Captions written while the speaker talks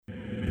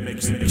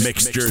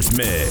Mixtures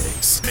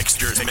Mix.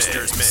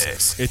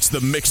 It's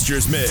the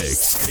Mixtures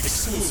Mix.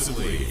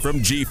 Exclusively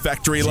from G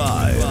Factory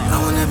Live.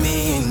 I wanna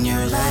be in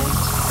your life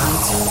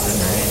until the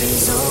night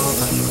is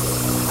over.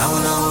 I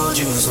wanna hold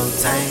you so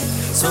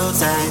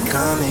tight,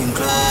 coming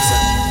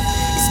closer.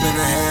 It's been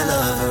a hell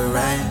of a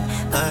ride,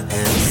 but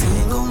every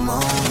single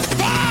moment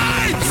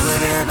you were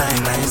there by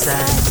my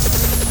side.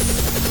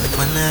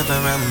 Whenever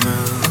I'm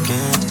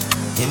broken,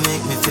 you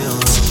make me feel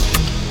whole.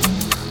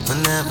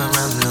 Whenever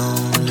I'm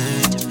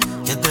lonely,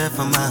 you're there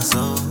for my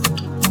soul.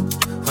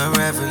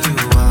 Wherever you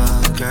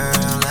are,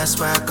 girl, that's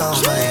where I call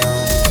my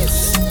own.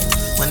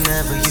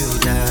 Whenever you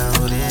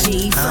doubt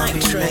it, I'll be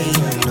letting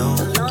you know.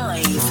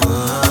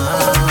 Oh,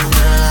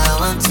 girl, I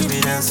want to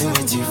be dancing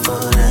with you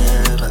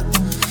forever.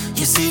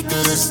 You see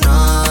through the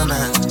storm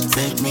and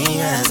take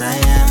me as I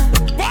am.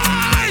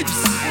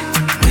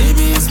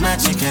 Baby, it's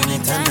magic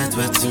anytime that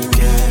we're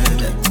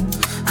together.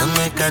 I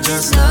make I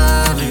just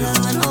love you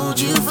and hold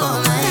you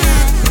for my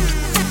hand.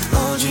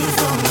 Hold you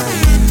for my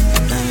hand.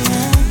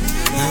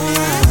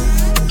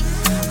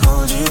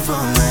 Hold you for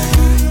my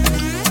hand.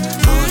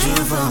 Hold you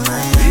for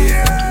my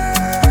hand.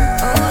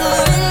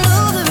 Over and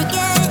over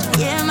again,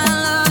 yeah, my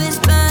love is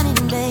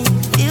burning, babe.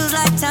 Feels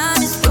like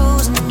time is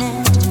frozen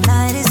and the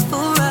night is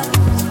for us.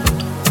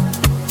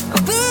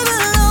 We're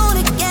alone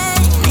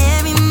again,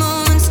 every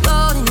moment's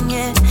golden,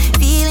 yeah.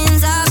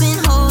 Feelings I've been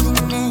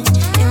holding in,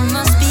 it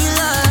must be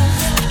love.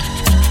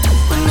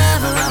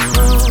 Whenever I'm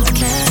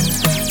broken,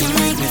 you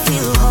make me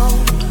feel whole.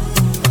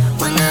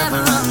 Whenever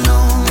I'm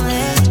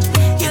lonely,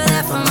 you're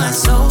there for my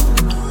soul.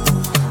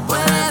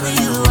 Wherever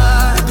you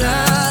are,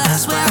 girl,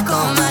 that's where I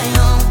call my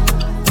own.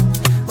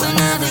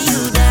 Whenever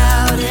you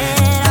doubt it,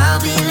 I'll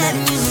be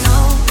letting you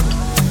know.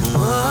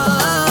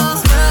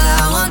 Oh, girl,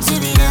 I want to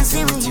be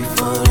dancing with you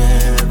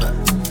forever.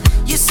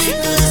 You see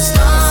through the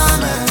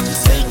storm and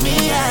take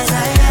me as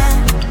I am.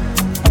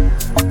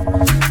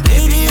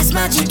 Baby, it's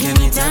magic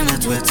anytime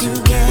that we're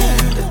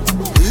together.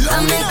 I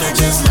make I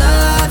just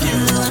love you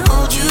and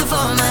hold you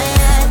for my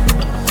hand.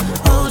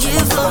 Hold you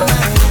for my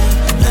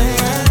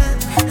hand.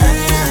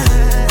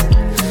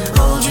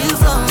 Hold you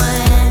for my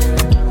hand.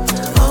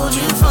 Hold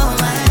you for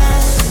my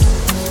hand.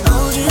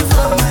 Hold you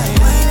for my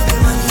hand.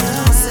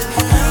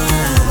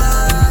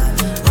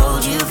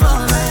 Hold you for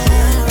my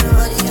hand.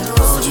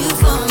 Hold you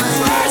for my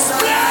hand.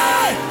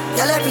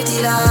 You're a pretty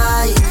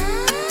lie,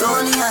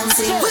 Tony and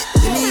sing.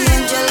 Give me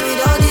angel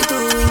without the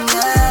two-wing,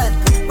 yeah.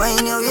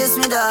 Wine your waist,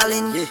 me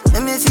darling.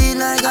 Make me feel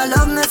like I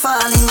love me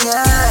falling,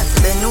 yeah.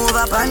 Bend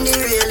over on the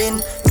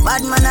railing.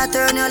 Bad man, I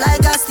turn you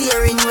like a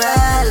steering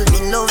wheel.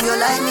 Me love you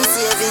like me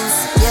savings,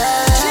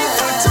 yeah.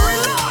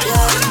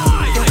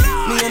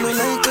 Me and me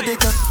like to the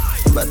top,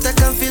 but I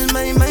can feel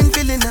my mind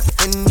feeling up.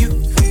 And you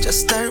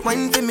just start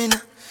whining for me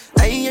now.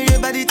 I hear your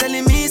body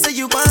telling me, say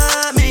you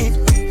want me.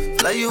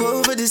 Fly you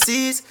over the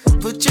seas,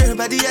 put your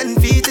body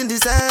and feet in the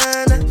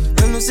sand.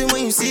 And you say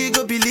when you see,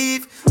 go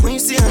believe. When you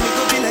see how me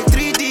go be like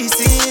 3D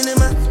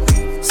cinema.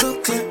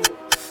 So clear,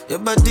 your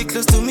body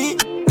close to me,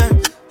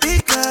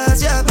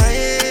 because you're my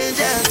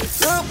angel.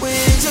 No way,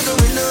 you're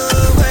going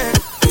nowhere.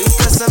 You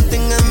got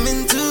something I'm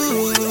into.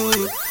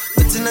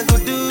 Nothing I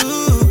could do.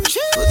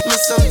 Put me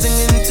something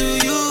into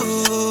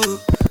you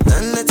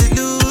and let it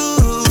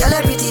loose. You're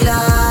a pretty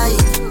lie,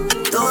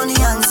 Tony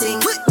and sing.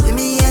 With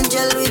me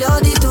angel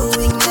without the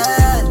two-wing,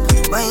 yeah.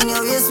 Wine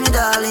your waist, me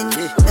darling.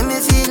 Make me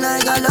feel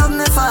like I love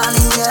me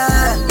falling,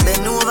 yeah.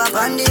 Bend over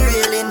on the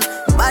railing.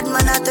 Bad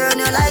man, I turn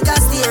you like a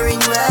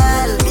steering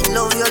wheel. Me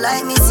love you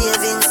like me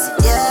savings,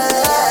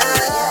 yeah.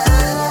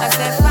 I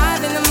said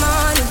 5 in the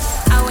morning,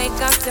 I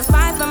wake up to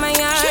 5 for my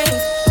yearning.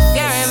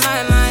 Fear in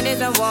my mind is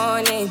a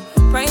warning.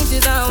 Pray to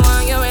the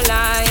one you're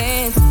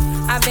relying.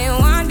 I've been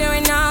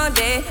wandering all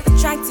day. I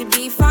tried to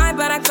be fine,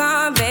 but I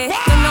can't be.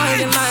 The noise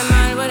in my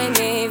mind wouldn't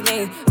leave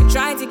me. I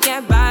tried to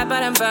get by,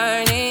 but I'm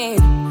burning.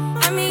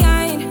 I'm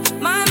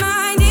behind my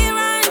mind, it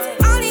runs.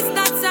 All these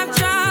thoughts have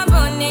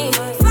troubled me.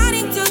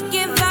 Fighting to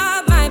give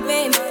up my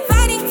pain.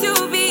 Fighting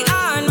to be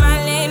on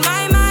my lane.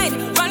 My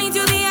mind running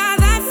to the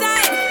other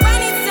side.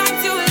 When it's time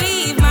to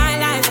leave my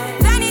life,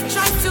 then it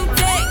tries to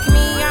take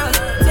me out.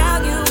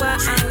 Tell you what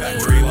I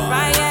need,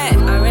 right? Yeah,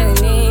 I really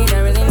need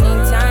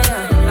time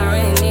now.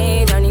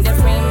 I need to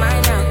free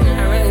mind now.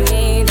 I really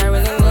need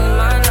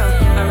mine now.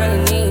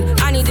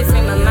 I need to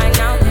free my mind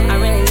now. I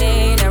really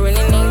need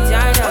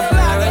time now.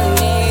 I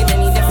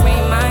need to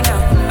free mine now.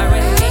 I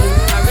really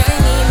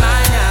need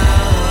mine now,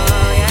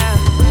 yeah.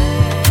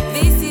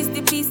 This is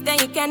the peace that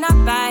you cannot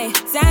buy.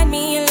 Send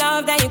me a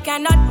love that you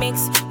cannot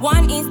mix.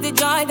 One is the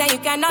joy that you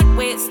cannot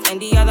waste, and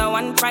the other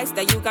one price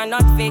that you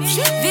cannot fix.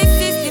 This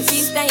is the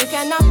peace that you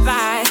cannot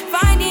buy.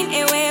 Finding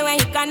a way where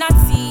you cannot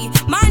see.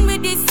 Man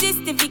with this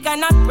system, he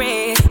cannot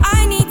pray.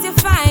 I need to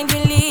find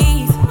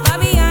relief. But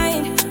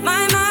behind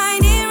my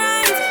mind, it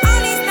runs. All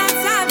these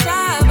thoughts have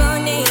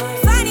troubled me.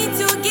 Fighting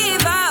to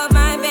give up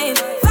my babe.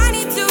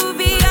 Fighting to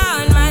be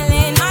on my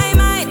lane. My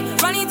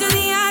mind running to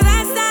the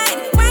other side.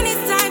 When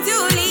it's time to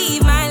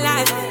leave my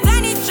life,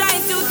 then it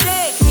tries to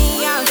take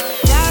me out.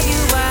 Tell you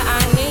what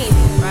I need,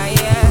 right?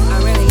 Yeah, I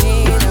really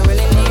need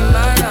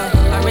mine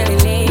now. I really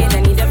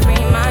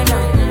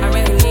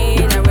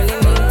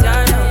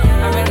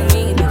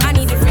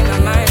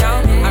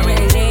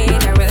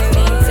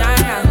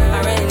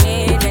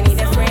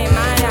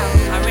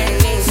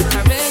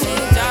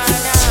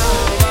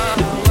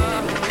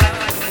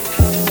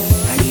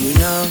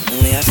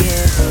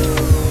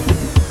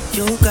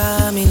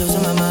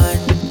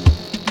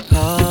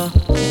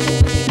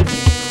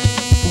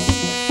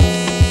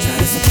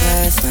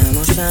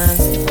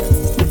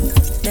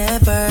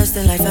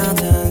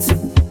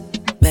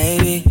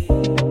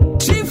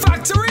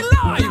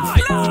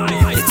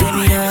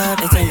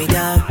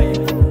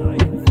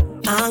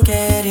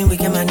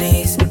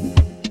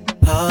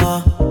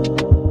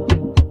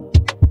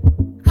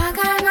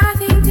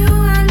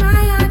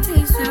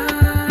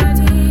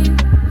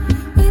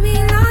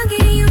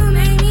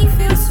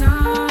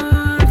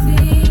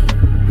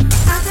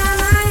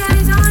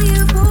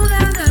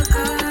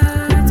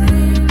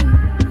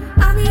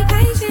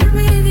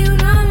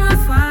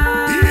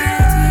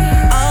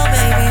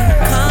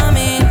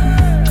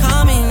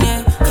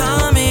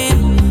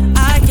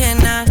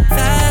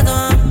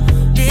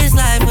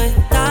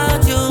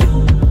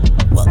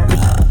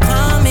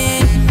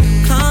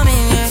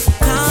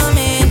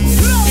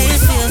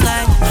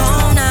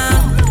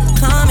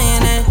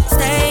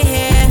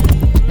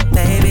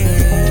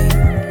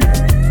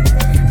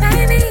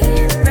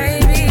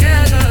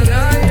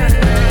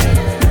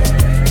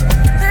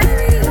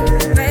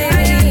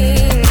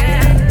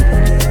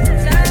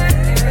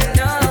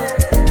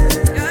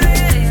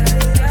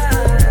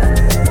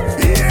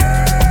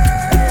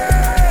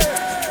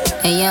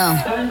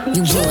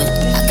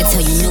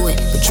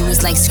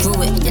was like,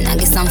 screw it. And I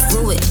guess I'm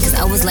fluid, cause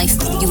I was like,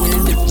 you and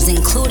them bitches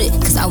included.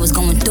 Cause I was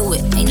going through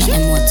it, ain't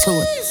nothing more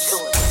to it.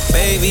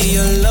 Baby,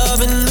 you're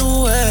loving the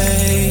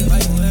way,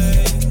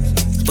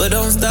 but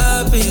don't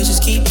stop it,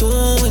 just keep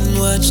doing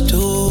what you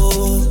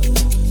do.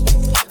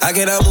 I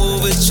cannot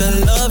move with your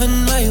love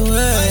in my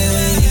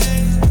way.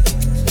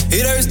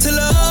 It hurts to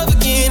love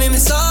again, and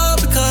it's all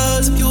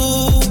because of you.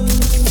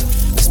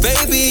 Cause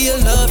baby, you're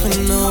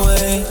loving the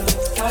way.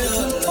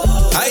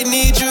 I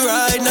need you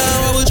right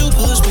now, why would you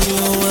push me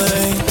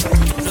away?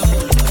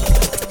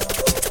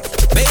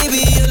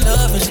 Baby, you're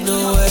loving the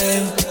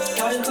way.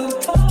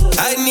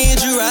 I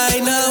need you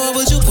right now, why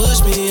would you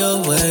push me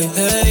away?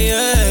 Hey,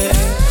 hey.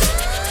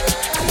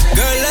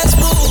 Girl, let's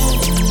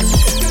move.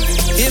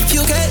 If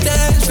you can't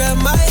dance, grab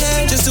my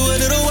hand, just do a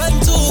little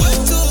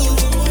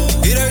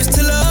 1-2. It hurts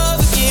to love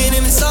again,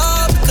 and it's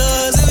all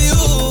because of you.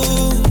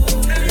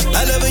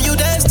 I love when you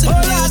dance to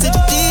music, the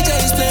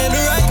DJ's playing the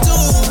right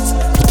tunes.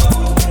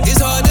 It's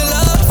hard to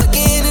love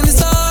again, and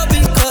it's all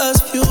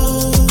because of you.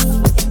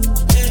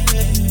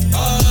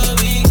 All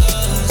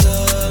because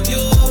of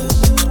you.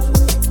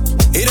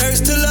 It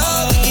hurts to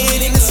love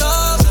again, and it's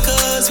all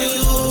because of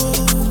you.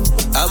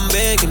 I'm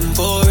begging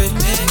for it.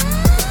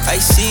 I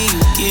see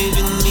you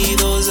giving me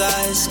those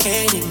eyes,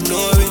 can't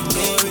ignore it.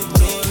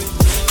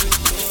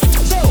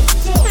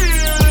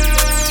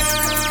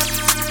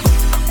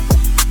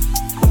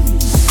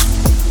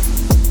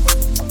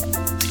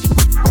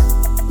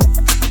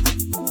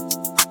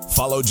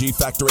 Follow G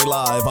Factory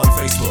Live on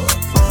Facebook,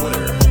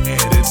 Twitter,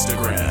 and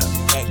Instagram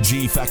at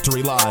G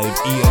Factory Live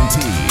ENT.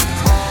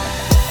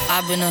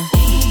 I've been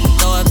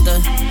throw up the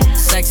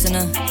sex in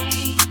her.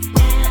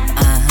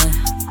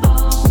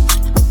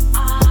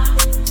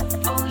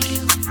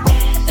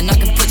 And I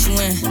can put you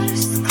in.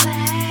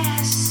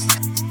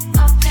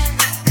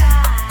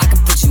 I can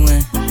put you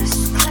in.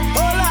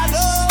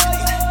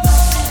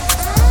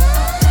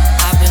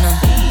 I've been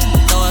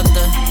throw up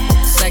the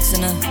sex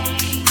in her.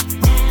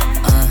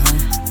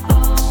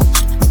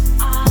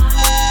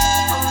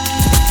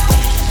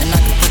 And I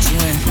can put you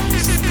in.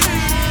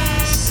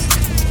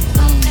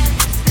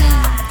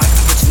 I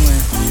can put you in.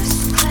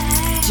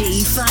 G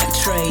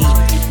Factory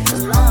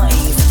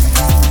Live.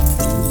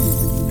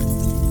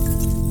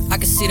 I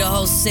can see the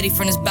whole city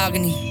from this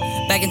balcony.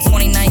 Back in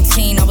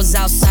 2019, I was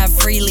outside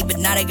freely, but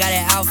now they got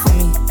it out for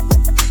me.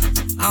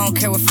 I don't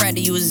care what frat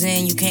that you was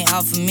in, you can't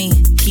out for me.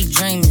 Keep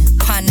dreaming.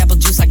 Pineapple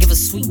juice, I give a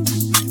sweet.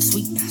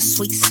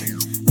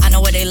 I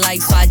know what they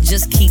like, so I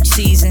just keep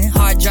cheesing.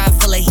 Hard drive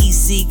full of heat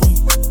seeking.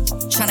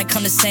 Tryna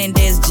come the same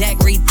day as Jack,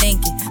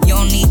 rethinking. You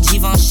don't need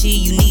Givenchy,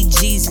 you need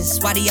Jesus.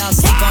 Why do y'all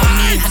sleep on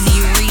me? I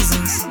need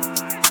reasons.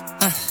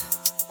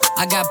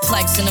 I got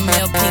plex in the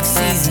mail peak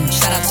season.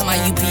 Shout out to my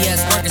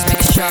UPS workers,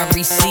 making sure I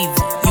receive it.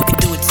 You can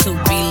do it too,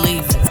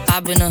 believe it.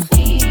 I've been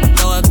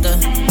throw up the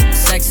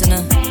sex in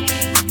her.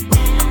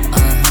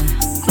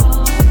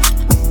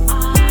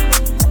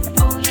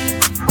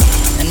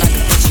 And I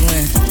can put you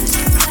in.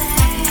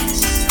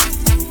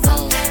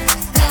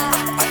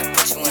 I can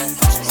put you in.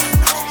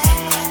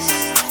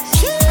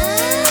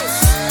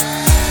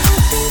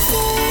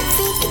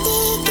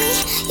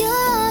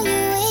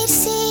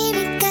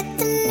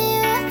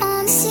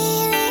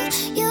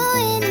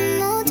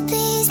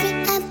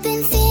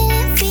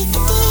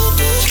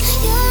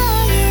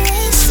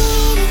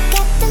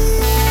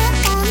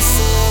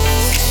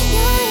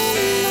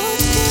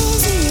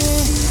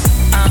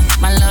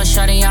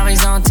 Shorty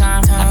always on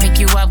time. I pick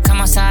you up, come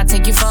outside,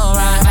 take you for a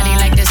ride. Body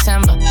like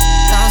December,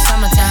 gone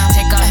summertime.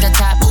 Take off the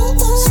top,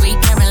 sweet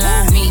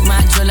Caroline. Meet my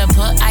jeweler,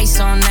 put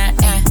ice on that.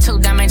 2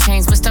 diamond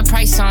chains, what's the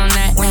price on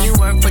that? When you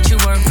work, what you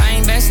work, I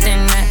invest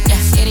in that.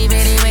 Itty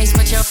bitty waist,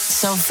 but you're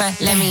so fat.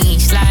 Let me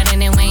slide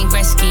in and Wayne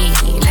Gretzky.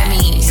 Let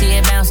me see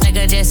it bounce like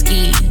a jet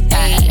ski.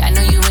 Ay, I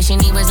know you wishing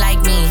he was like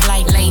me.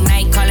 Like late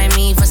night calling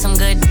me for some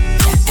good.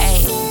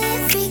 Ay.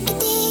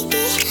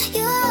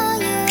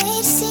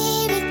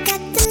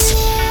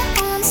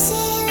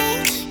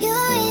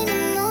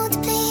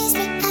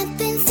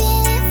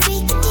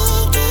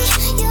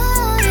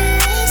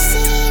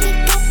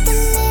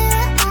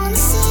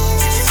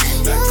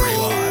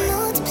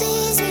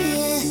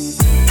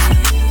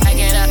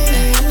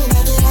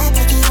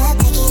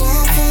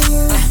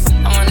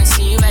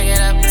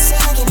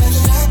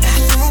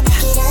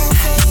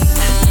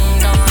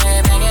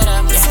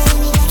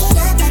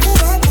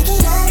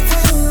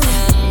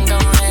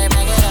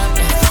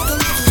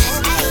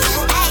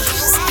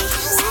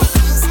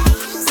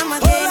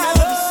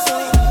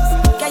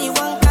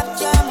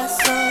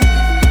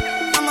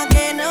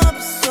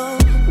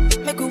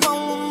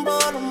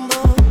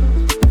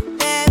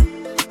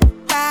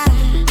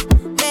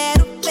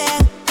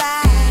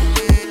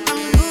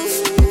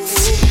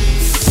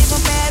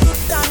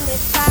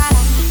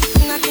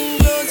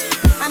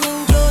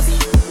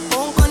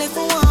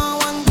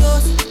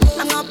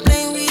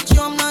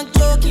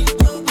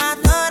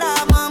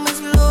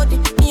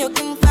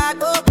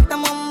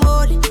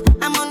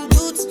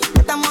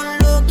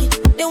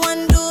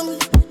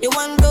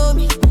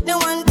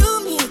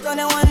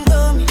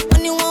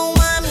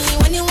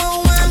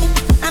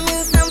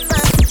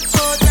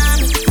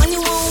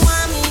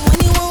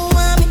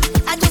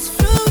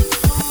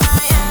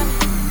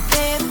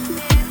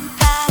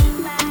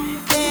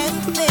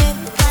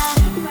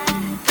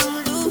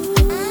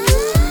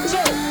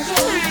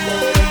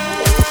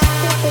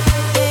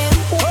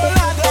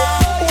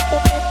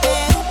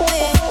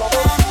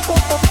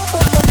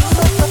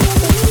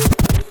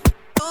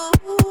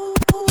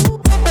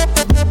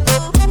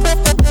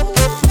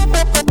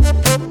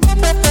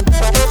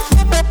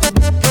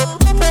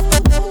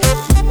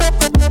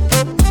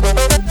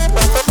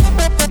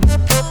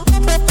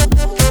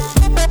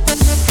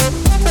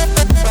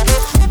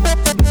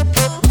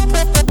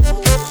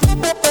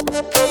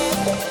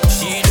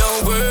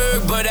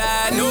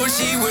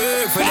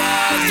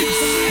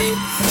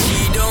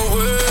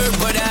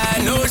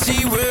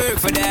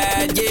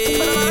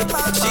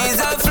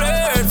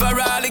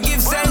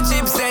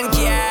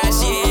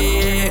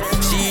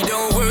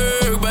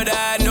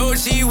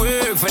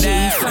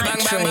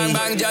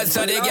 long just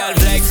so the girl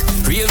flex.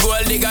 Real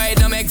gold digger, it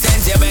no make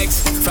sense, you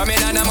vex. From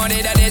in on the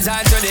money that is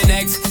on to the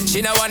next.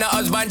 She no want a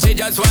husband, she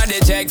just want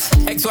the checks.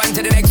 X1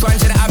 to the next one,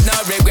 she don't have no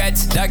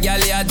regrets. That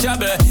girl had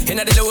trouble, in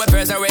the lower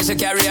person where she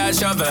carry a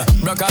shovel.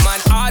 Broke a man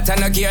heart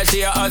and no care,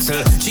 she a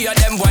hustle. She a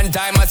them one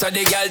time, I saw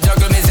the girl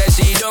juggle. Me say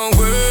she don't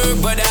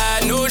work, but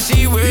I know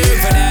she work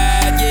for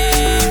that,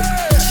 yeah.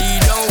 She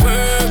don't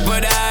work,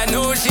 but I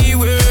know she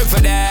work for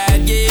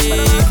that,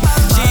 yeah.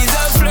 She's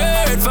a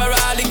flirt for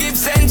all the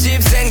gifts and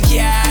chips and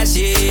cash,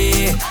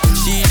 yeah.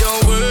 She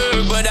don't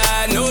work, but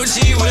I know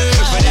she work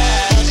for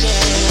that,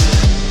 yeah.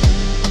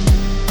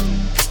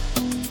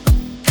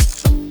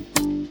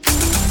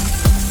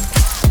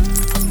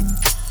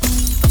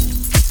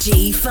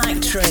 G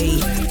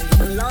Factory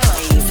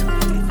live.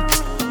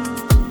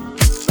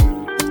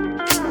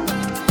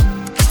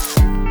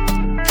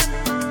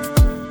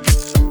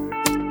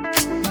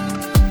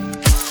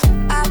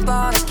 I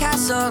bought a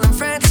castle in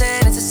France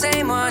and it's the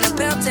same one I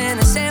built in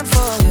the sand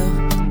for you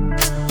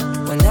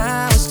when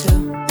I was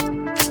 2.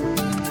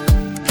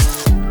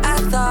 I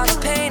thought I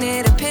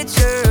painted a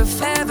picture of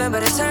heaven,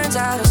 but it turns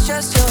out it's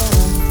just your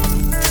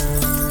room,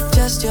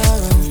 just your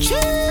room.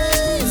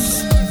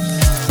 Cheers.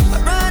 I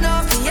run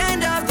off the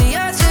end of the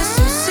earth just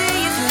to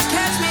see if you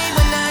catch me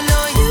when I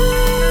know you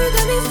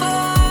let me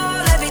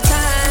fall every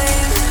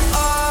time.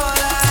 All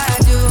I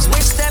do is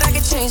wish that I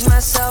could change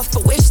myself,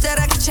 but wish that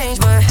I could change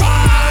my heart.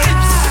 All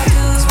I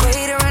do is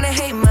wait around and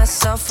hate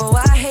myself, oh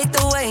I hate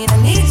the way I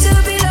need to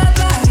be loved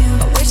by you.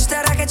 I wish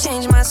that I could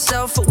change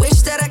myself, I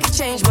wish that I could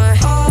change my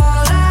heart.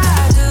 All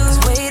I do is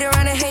wait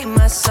around and hate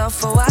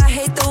myself, oh I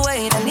hate the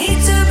way I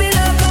need to be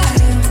loved by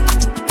you.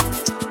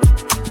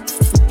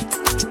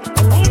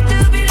 I need to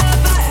be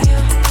loved by you.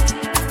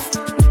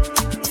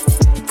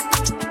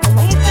 I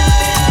need to be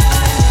loved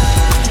by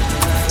you.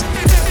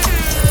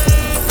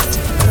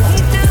 I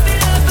need to be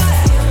loved by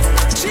you.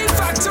 G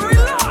Factory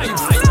live.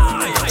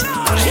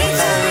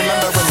 I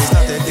remember when we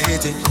started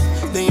dating.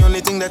 The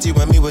only thing that you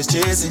and me was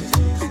chasing.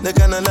 The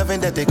kind of loving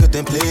that they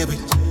couldn't play with.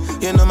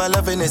 You know my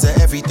loving is a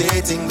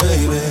everyday thing,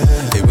 baby.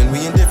 Hey, when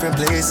we in different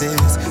places,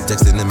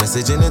 texting and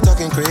messaging and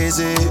talking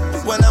crazy.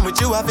 When I'm with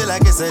you, I feel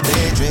like it's a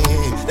daydream.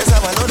 That's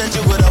how I know that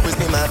you would always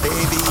be my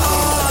baby.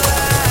 All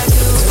I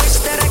do is wish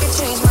that I could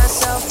change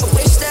myself, but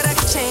wish that I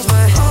could change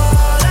my heart.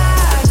 All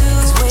I do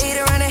is wait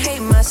around and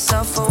hate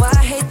myself, oh I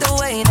hate the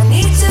way I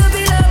need to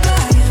be loved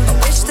by you. I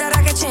wish that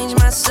I could change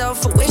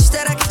myself, I wish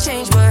that I could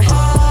change my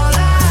heart. All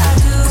I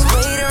do is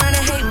wait around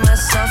and hate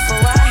myself,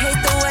 oh I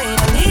hate the way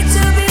I need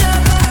to be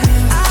loved by you.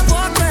 I've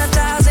walked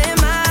 1,000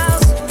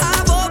 miles,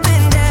 I've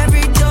opened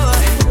every door.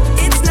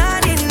 It's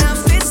not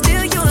enough, it's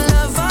still your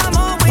love I'm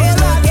always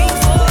looking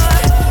for.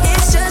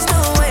 It's just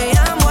the way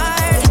I'm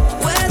wired,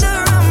 whether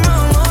I'm wrong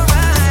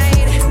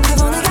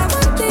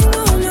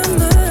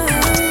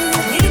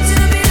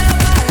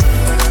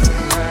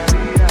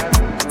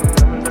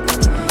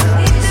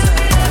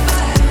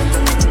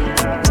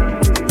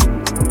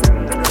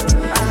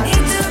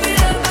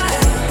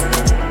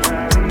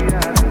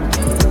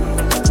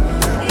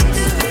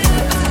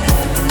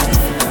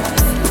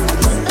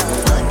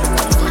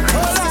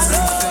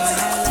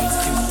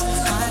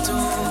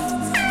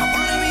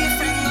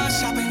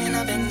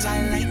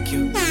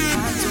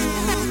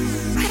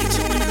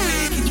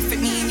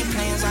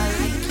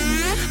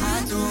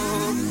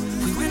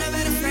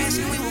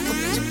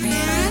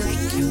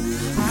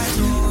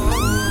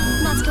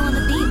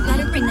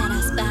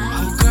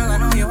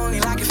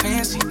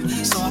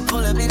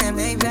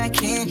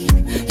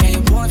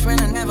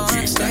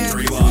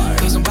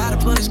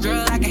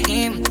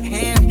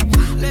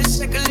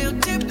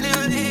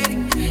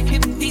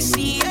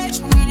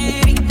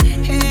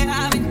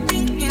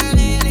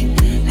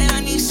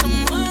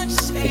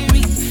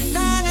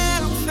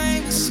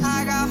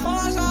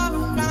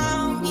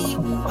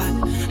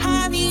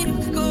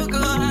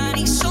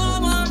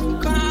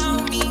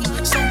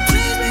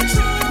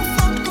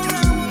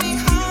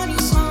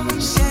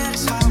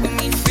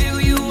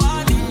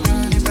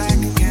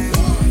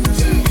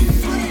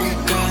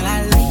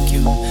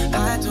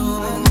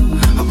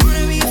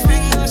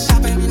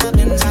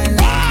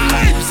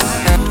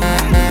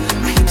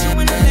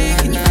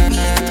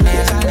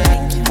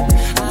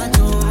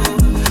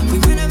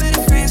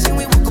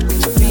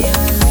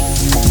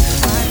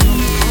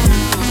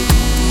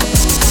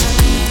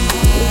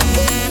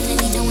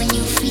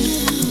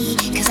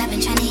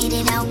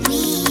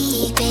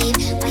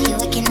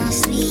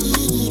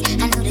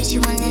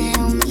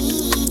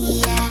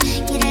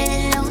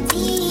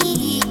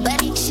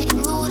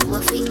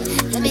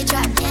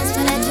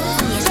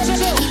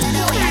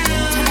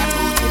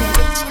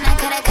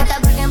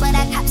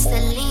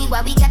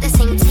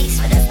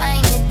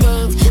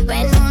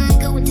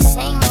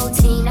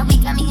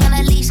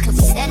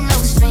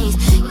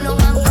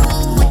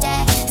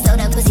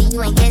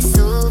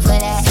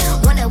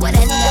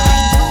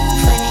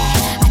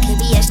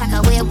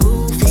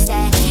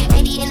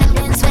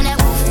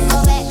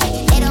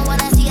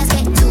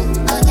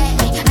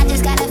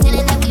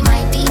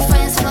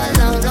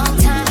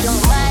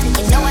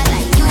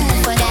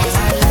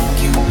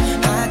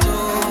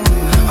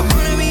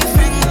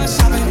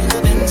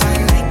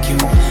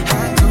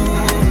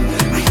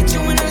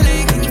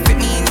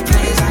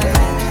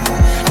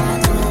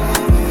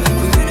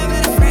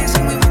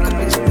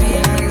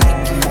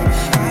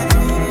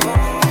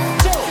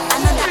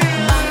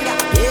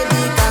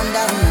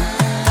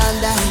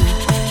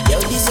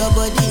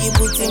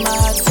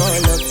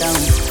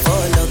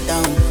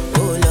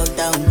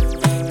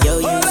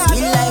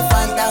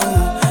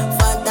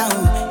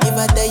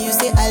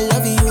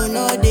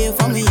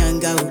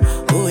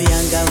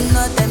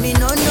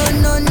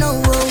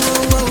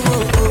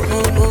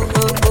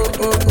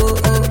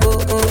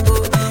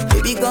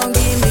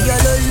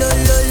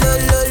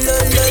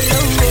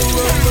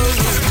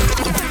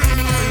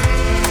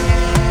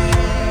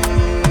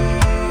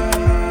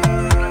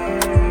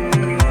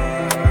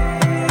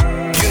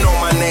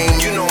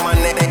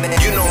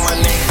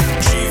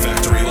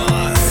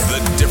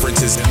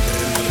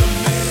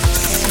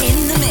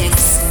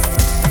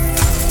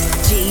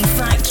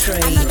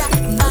Factory.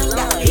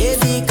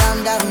 Baby,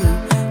 calm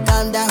down,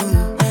 calm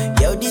down.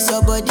 Yo, this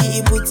your body,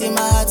 it puts in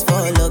my heart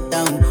for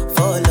lockdown,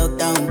 oh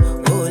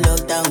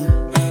lockdown.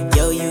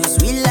 Yo, you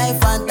sweet life,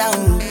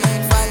 phantom,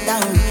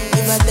 phantom.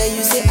 If I tell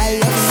you say I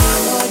love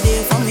you, all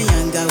day for me,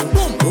 young girl,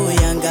 oh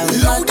young girl.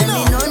 Not tell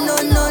me no, no,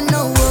 no,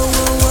 no, oh.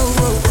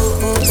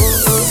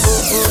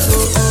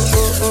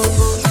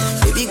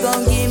 Baby,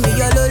 gon' give me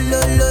your lo, lo,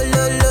 lo,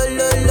 lo, lo,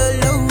 lo, lo,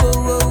 lo,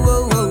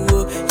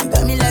 you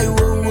got me like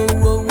whoa, whoa,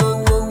 whoa, whoa,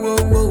 whoa, whoa,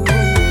 whoa.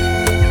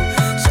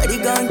 Shawty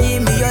gon'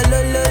 give me your lo,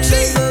 lo,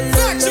 lo, lo,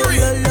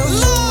 lo, lo,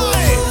 lo.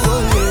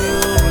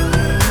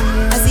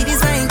 I see this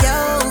fine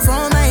girl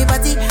from my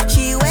party,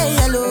 she wear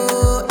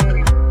yellow.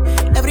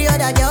 Every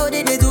other girl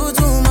they do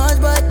too much,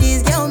 but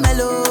this girl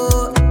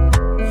mellow.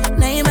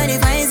 Now in my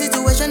fine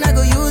situation, I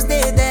go use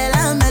they tell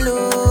I'm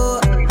mellow.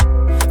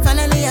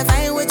 Finally I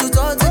find way to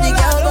talk to the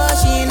girl, but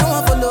she ain't no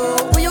one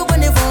follow. When you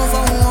gonna phone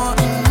for one?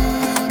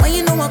 When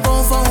you know I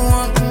come for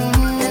one?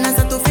 Then I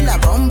start to feel a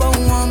bum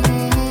bum one.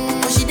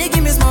 But she dey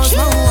give me small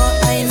small one.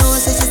 I know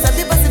say she start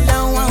to pass it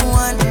down one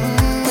one.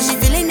 But she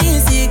feeling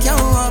insecure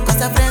one.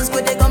 Cause her friends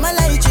could they come and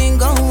light drink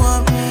go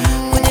on.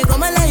 Could they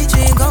come and light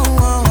drink go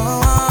on.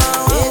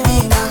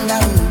 Baby, calm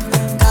down,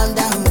 calm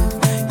down.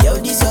 Yo,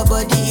 this your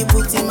body, it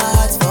puts in my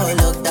heart for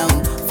lockdown,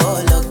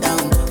 oh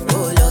lockdown.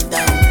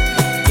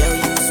 Yo,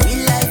 you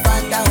sweet life,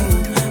 phantom,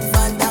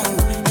 phantom.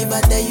 If I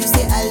tell you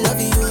say I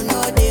love you, no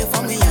day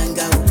for me, young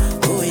girl,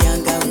 oh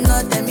young girl.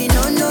 No tell me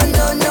no, no,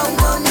 no, no,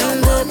 no,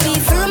 no. Go be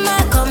through my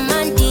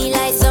command,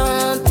 like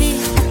zombie.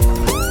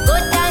 Go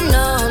down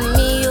on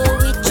me, you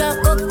with your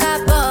coca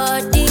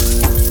body.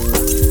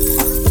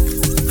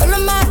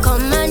 Follow my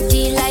command,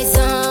 like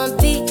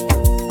zombie.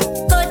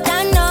 Go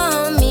down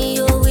on me,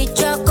 you with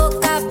your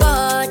coca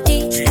body.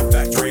 G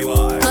Factory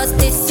Live. Cause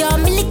this your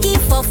milky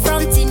for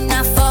front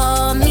enough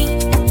for me.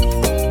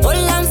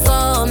 Hold on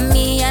for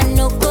me, I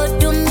no go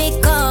do me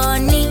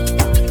corny.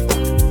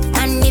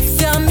 And if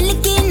you're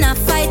milky na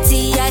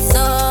fighty, I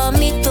saw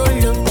me to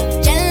look.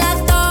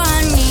 Gelato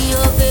honey,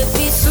 oh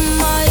baby,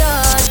 sumoyo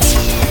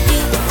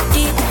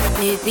di.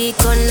 Baby,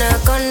 gonna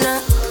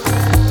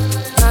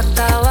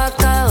waka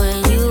waka when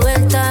you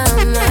enter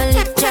my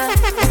licha.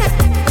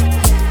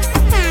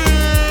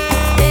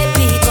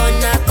 Baby,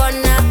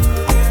 gonna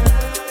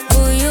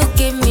will you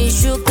give me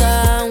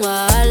sugar,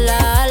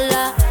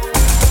 wahala?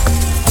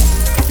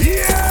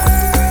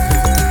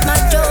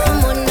 Macho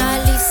Mona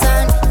Lisa,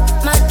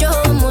 Macho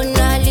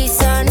Mona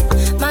Lisa,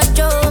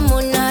 Macho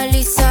Mona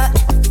Lisa,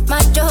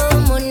 Macho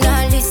Mona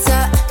Lisa,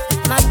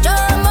 Macho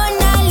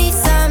Mona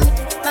Lisa,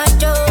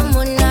 Macho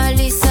Mona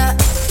Lisa,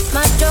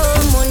 Macho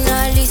Mona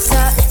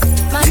Lisa,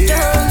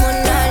 Macho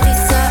Mona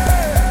Lisa.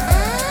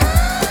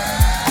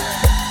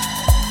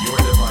 Your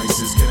device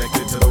is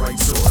connected to the right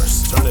source.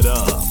 Turn it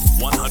up.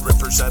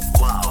 100%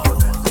 loud.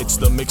 It's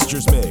the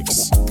Mixtures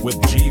Mix with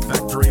G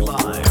Factory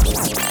Live.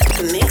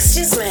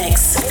 Mixtures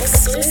Mix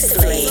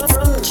exclusively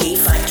from G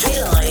Factory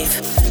Live.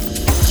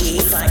 G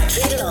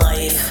Factory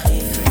Live.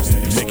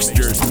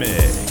 Mixtures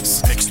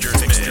Mix.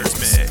 Mixtures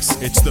Mix.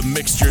 It's the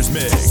Mixtures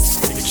Mix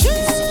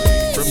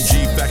from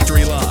G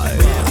Factory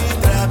Live.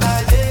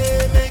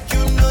 Make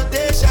you know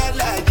they shall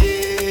like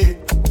it.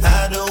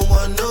 I don't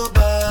want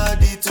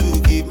nobody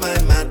to keep my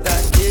matter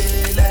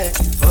like.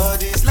 For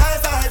this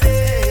life I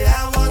live,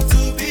 I want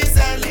to be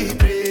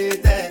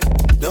celebrated.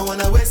 Don't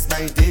wanna waste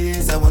my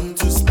days, I want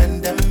to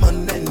spend them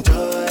on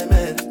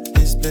enjoyment.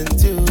 It's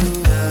plenty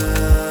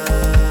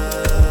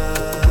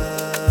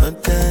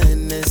but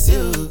then it's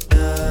you.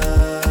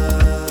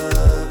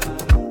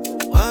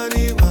 What do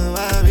you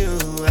want me?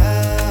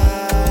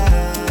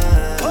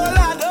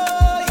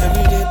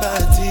 Everyday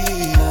party.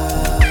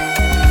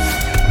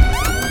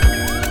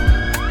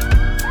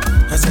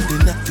 As I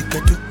did not think I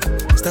do.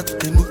 Start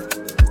to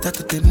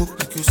move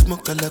like you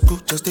smoke a la crew.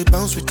 Just they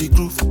bounce with the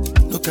groove,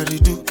 no carry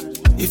do.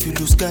 If you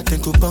lose God,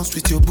 then go bounce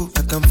with your boo.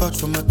 I can vouch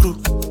for my crew,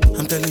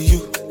 I'm telling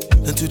you.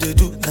 Then to they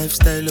do,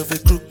 lifestyle of a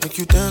crew. Make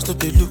you dance, no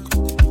they look,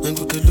 then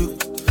go they look,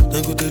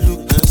 then go they look.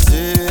 And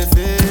say if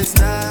it's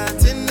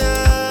not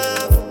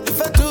enough,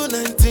 if I do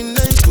 99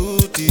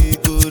 goody,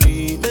 go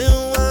remain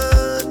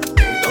one.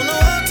 Don't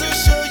know how to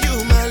show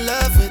you my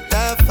love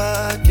without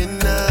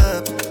fucking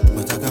up.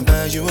 But I can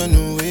buy you a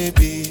new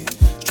baby,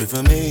 straight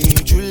from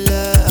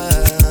July.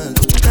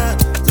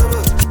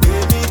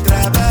 Baby,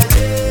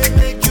 trabaje,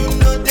 make you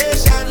know they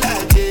shall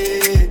like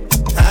it.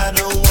 I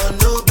don't want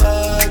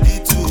nobody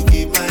to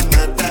keep my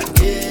matter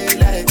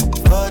like.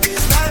 For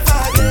this life I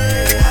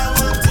live, I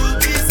want to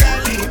be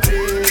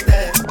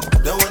celebrated.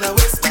 Don't wanna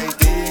waste my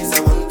day.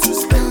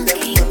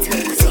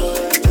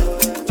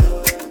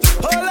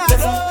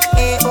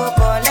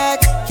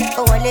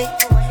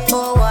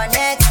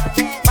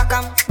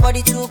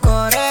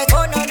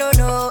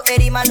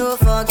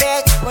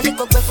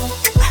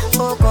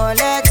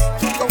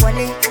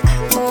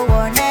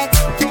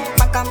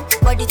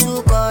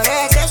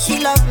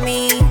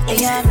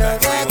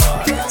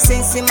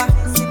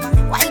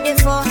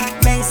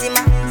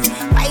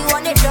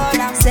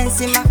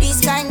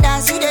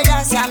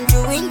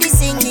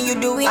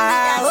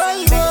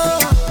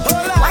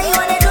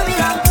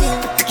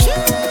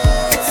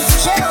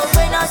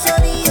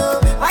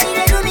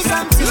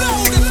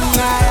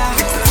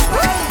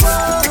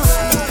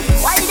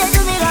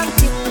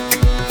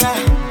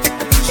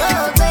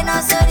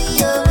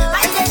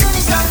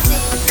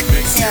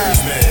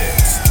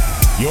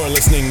 You're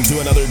listening to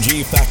another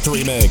G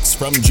Factory mix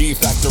from G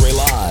Factory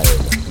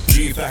Live.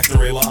 G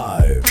Factory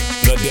Live.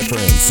 The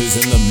difference is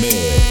in the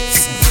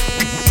mix.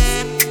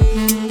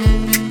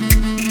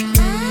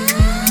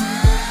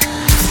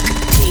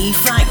 G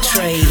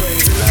Factory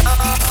Live.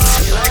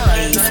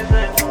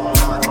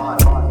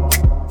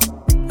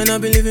 And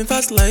I've been living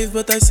fast life,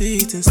 but I see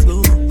it in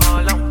slow.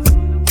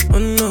 Oh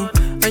no,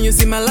 and you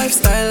see my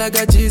lifestyle, I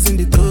got G's in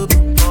the double.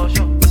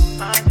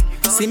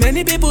 See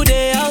many people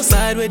there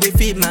outside where they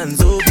feed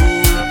man's oboe.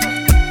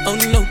 Oh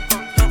no,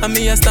 and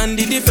me I stand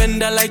the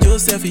defender like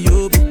Joseph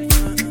Yobo.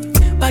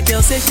 But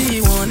girl say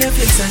she want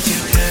Netflix and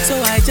chill, so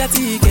I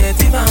chatty get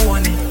even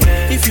one it.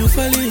 If you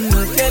fall in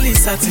love, girl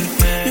is satin.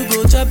 You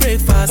go to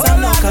breakfast,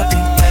 I'm not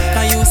capping.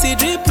 Can you see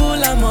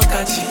dripple, I'm not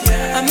catching.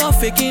 I'm not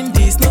faking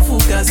this, no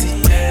fugazi.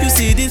 You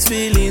see these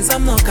feelings,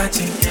 I'm not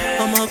catching.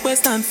 I'm on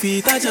quest and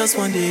feet, I just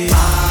want the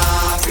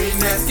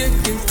happiness.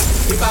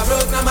 If I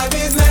broke, now my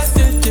business.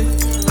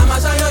 I'ma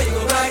show you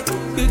go right.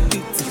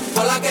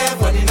 All I care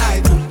for the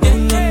night.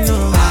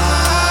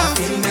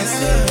 Happiness.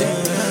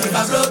 If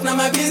I broke, now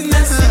my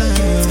business.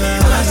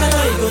 I'ma show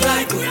you go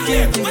right.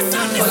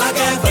 All I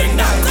care for the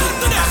night.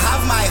 I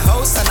have my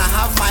house and I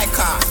have my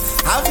car.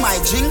 Have my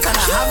drink and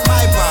I have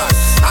my bar.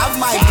 Have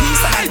my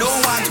peace and I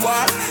don't want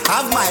war.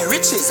 Have my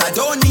riches, I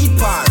don't need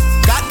par.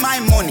 Got my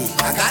money,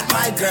 I got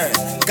my girl.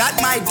 Got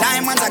my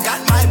diamonds, I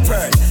got my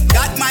pearl.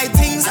 Got my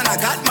things and I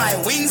got my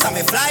wings. And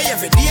me fly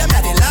every day, I'm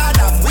the Lord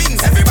of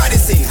wings. Everybody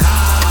sing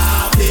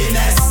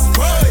happiness.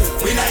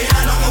 We not in a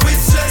nothing with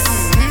stress.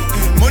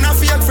 Gonna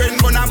fake friend,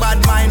 gonna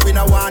bad mind. We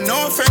no want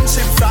no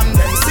friendship from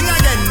them. Sing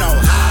again now.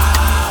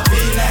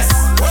 Happiness.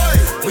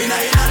 We not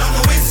in a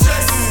nothing with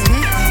stress.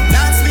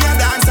 Dance me a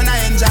dance and I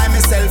enjoy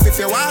myself. If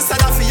you want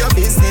salad for your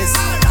business.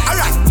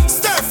 Alright,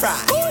 stir fry,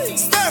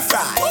 stir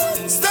fry,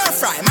 stir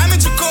fry.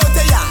 Mami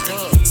chicote ya.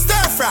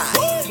 Stir fry,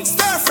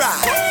 stir fry.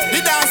 The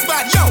dance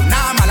bad, yo,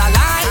 now I'm all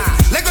alive.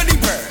 Lego the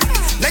bird,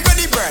 Lego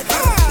the bird,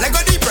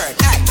 Lego the bird,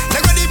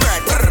 Lego the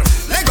bird,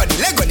 Lego the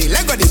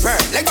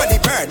bird, Lego the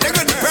bird,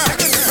 Lego the bird.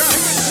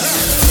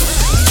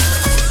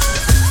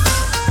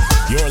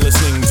 You're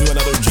listening to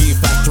another G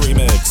Factory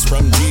mix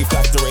from G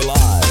Factory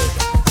Live.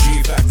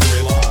 G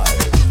Factory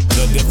Live.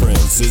 The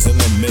difference is in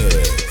the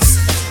mix.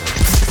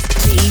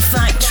 G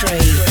Factory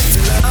Live.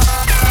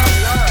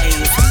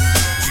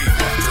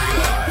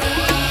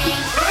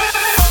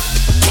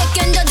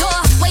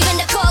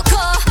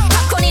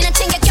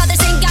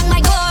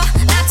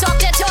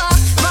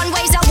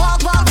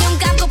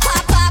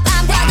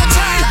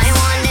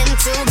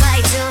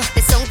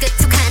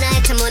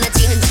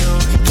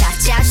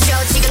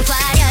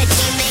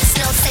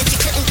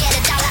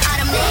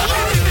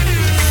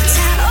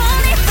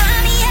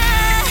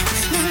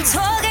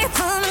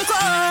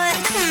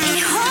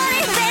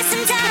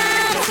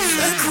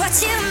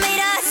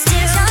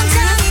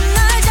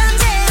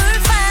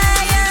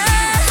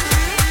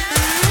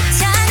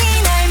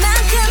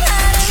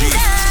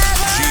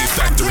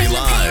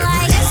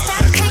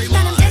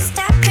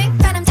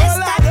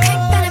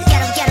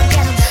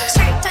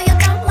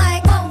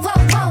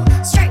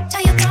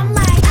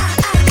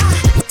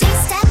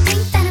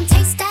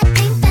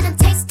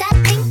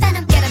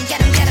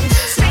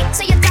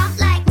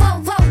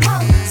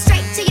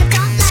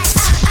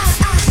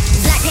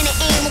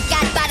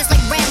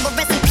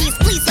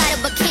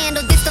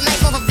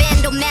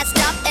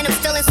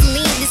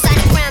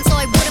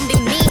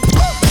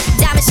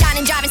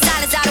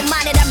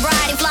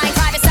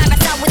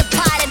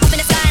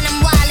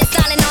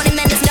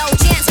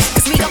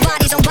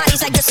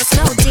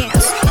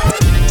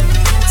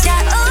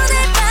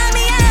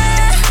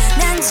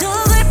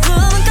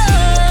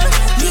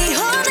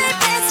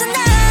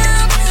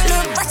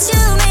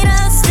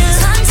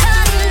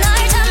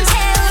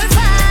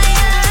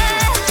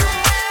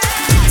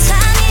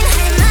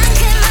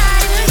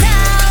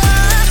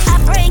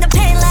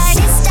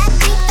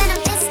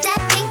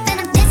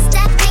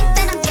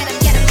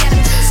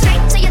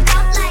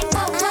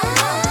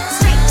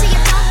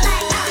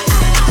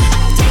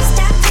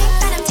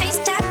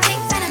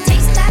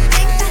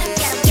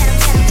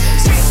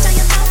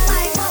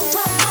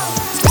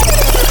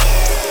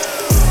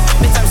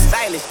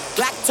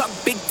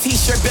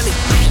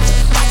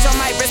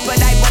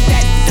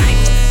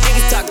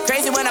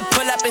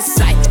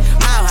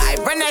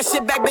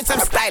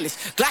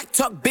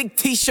 Big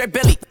t-shirt,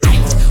 Billy.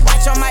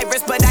 Watch on my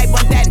wrist, but I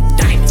want that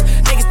diamond.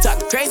 Niggas talk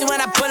crazy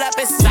when I pull up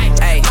in sight.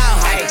 Hey,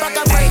 fuck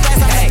up first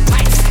class, I'm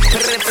like, put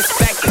it in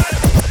perspective.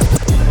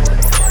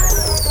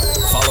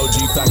 Follow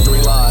G Factory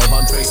Live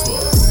on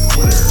Facebook,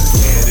 Twitter,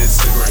 and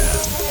Instagram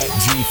at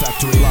G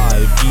Factory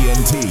Live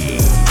ENT.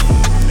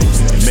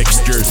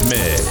 Mixtures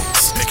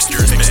Mix.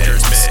 Mixtures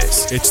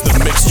Mix. It's the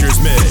Mixtures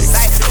Mix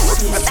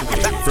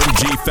from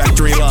G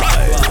Factory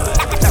Live.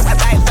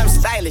 I'm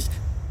stylish.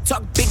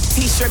 Talk big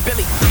t-shirt,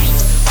 Billy.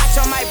 Watch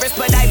on my wrist,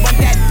 but I want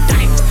that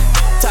diamond.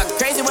 Talk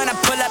crazy when I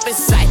pull up in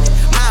sight.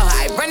 Mile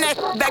high, run that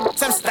back,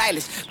 I'm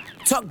stylish.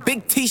 Talk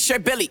big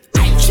t-shirt, Billy.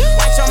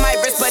 Watch on my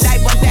wrist, but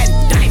I want that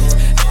diamond.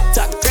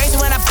 Talk crazy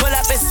when I pull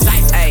up in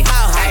sight.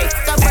 Mile high,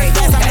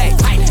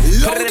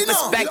 put it in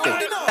perspective.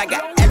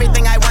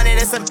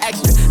 some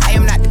extra. I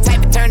am not the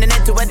type of turning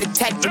into a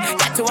detective.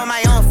 Got two on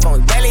my own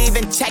phone, barely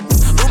even check them.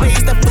 Uber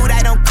Eats the food,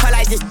 I don't call,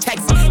 I just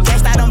text it.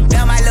 Cashed out on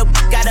bail, my little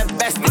got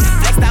invested.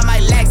 Flexed out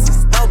my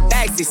Lexus, no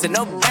backseat, so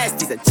no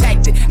besties. I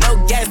checked it, no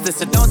guesses,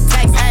 so don't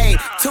text. Hey,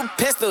 2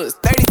 pistols,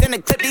 30s in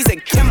the clip, these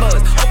are Kimbos.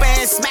 Open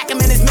hand, smack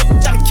him in his mid,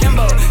 I'm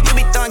Kimbo. You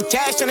be throwing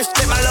cash on the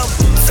strip, my little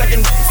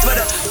sucking for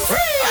the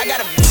free. I got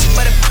a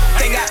but a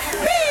thing got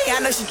me. I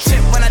know she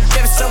trip when I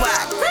dip, so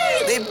I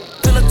they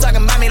pillow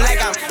talking about me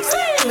like I'm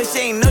but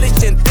she ain't know this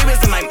shit in 3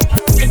 weeks. I'm like,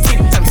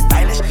 I'm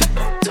stylish.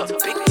 Tough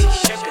big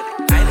t-shirt,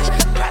 stylish.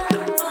 Right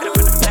through, hit up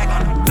in the back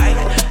on the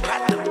island.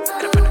 Right through,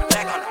 hit up in the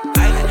back on the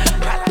island.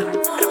 Right through,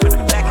 hit up in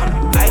the back on the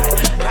island. Right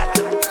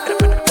through, hit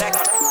up in the back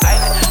on the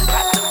island.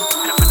 Right through,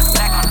 hit up in the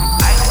back on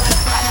the island. Right through, hit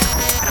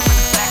up in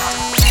the back on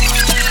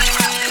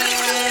the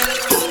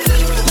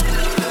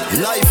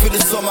island. Life for the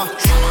summer.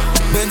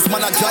 Benz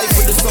man a drive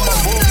for the summer.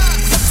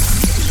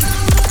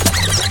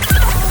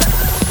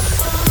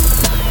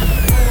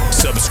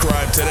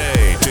 Subscribe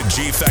today to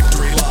G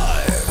Factory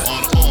Live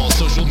on all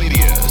social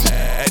medias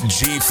at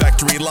G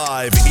Factory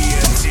Live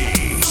ENT.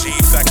 G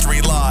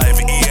Factory Live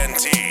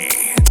ENT.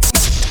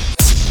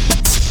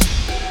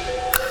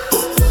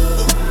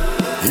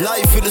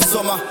 Life for the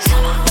summer.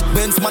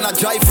 Benz man a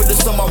drive for the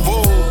summer.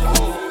 Whoa.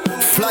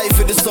 Fly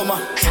for the summer.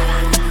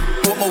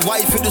 Want my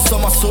wife for the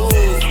summer. So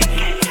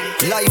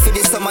life for the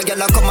summer,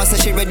 girl, I come and say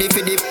she ready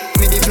for the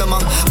me diploma.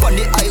 On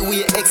the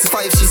highway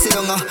X5, she sit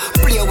on her.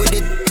 Play with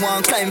it,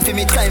 one climb for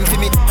me, climb for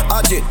me.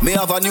 Ajit, me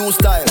have a new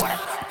style.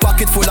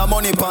 Pocket full of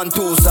money pan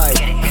 2 side.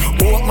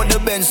 Open the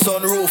Benz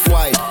sunroof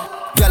wide.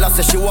 Girl, I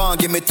say she want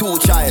give me 2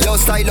 child. Yo,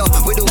 styler,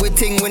 we do we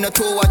thing, we no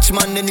 2 watch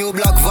man. The new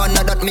black van,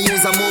 now that me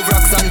use a move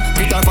rocks and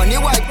put on funny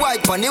white,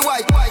 funny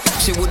white.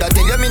 She woulda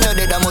tell you me no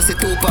dead, I must say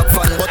 2-pack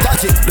fan. But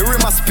Ajit, the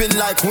rim a spin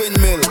like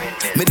windmill.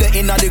 Me the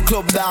inna the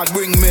club, dog,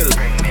 bring milk.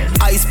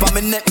 Ice pa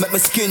me neck, make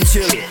me skin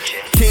chill.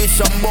 Teach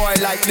some boy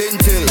like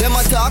lintel. Them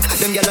a talk,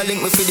 them gyal a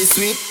link me for the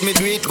sweet. Me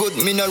do it good,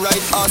 me no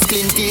right ass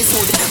clean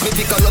teaspoon. Me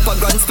pick her up a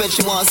grand spread,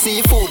 she want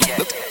seafood.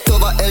 Me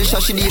over Elsha,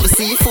 she need the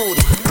seafood.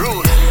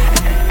 Rule.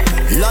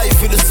 Life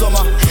for the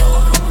summer.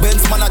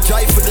 Benz man a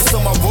drive for the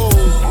summer. Whoa.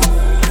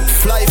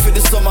 Fly for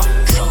the summer.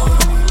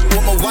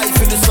 Want my wife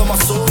for the summer.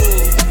 So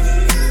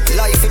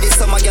life for the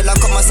summer, gyal a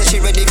come and say she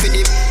ready for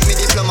the me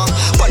diploma.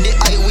 On the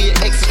highway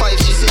X5,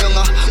 she say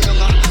younger.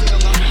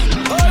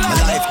 My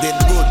life did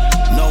good,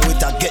 now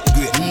it a get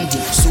great.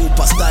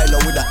 Super styler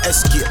with a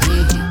escape.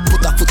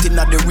 Put a foot in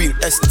at the real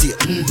estate.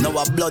 Now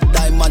a blood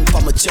diamond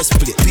for my chest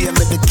plate. Pay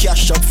me the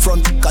cash up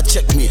front, can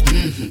check me.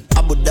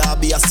 Abu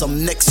Dhabi has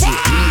some next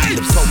week.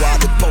 The power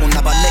of the pound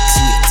have a next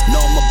week.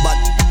 Now my bad,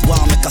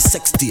 wanna make a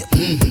sex tape.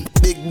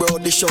 Big bro,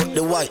 dish out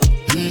the white.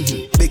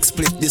 Big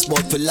split, this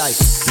boy for life.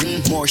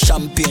 More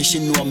champagne, she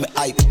know me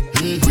hype.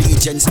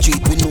 Regent Street,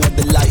 we know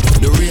the light.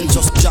 The rain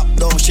just dropped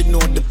down, she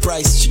know the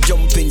price. She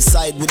jump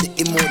inside with the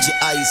emoji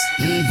eyes.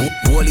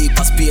 Whole heap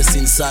of space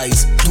in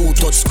size. 2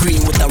 touch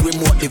screen with a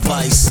remote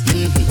device.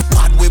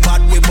 Bad we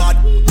bad we bad.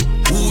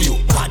 Who you?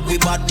 Bad we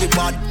bad we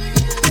bad.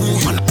 Who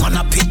you? Man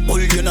a pit bull,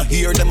 you know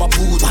hear them a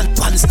poo.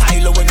 Pan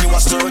style when you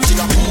are searching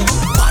a poo.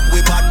 Bad we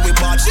bad we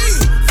bad.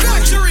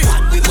 Factory.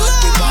 Bad we bad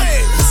we bad.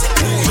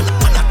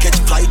 Man a catch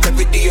flight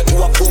every day to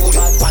a pool.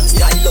 Pan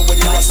style when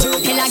you are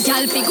searching. Tell a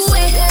gal fi go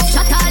away.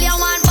 Shut all you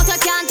want, but you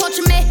can't touch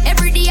me.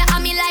 Every day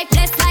I'm in life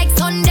blessed like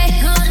Sunday.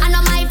 And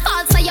on my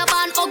fault, so you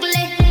born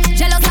ugly.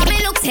 Jealous of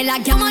me look, tell a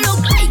gal me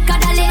look like a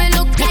dolly. Me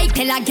look like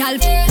tell a gal.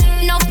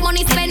 Enough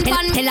money spent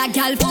on tell a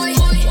gal.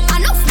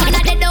 Enough man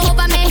a dead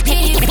over me.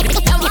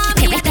 You want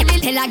me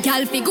tell a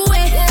gal fi go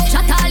away.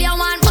 Shut all you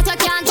want, but you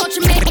can't touch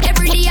me.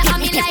 Every day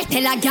I'm in life,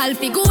 tell a gal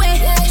fi go away.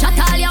 Shut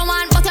all you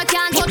want, but you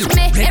can't touch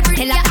me. Every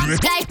day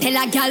tell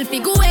a gal fi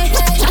go away.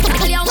 Shut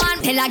all you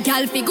want, tell a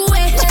gal fi go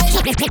away.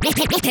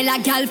 Tell a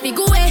gal fi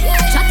go away.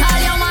 Shut all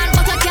you want,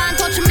 but you can't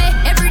touch me.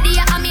 Every day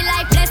I'm in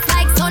life blessed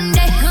like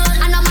Sunday.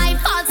 And on my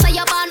fault, so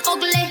you born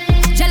ugly.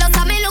 Jealous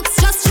of me looks,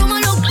 just you me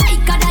look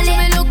like a dolly.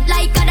 Me look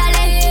like a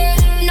dolly.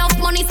 Enough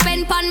money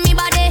spent on me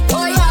body.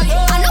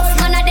 Enough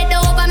man a dead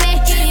over me.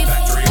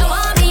 You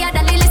want me a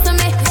dolly, listen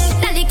me.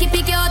 Dolly keep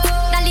it cute,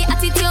 dolly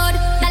attitude,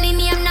 dolly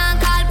name now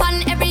call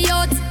pan every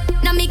youth.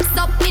 No mix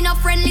up, me no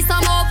friendly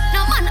some up.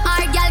 No man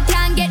or girl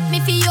can get me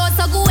for you,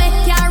 so go away.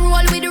 Can't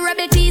roll with the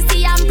rebel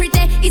TC and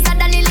pretty. It's a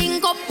dolly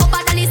link up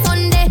a dolly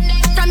Sunday.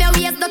 From your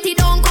waist dirty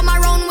don't come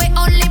around with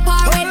only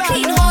par with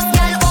clean house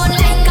girl on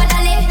like a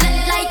dolly,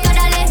 like a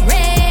dolly.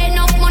 Rain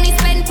enough money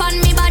spent on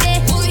me body.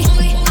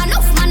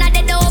 Enough man a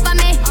dead over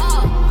me.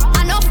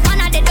 Enough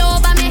man a dead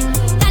over me.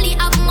 Dolly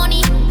have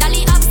money,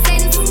 dolly have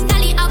sense.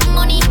 Dolly have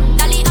money,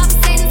 dolly have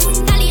sense.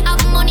 Dolly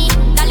have money,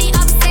 dolly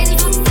have sense.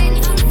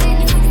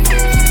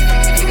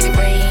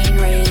 Rain,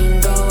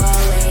 rain, go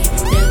away.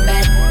 The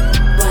bad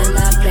one I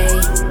play.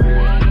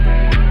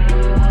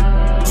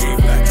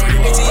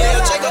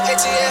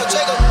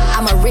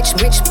 I'm a rich,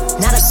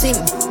 not a sim.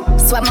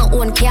 Swipe my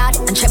own card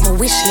and check my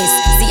wish list.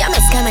 See, I'm a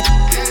scammer,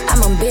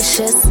 I'm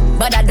ambitious,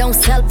 but I don't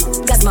sell,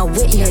 got my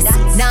witness.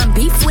 Now I'm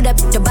beef with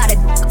the body,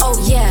 oh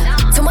yeah.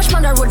 Too much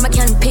on the road, my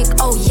can pick,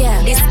 oh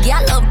yeah. This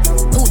gal up,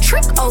 who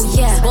trick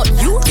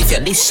If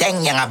you're this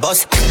Sheng, young a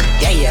boss.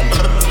 Yeah,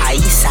 I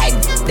east side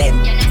them.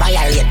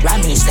 Violate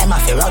Grammys, them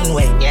off your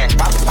runway. Yeah,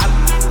 pop,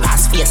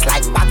 pass face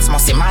like bats,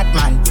 must be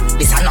madman.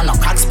 This a no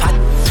crack spot.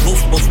 Boof,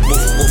 boof, boof,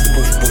 boof,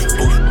 boof, boof,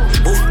 boof.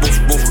 Boof,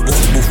 boof, boof,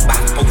 boof, boof,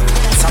 back, boof.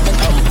 Something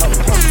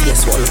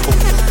face wall, boof.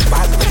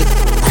 Back,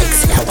 like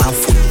say I want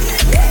food.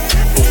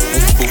 Boof,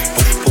 boof, boof,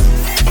 boof, boof.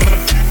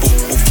 Boof,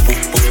 boof,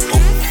 boof, boof,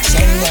 boof.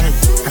 Sheng,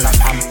 and a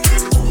pam.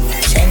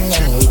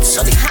 Sheng, rich,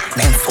 so the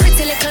name food.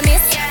 Pretty little miss,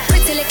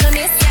 pretty little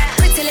miss,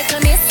 pretty little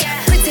miss,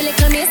 pretty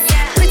little miss,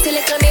 pretty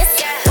little miss,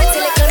 pretty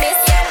little miss,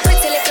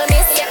 pretty little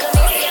miss.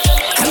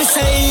 Come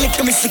say,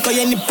 come miss, cause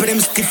you need them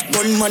stiff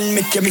gunman,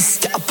 make you miss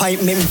your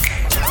appointment.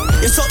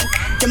 You so,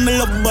 give me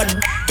love bad,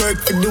 work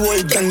for the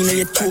whole gang, you know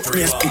you choke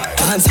me a spit.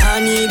 Dance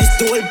honey, this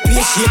the whole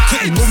place, shake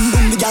it, boom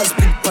boom, the girl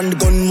spit on the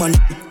gunman.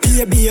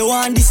 Baby, you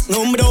want this,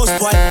 no me don't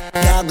spoil.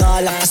 Dog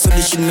all up, so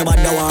this shit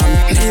nobody want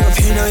me. Leave a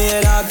pain on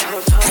your dog,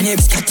 and you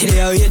got to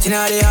lay waiting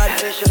on the yard.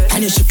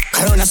 And you should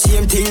around the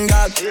same thing,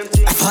 dog.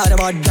 I thought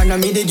about that,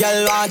 and me the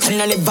girl want,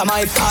 and I live by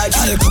my card.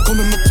 I'll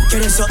come and get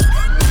it so,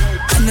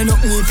 and I know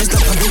me if it's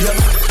not a video.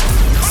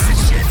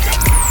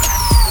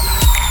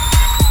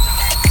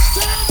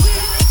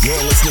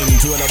 You're listening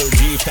to another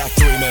G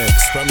Factory mix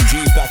from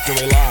G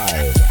Factory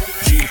Live.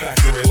 G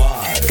Factory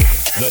Live.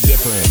 The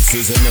difference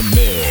is in the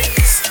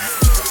mix.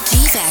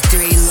 G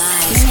Factory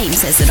Live. The name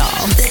says it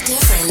all. The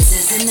difference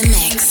is in the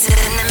mix.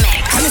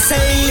 I'm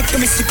say, look at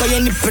me, sick of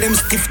any them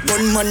stiff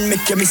gunman,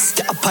 make you miss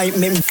your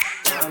appointment.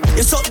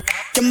 You so,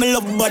 give me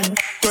love bad,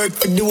 work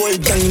for the whole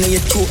gang, you know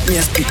you choke me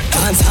a spit.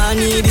 Dance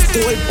honey, this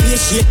the whole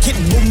place, shake it,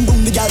 boom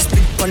boom, the girl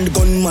spit on the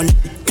gunman.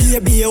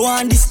 Baby, you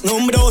want this, no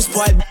me don't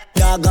spoil.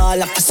 Dog all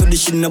up, so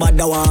this shit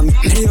nobody want me.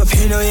 Leave a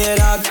pain on your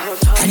dog,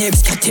 and you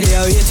got to lay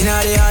waiting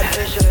on the yard.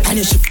 And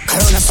you should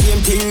around the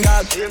same thing,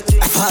 dog.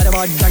 I thought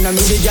about that, and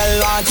me the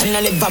girl want, and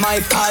I live by my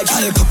card.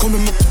 I'll come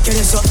and get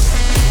it so,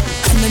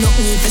 and I know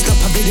me if it's not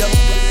a video.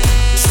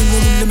 She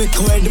know me to make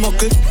her wear the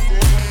muckle.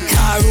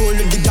 I roll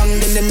with the gang,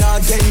 then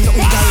I get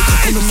nothing.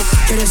 I'll come and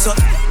get it so,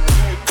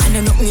 and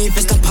I know me if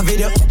it's not a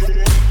video.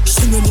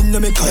 She know me to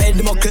make her wear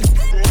the muckle.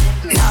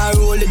 Now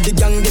roll it the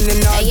gang,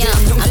 then I get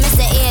no. I'm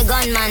Mr. A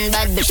gunman,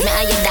 bad bitch, me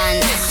how you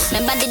done? My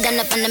body done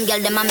up and them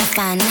girl, them I'm a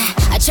fan.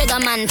 I trigger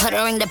man, put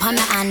a ring upon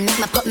my hand. Make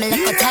my put me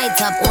like a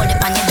tight up, hold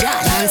it on your jaw.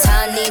 Dance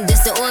all need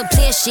this, the old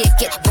place, shake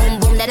it. Boom,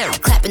 boom, that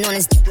up, clapping on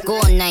his dick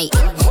all night.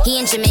 He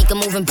in Jamaica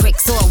moving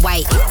bricks all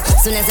white.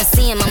 Soon as I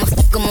see him, I'ma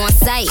fuck him on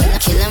sight.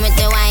 Kill him with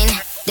the wine.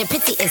 The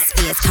prettiest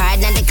face, hard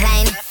and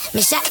decline.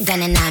 Me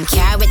shotgun and I'm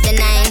carried with the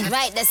 9.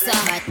 Right, that's all.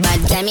 Bad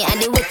guy, me are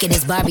the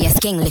wickedest Barbie as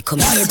king lick me.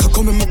 I'll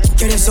come and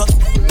get it so,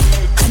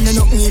 and I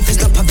know me if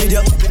it's not a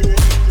video.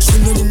 She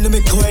know me to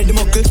make her wear the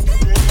muckle.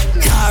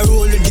 I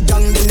roll with the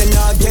gang, then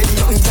I get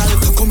nothing.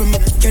 I'll come and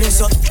get it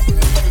so,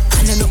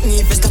 and I know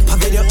me if it's not a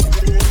video.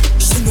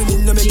 She know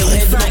me to make her wear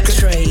the muckle.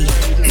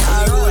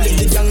 I roll with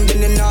the gang,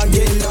 then I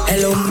get nothing.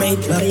 Hello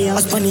mate, I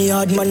spun the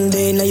hard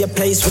Monday. Now your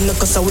place when the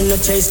cause I win no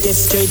chase. Get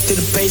straight to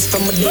the pace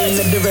from a day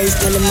in the race.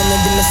 Tell him I'm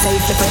not in the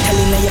safe if I tell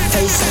him now your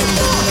face.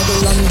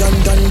 I'm done.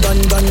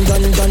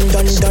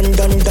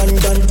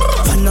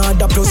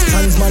 Another plus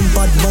clansman,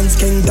 bad man's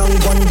king down.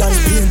 One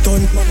dance, paint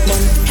on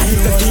man.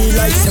 If you feel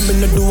like something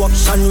to do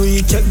action,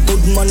 we check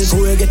good man,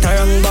 go get a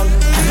wrong bang.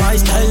 My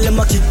style, them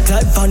a kick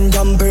like Van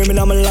Damme.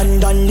 Birmingham,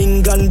 London,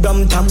 England,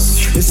 Brampton.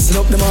 Listen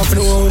up, them off the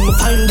road, me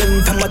find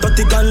them. From a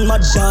 30 gun,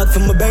 mad dog,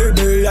 from a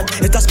berry.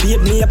 It has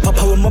paid me a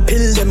papa when my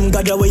pill them.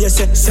 God away you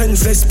say,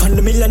 senseless, pan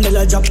the $1 million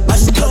job.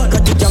 And God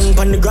got the young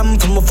pan the gram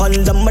from my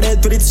fans. I'm ready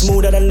to it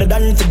smoother than the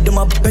dance. Fit them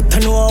up, better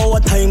know our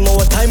time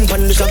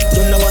pan the shop.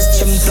 You know what's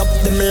them flop,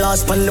 them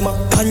last pan them up.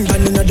 Pan in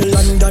the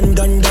London,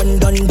 done.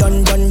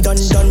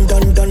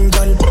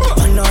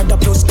 Another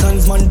plus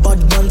clansman, bad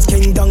man's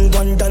king down.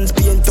 One dance,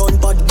 paint on,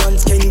 bad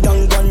man's king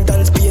down. One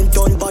dance, paint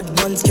on, bad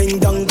man's king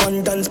down.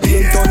 One dance,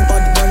 paint on,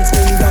 bad man's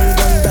king down.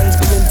 One dance,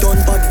 paint on,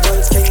 bad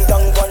man's king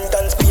down. One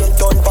dance,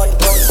 paint on, bad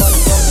man's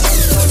king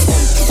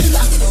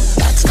down.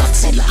 That's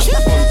Godzilla.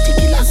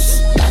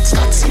 That's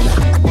Godzilla.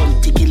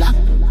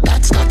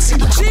 That's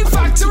Godzilla. G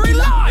Factory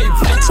Live.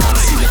 That's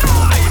Godzilla.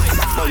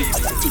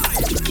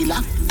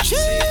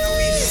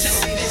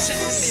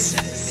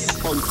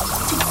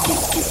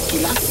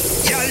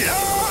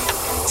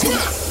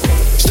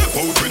 Step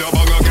out with a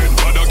bag again,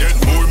 bad again.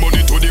 More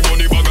money to the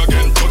money bag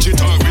again. Touch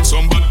it on with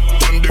some bad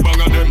on the bag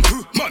of them.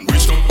 Man,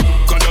 reach them,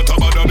 can that a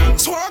bad of them.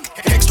 Swag,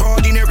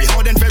 extraordinary,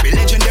 hard and very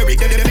legendary.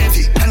 They're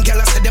heavy, and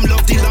gala said them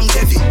love the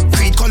longevity.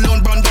 Creed,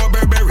 Cologne, Brando,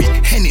 Burberry,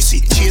 Hennessy,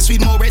 chase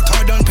with more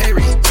retard than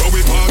Perry. So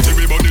we party,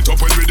 we burn it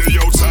up when we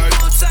the outside.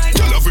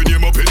 Y'all have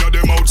name up in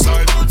them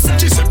outside.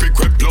 Giuseppe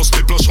Crep plus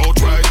the plus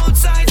outright.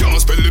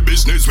 Can't spell the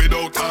business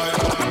without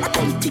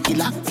time.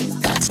 Killer,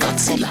 that's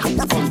Godzilla.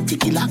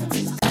 Killer,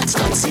 that's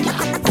Godzilla.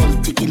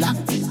 Killer,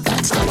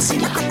 that's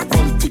Godzilla.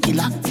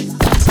 Killer,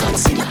 that's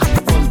Godzilla.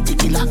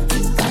 Killer,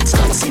 that's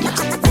Godzilla.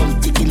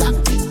 Killer,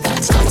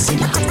 that's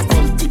Godzilla.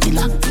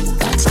 Killer,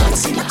 that's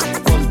Godzilla.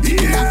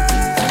 Killer,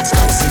 that's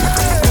Godzilla.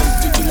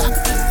 Killer,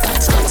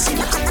 that's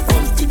Godzilla.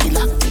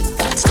 Killer,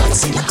 that's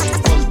Godzilla.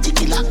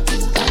 Killer,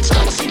 that's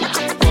Godzilla.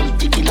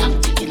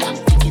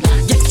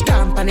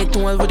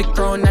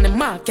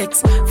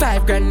 markets.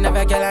 5 grand of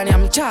a girl and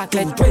I'm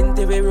chocolate.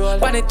 20 we roll.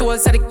 When it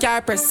tools at the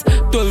car press.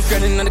 12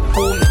 grand in the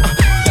boom.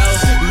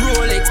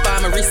 Rolex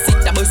by my wrist,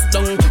 it a bust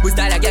down. We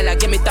style a girl, I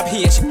give me top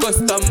here, she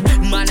custom.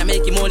 Man, I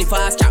make money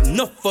fast, trap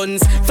no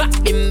funds. Fat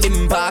bim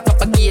bim, park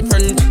up a gate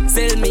front.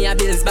 Sell me a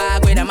bills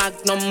bag with a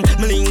magnum.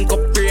 Me link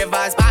up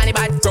ravers, panny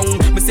bad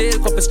drunk. Me sell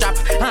cup a strap,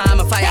 I'm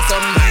a fire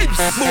some.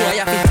 Boy,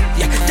 I fit,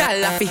 yeah,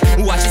 dollar fit.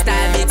 Watch the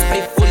style, mix,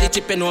 play fully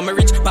chippin' on me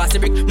rich. Pass the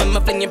brick, mama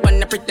fling it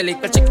on a pretty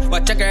little chick.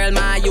 Watch a girl,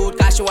 my youth,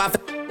 cause she want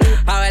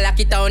I will lock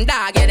it down,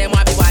 dog, yeah, them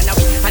want be one of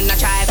we. And I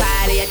try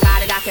violate,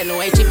 cause the dog can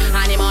know a chip.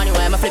 And the money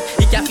where my flip,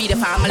 it can feed the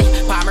family.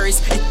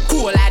 Palmeries, it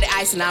cool like the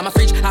ice in my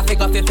fridge. I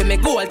figure if me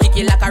gold, kick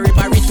it like a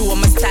rippery. To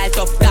my style,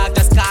 tough dog,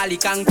 just call it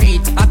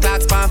concrete. A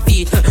clock's pan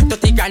feet,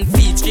 30 grand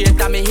feet. Straight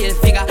on me heel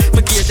figure,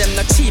 but give them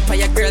not cheap.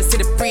 And your girls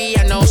see the pre,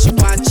 and now she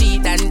want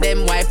cheat. And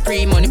them white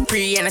pre, money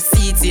pre, and a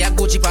seat. See a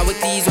Gucci power with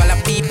these, while I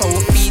beep,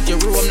 power feed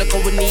your room. Look how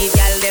we need,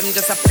 y'all them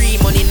just a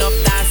free money, enough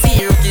dance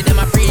here. Give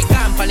them a free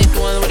company,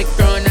 one with the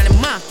crown and the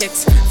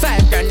markets.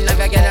 5 grand of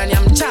a girl and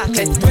I'm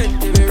chocolate.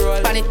 20 we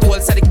roll. Pan it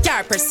tools at the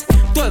car press.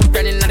 12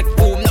 grand in the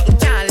boom, nothing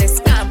careless.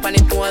 Pan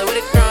it tool with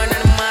the crown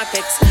and the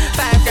markets.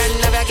 5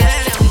 grand of a girl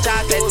and I'm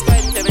chocolate.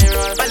 20 we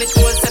roll. Pan it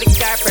tools at the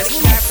car press.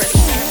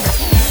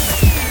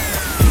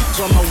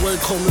 So on my way,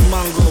 call me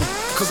Mongo.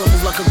 Cause I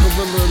move like a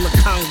gorilla in the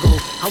Congo.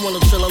 I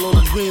wanna chill a load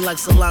of green like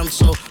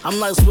cilantro. I'm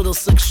nice with a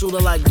 6-shooter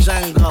like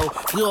Django.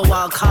 You a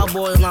wild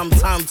cowboy and I'm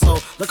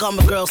Tonto. Look how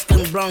my girl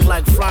skin brown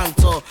like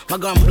Franto. My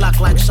gun black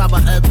like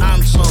Shabba Ed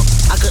Ancho.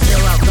 I could air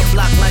out the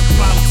black like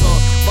Franto.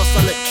 Bust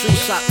a lick, tree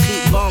shot,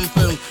 keep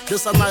bumping.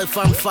 This a knife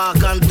and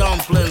fork and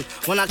dumpling.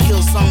 When I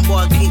kill some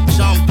boy, keep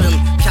jumping.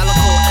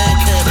 Calico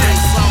AK,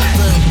 bring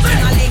something.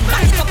 Ting-a-ling,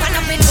 back it up and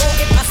up and go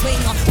get my swing.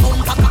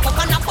 Boom, pack up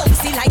and a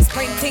bouncy like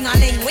spring.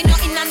 Ting-a-ling, we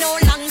not in a no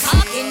long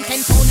talking.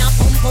 10 pound a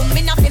pum pum,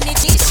 me not feel me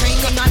G-string.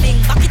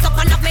 Ting-a-ling, back it up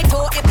and up me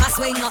toe if I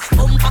swing.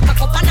 Boom,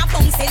 pack up and a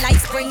bouncy like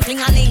spring.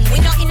 Ting-a-ling, we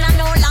not in a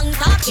no long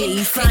talking.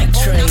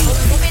 G-Factory.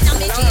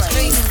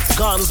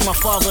 God is my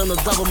father and the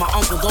devil my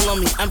uncle. Don't let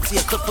me empty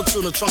a clip or two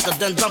in the trunk and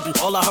then dump you.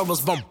 All I heard was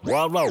bump.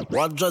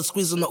 Wild dread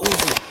squeezing the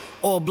Uzi.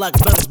 All black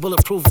Benz,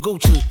 bulletproof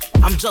Gucci.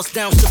 I'm just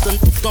downshifting,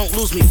 don't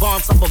lose me.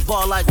 Bonds up a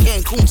bar like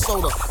Cancun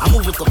soda. I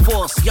move with the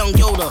force, young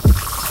Yoda.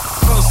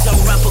 First young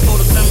rapper, go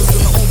to Benz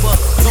in the Uber.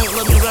 Don't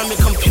let me ram your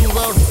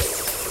computer.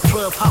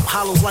 12 pop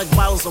hollows like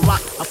bottles of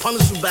rock. I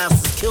punish you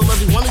bastards, kill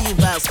every one of you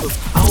bastards.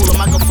 I hold a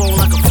microphone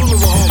like a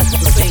funeral home.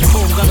 The same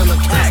home gun in a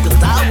casket,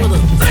 die with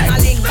it.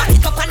 Ting-a-ling, back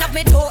it up and up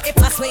me toe if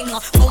I swing.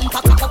 Boom,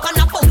 pack up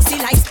and a bouncy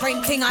like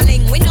spring.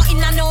 Ting-a-ling, we not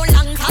in a no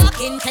long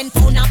talking. 10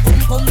 pound a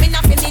pum pum, me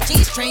not feel me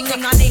G-string.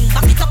 Ting-a-ling,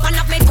 back it up and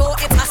up me toe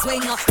if I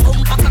swing.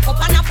 Boom, pack up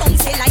and a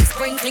bouncy like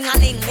spring.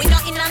 Ting-a-ling, we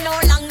not in a no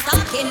long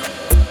talking.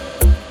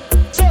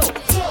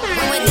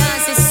 When we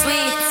dance it's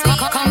sweet,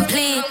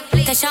 complete.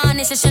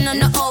 Tashani session on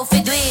the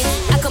outfit we.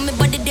 I come me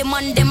body them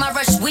on them a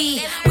rush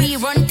we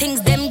run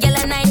things them gyal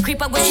and I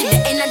creep away to the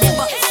end of the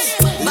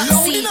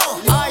backseat.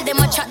 All them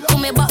a chat to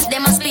me but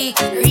them a speak.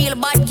 Real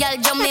bad gyal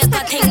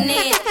Jamaica thing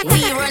need.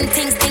 We run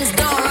things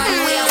don't run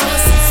we.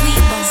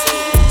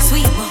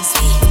 Sweet bong,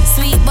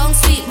 sweet bong,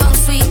 sweet bong,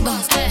 sweet bong, sweet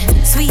bong,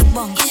 sweet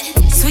bong,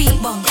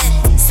 sweet bong,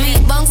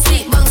 sweet bong,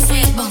 sweet bong,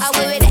 sweet bong. I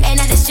wait with the end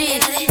of the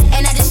street,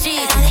 end of the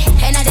street,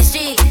 end of the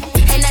street,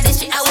 end of the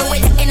street. I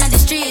wait with the end of the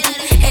street,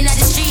 end of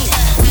the street.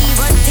 We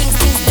run things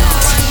don't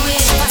run we.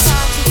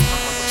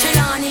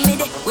 Trelawney me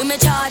de, we me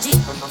charge it.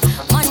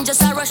 Man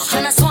just a rush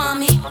and a swarm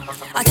me.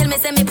 I tell me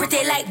say me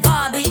pretty like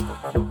Barbie.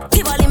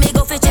 Tivoli me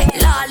go fi check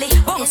lolly.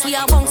 Bounce we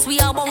a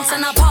bounce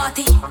and a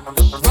party.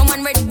 Rum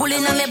and Red Bull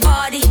in me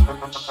body.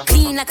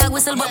 Clean like a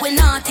whistle but we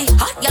naughty.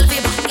 Hot girl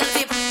fever,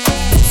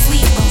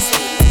 Sweet bong,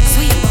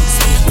 sweet bong,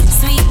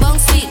 sweet bong,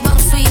 sweet bong,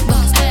 sweet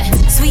bong,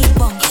 sweet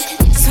bong,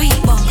 sweet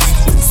bong,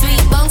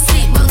 sweet bong,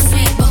 sweet bong,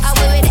 sweet bong. I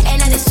wait with the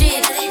end of the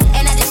street,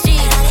 end of the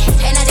street,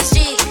 end of the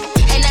street,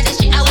 end of the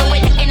street. I wait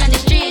with the end of the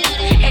street,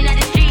 end of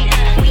the street.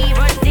 We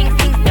run things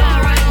don't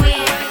run we.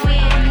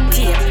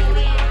 Tape,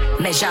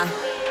 measure,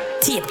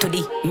 tape to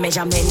the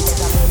measurement.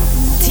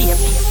 Tape,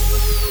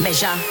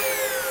 measure.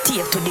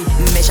 Tape to the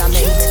measurement.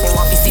 They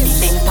want to see the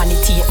length on the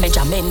tape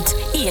measurement.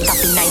 8 of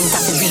the 9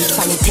 of the reach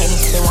on the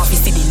 10th. They want to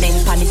see the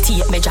length on the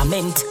tape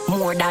measurement.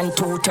 More than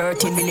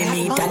 230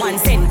 millimeter. 1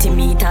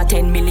 centimeter,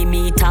 10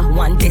 millimeter.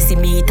 1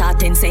 decimeter,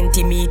 10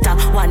 centimeter.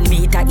 1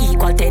 meter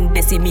equal 10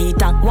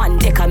 decimeter. 1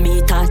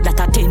 decameter, that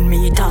a 10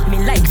 meter.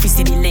 Me like to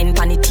see the length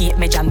on the tape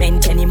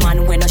measurement. Any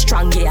man when a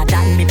strong yeah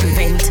that me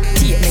prevent.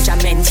 Tape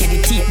measurement, yeah the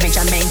tape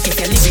measurement. If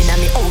you're living in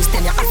my house,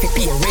 then you have to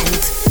pay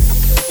rent.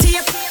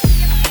 Tape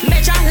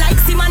measure like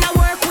see man I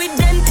work with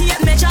them.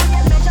 Tape measure,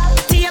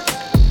 tape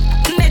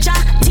measure,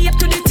 tape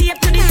to the tape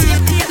to the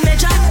tape, tape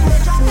measure,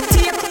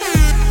 tape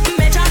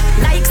measure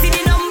like see the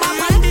number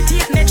on the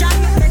tape measure,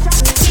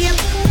 tape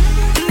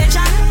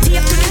measure,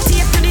 tape to the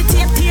tape to the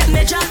tape, tape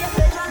measure.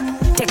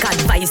 Take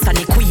advice on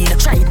the queen.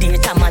 Try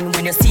data man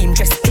when you see him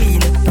dressed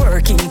clean.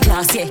 Working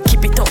class, yeah,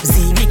 keep it up.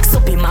 Z mix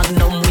up a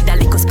magnum with a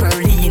little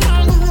spurling.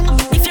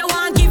 If you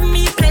want give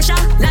me pleasure,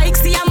 like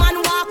see a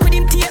man walk with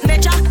him tape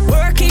measure.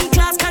 Working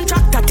class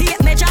contractor tape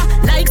measure.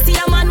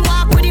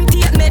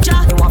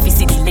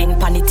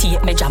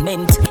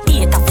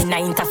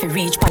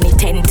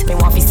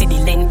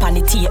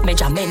 tape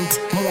measurement.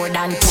 More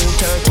than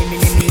 230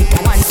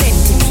 millimeter, 1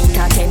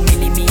 centimeter, 10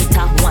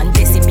 millimeter, 1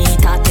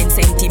 decimeter, 10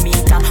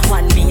 centimeter,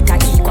 1 meter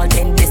equal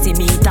 10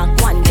 decimeter,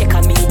 1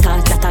 decameter,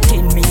 that a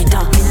 10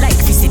 meter. Me like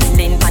visit the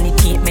length and the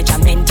tape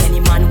measurement. Any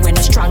man when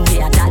a strong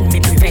yeah that me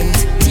prevent.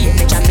 Tape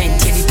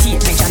measurement, yeah the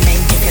tape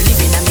measurement. If you're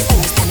living on the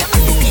house and you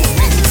have to pay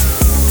rent.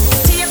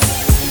 Tape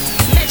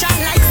measure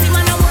like see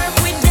man I work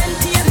with them.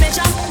 Tape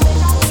measure,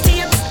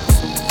 tape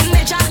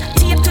measure,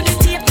 tape to the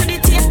tape to the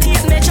tape,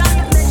 tape measure,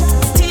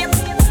 tape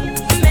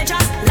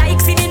measure like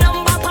see the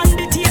number on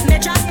the tape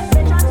measure,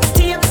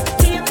 tape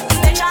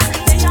measure,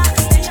 measure.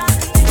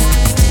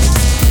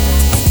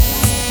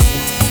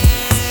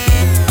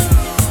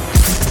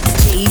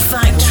 G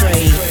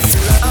Factory.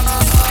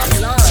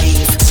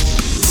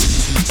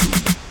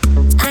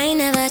 I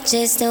never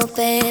chase no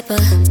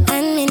paper,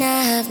 and me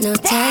not have no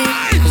time.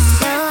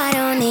 No, I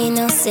don't need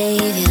no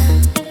savior.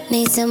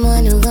 Need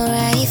someone who gon'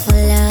 ride for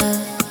love,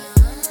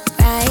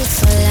 ride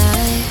for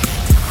life.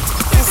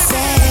 You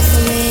say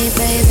for me,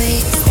 baby,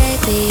 stay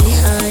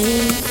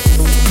behind.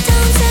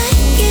 Don't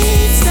take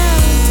it slow,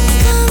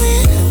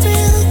 coming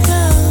real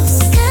close.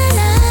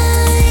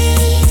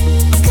 Collide,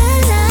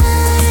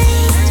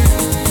 collide.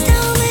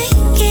 Don't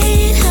make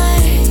it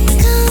hurt,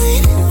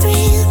 coming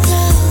real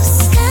close.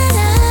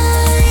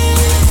 Collide.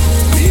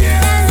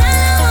 That's all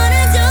I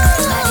wanna do.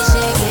 Body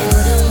shaking,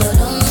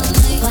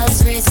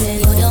 pulse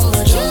racing,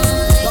 bomba drop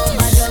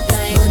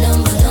like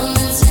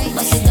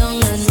bust it down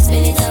and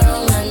spin it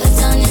around and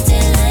put on your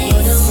tail light.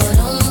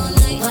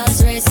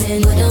 Pulse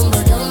racing, bomba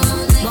drop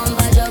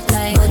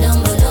like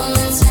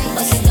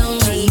bust it down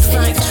and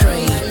spin it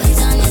around and put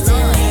on your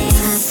tail light.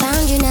 I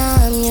found you, now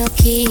I'm your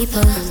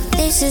keeper.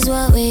 This is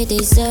what we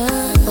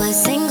deserve. Was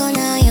single,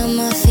 now you're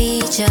my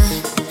feature.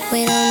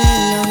 We don't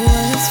need no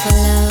words for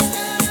love.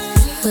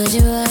 Would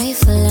you ride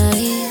for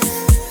life?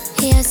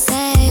 You're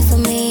safe for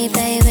me,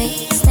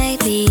 baby. Stay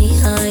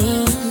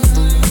behind.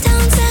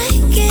 Don't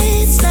take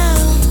it slow,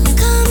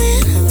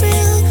 coming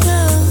real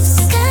close.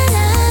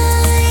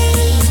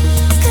 Collide,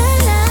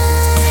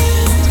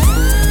 collide.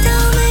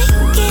 Don't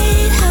make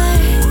it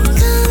hurt,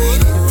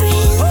 coming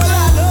real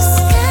close.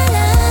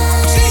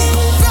 Collide.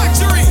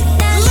 Factory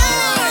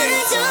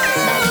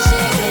Body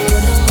shaking,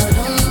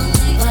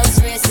 pulse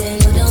racing,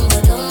 bomba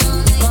drop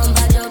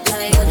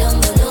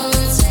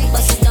like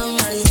bust it down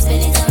and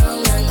spin it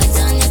around and put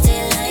on your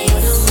tail light.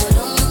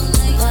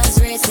 Pulse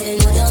racing,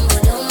 bust it down and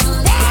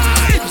spin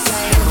it around.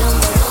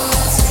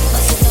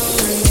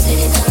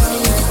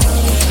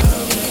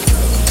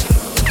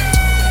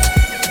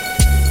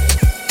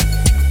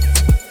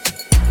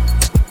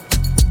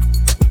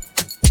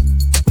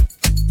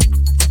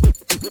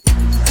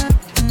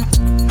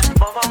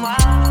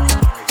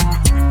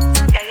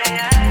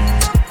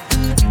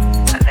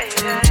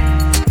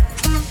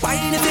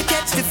 Wine if you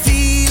catch the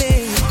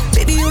feeling,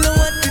 baby you know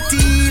what the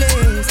deal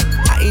is.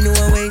 I know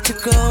a way to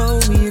go,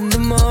 me in the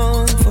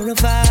morning for a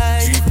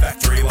vibe.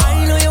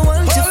 I know you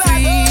want to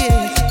free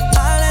it,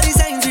 all our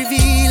designs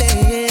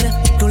revealing.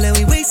 Don't let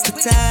me waste the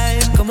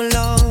time, come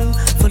along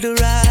for the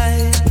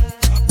ride.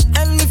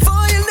 And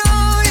before you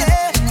know,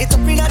 yeah, it's up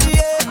in the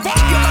air.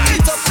 Your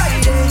body's up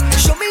Friday,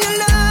 show me your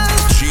love.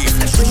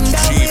 And bring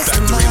that waist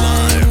to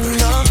mine.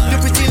 You're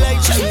pretty like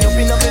shine up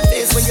in my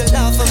face when you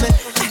laugh at me.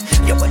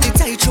 Your body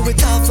tight, show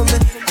it off for me.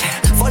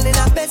 Fall in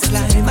our best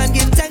line and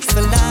give thanks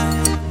for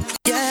life.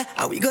 Yeah,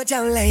 and we go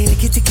down like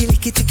licky ticky,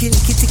 licky ticky,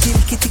 licky ticky,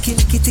 licky ticky,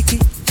 licky ticky.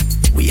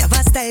 We have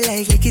a style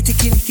like licky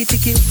ticky, licky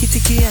ticky, licky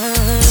ticky.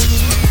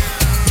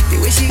 The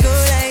way she go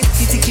like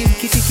licky ticky,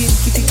 licky ticky,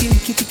 licky ticky,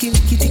 licky ticky,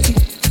 licky ticky.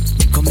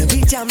 Come and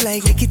we jam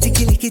like licky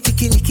ticky, licky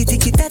ticky, licky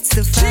ticky. That's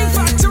the vibe.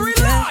 Factory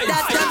Live.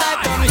 That's the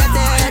vibe from the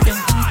dead.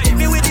 Hit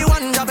me with the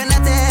one drop in the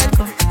dead.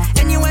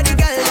 Anywhere the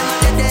girl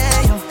them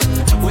dead.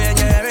 When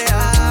you're area,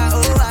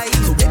 oh I.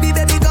 So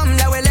baby come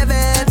that way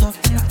level up.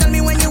 Tell me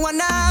when you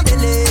wanna be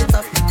lit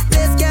up.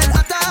 Let's get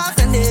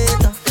hotter and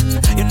it up.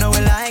 You know we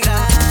like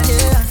that,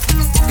 yeah.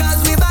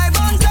 'Cause we vibe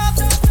on top.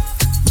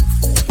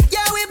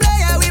 Yeah, we play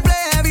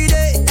every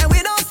day and we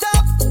don't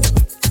stop.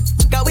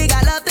 'Cause we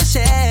got love to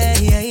share,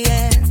 yeah,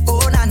 yeah.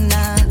 Oh na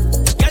na.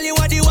 Girl, you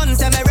are the one,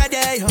 say me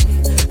ready.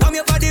 Come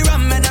here for the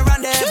rum and the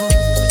rendezvous.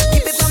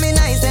 Keep it for me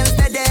nice and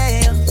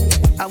steady.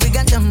 And we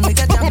got them like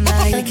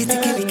licky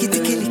ticky, licky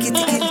ticky, licky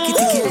ticky, licky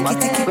ticky,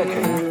 licky ticky.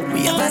 We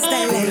have a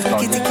style like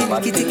licky ticky,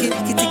 licky ticky,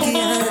 licky ticky.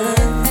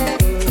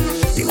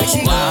 The way she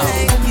go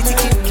like licky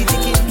ticky, licky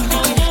ticky, licky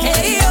ticky.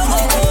 Hey yo,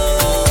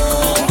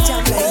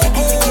 jump like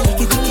licky ticky,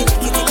 licky ticky,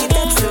 licky ticky.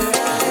 That's the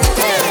ride.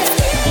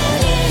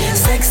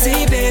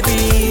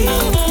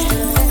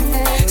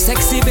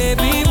 Sexy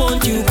baby,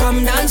 won't you come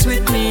dance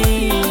with me?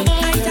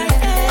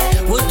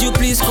 Would you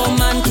please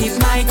come and keep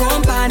my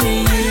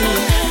company?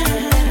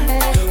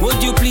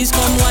 Would you please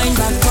come wind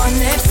back on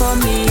it for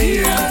me?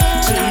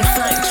 G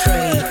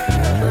Factory.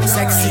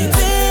 Sexy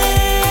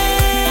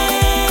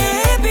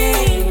baby,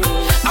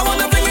 I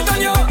wanna bring it on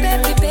you.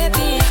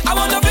 Baby,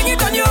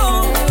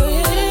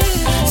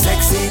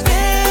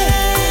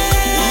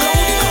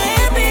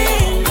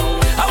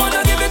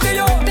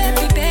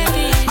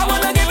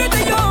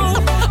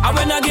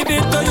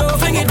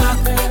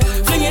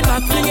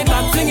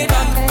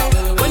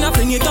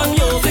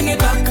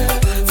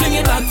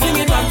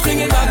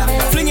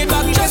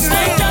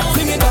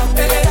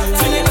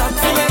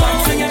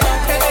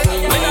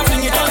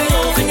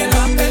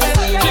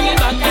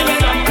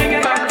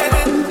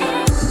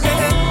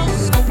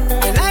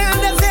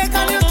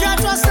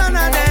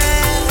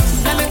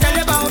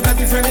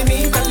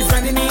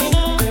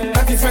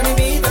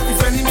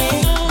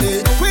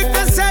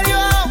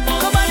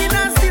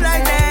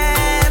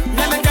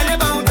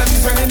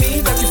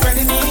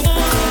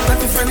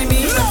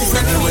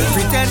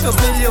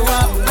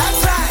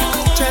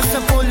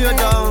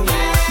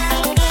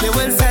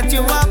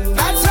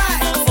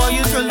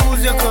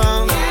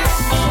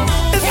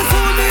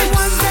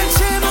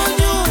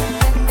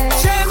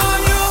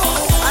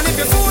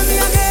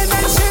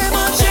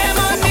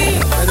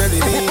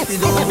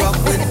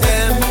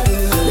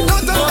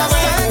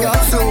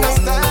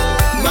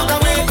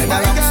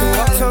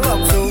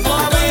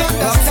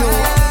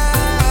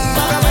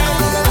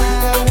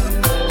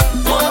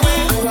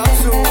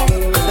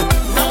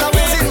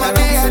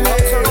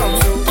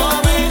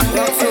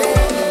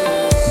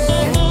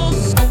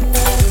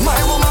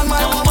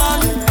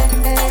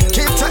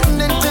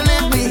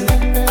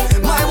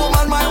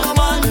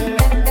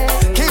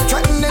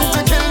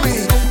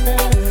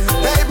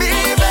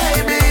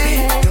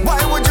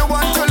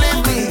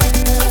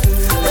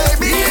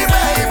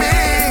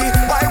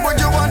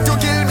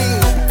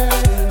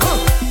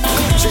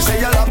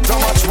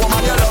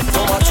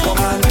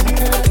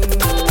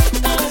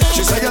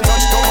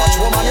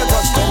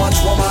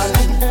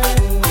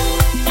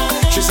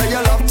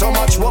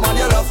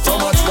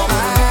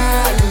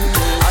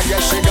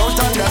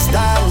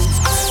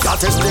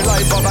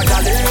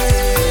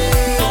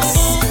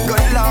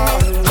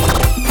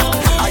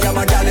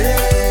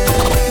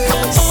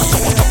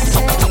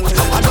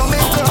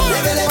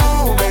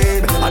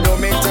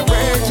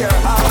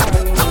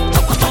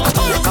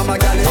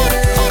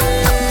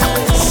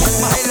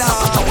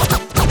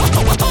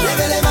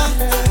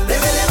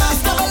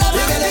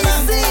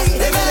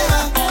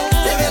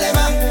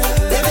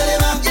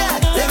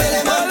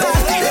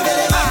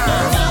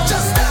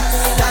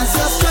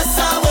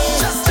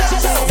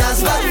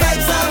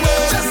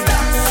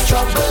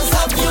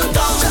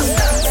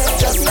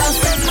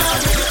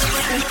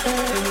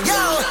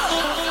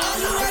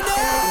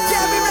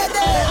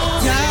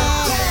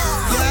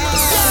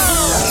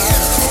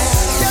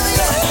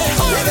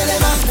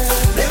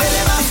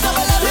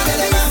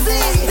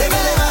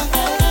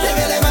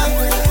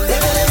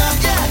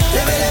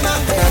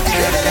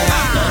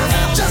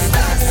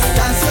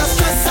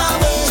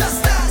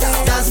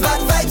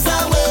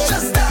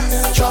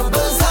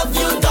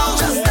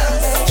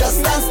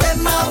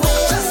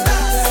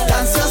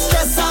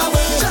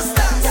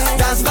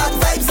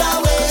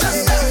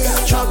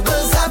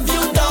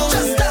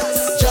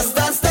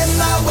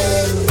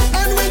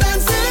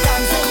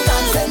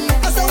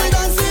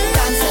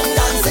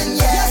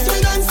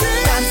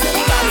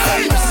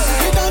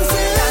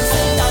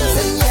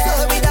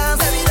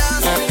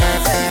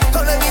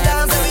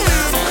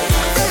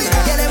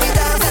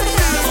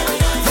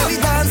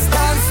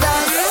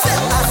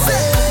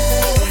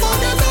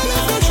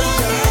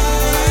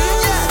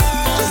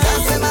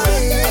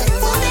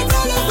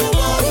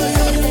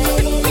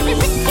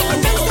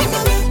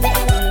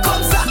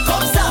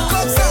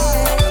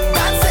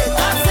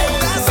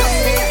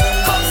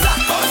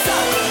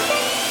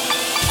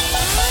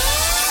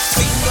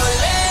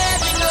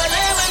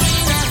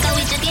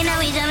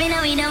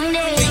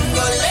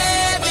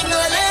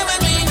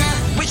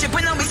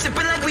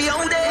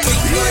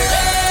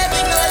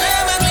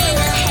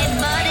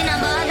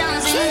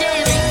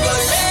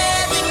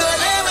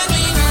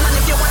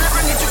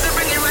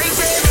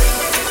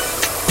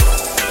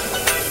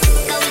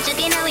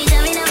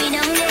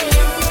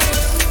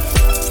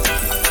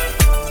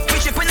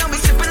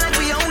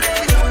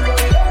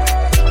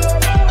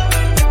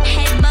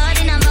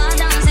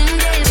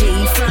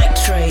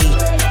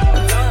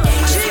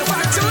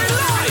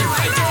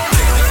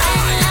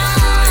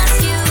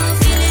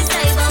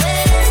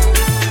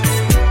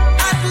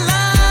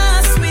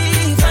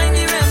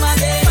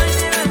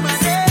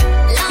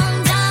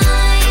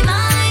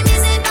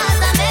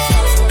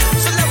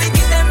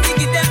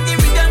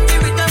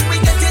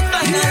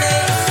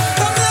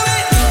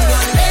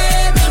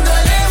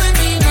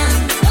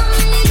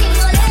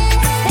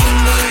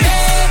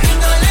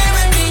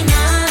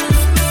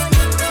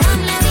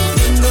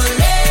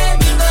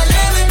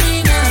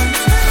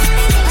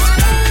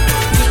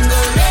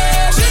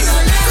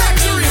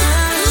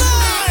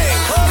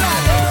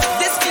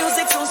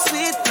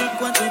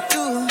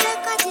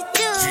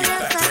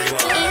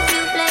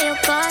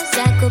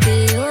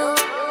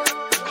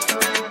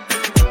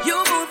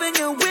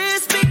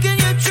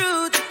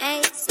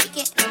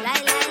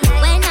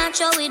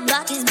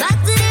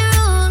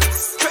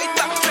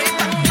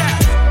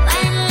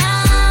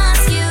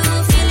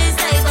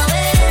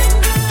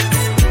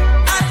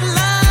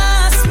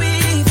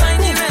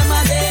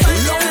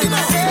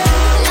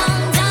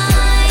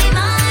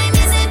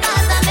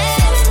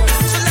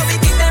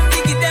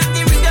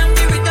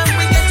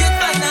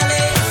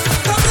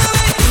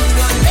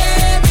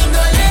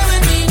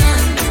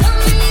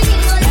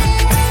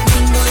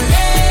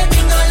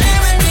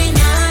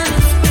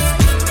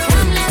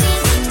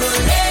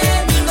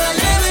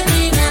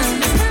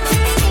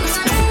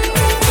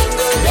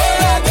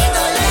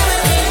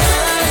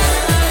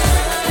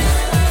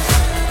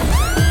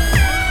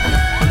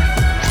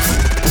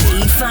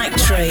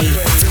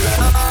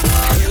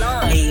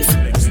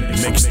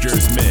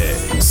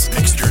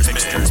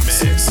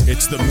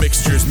 It's the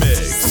Mixtures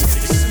Mix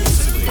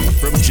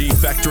from G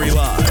Factory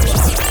Live.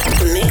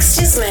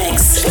 Mixtures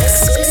Mix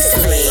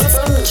exclusively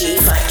from G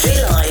Factory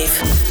Live.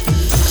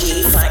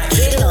 G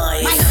Factory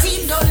Live. My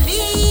team don't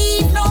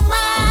leave no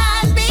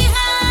man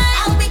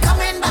behind. I'll be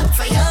coming back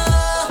for you.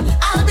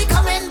 I'll be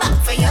coming back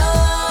for you.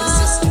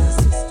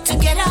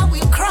 Together we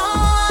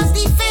cross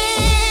the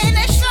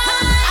finish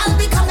line. I'll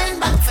be coming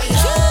back for you.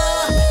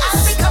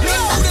 I'll be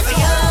coming back for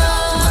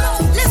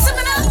you. Listen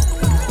me now.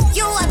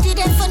 You are the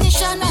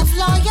definition of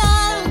loyal.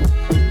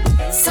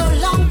 So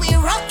long we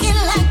rocking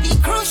like the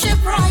cruise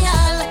ship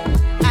royal.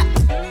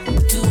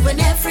 Doing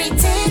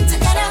everything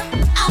together.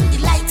 I'm the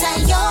lighter,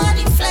 you're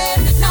the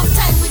flame. No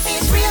time we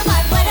face real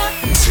bad weather.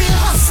 Real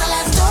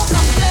hustlers don't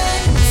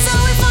complain. So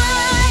if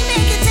I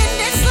make it in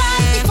this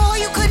life before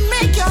you could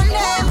make your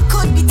name,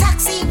 could be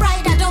taxi,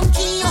 ride a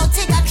donkey or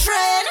take a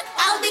train,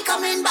 I'll be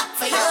coming back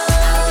for you.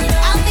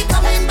 I'll be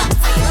coming back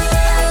for you.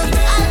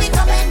 I'll be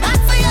coming back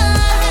for you.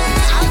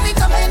 I'll be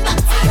coming back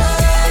for you.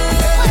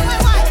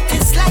 Why?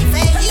 This life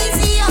ain't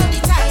easy all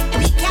the time.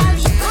 We can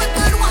leave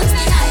good ones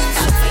behind.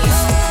 Back for you.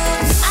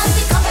 I'll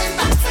be coming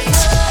back for you.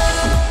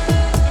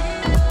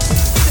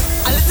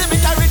 A little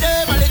bit of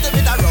rhythm, a little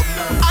bit of rum.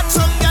 At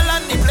some gal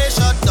and the place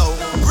shut down.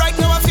 Right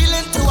now I'm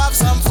feeling to have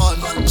some fun.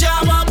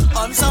 Jam up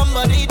on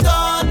somebody's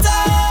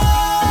daughter.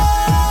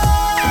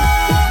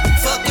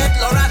 Forget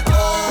Laurent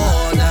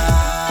Order.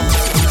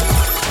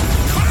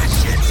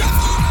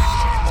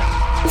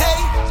 Hey.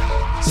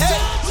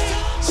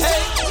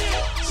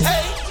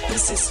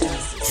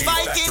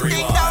 Spiking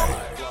thing down.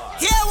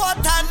 Hear what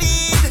I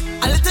need.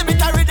 A little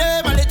bit of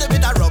rhythm, a little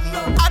bit of rum.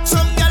 At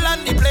some gal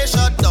and the place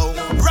shut down.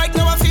 Right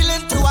now I'm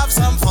feeling to have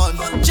some fun.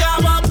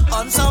 Jam up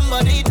on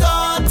somebody's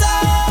daughter.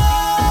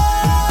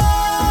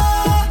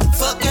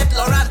 Forget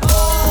Laurent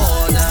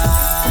Order.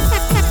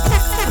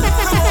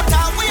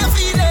 Promoter, we are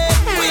feeling.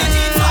 We are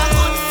need for a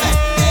good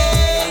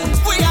fete.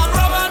 We are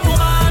rum and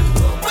woman.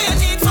 We are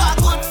need for a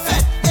good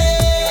fete.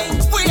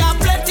 We are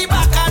plenty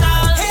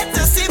bacchanal. Hate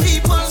to see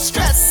people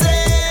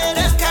stressing.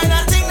 Them kind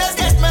of thing that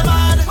get me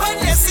mad. When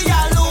they see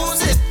I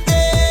lose it.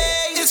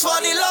 It's for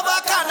the love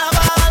of carnival.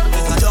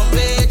 It's a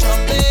jumbe,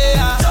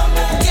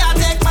 can't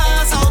take my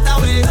ass out the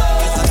way.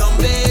 It's a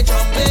jumbe,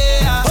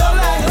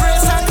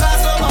 grace and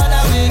class no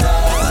other way.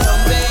 It's a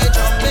jumbe,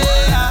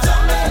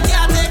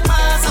 can't take my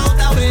ass out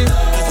the way.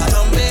 It's a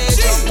jumbe,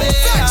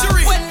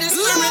 when the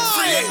spirit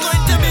free it's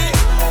going to be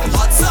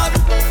hot sun,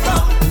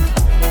 rum.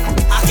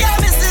 I can't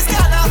miss this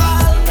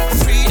carnival.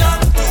 Freedom,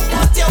 do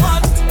what you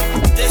want.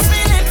 This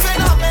feeling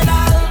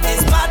phenomenal.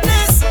 It's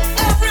madness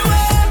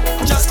everywhere.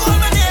 Just call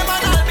my name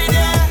and I'll be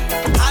there.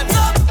 Hands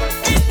up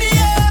in the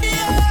air.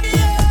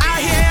 I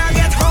hear I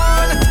get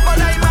horn, but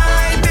I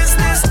mind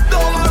business.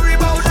 Don't worry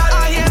about that. I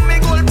hear me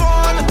gold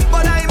born,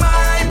 but I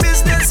mind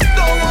business.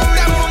 Don't worry.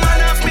 That woman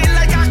have me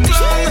like a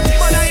clown,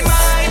 but I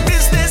mind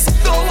business.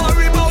 Don't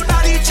worry about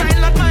that. Each child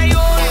not my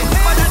own,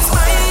 but that's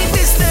my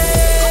business.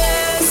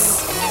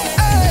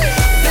 Hey,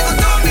 they go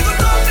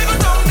down,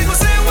 they go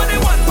say what they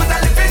want, but I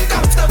live in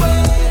comfortable.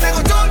 They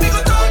go down, they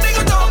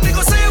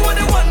go say what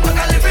they want, but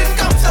I live in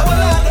comfortable.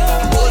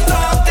 Bull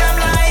talk them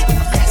like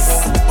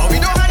yes, but we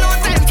don't have no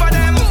time for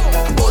them.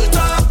 Bull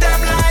talk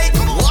them like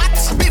what?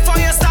 Before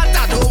you start,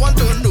 I don't want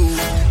to know.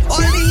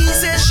 All the he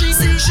says,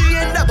 she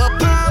end up a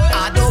palm.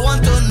 I don't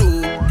want to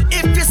know.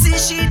 If you see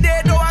she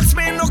dead, don't ask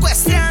me no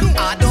question.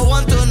 I don't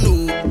want to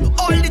know.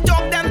 All the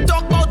talk them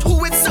talk about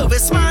who it's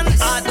serviceman.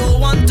 I don't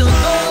want to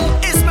know.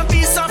 It's my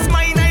peace of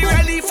mind I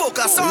really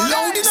focus on.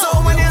 So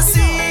when you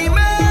see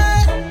me,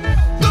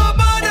 don't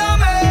bother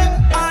me.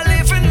 I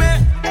live in me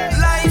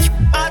life.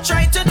 I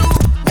try to do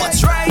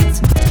what's right.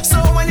 So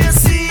when you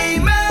see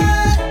me,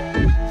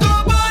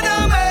 don't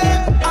bother me.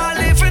 I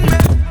live in me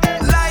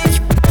life.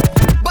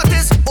 But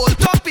this old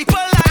talk people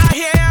like I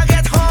hear I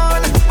get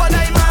horn, but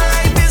I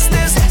mind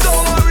business.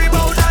 Don't worry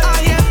about that.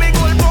 I hear me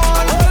gold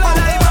born, but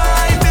I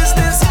mind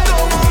business.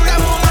 Don't worry. That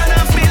woman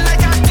have me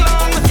like a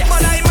clown,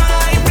 but I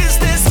mind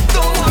business.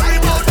 Don't worry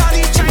about that.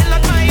 Each child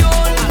not my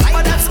own,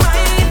 but that's my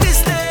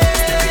business.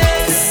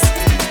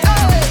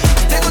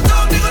 They go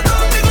down, they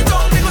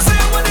go say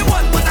what they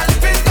want, but I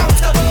live in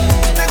comfortable.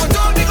 They go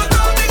down, they go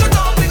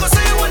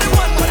say what they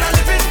want, but I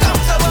live in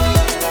comfortable.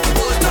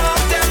 Bull talk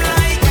them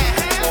like,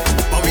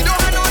 but we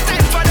don't have no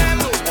time for them.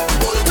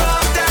 Bull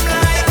talk them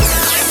like.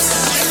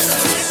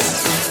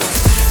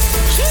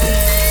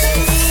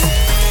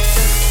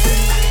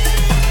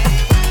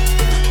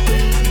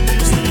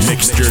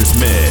 Mixtures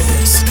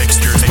Mix.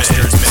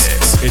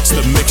 It's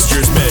the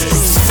Mixtures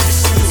Mix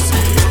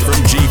from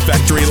G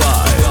Factory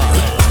Live.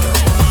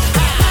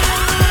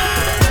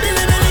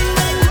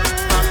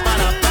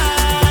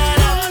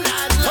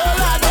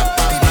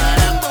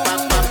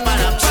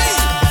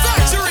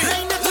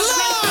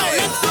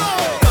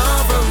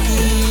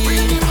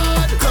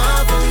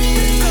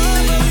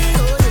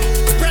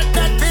 Spread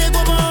that big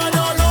woman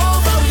all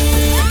over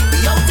me. We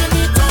out in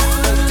the town,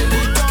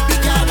 we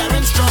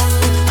gathering strong,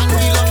 and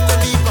we love the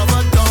beat of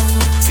a drum.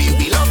 See,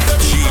 we love the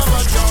beat of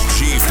a drum. G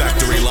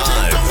Factory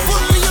Live.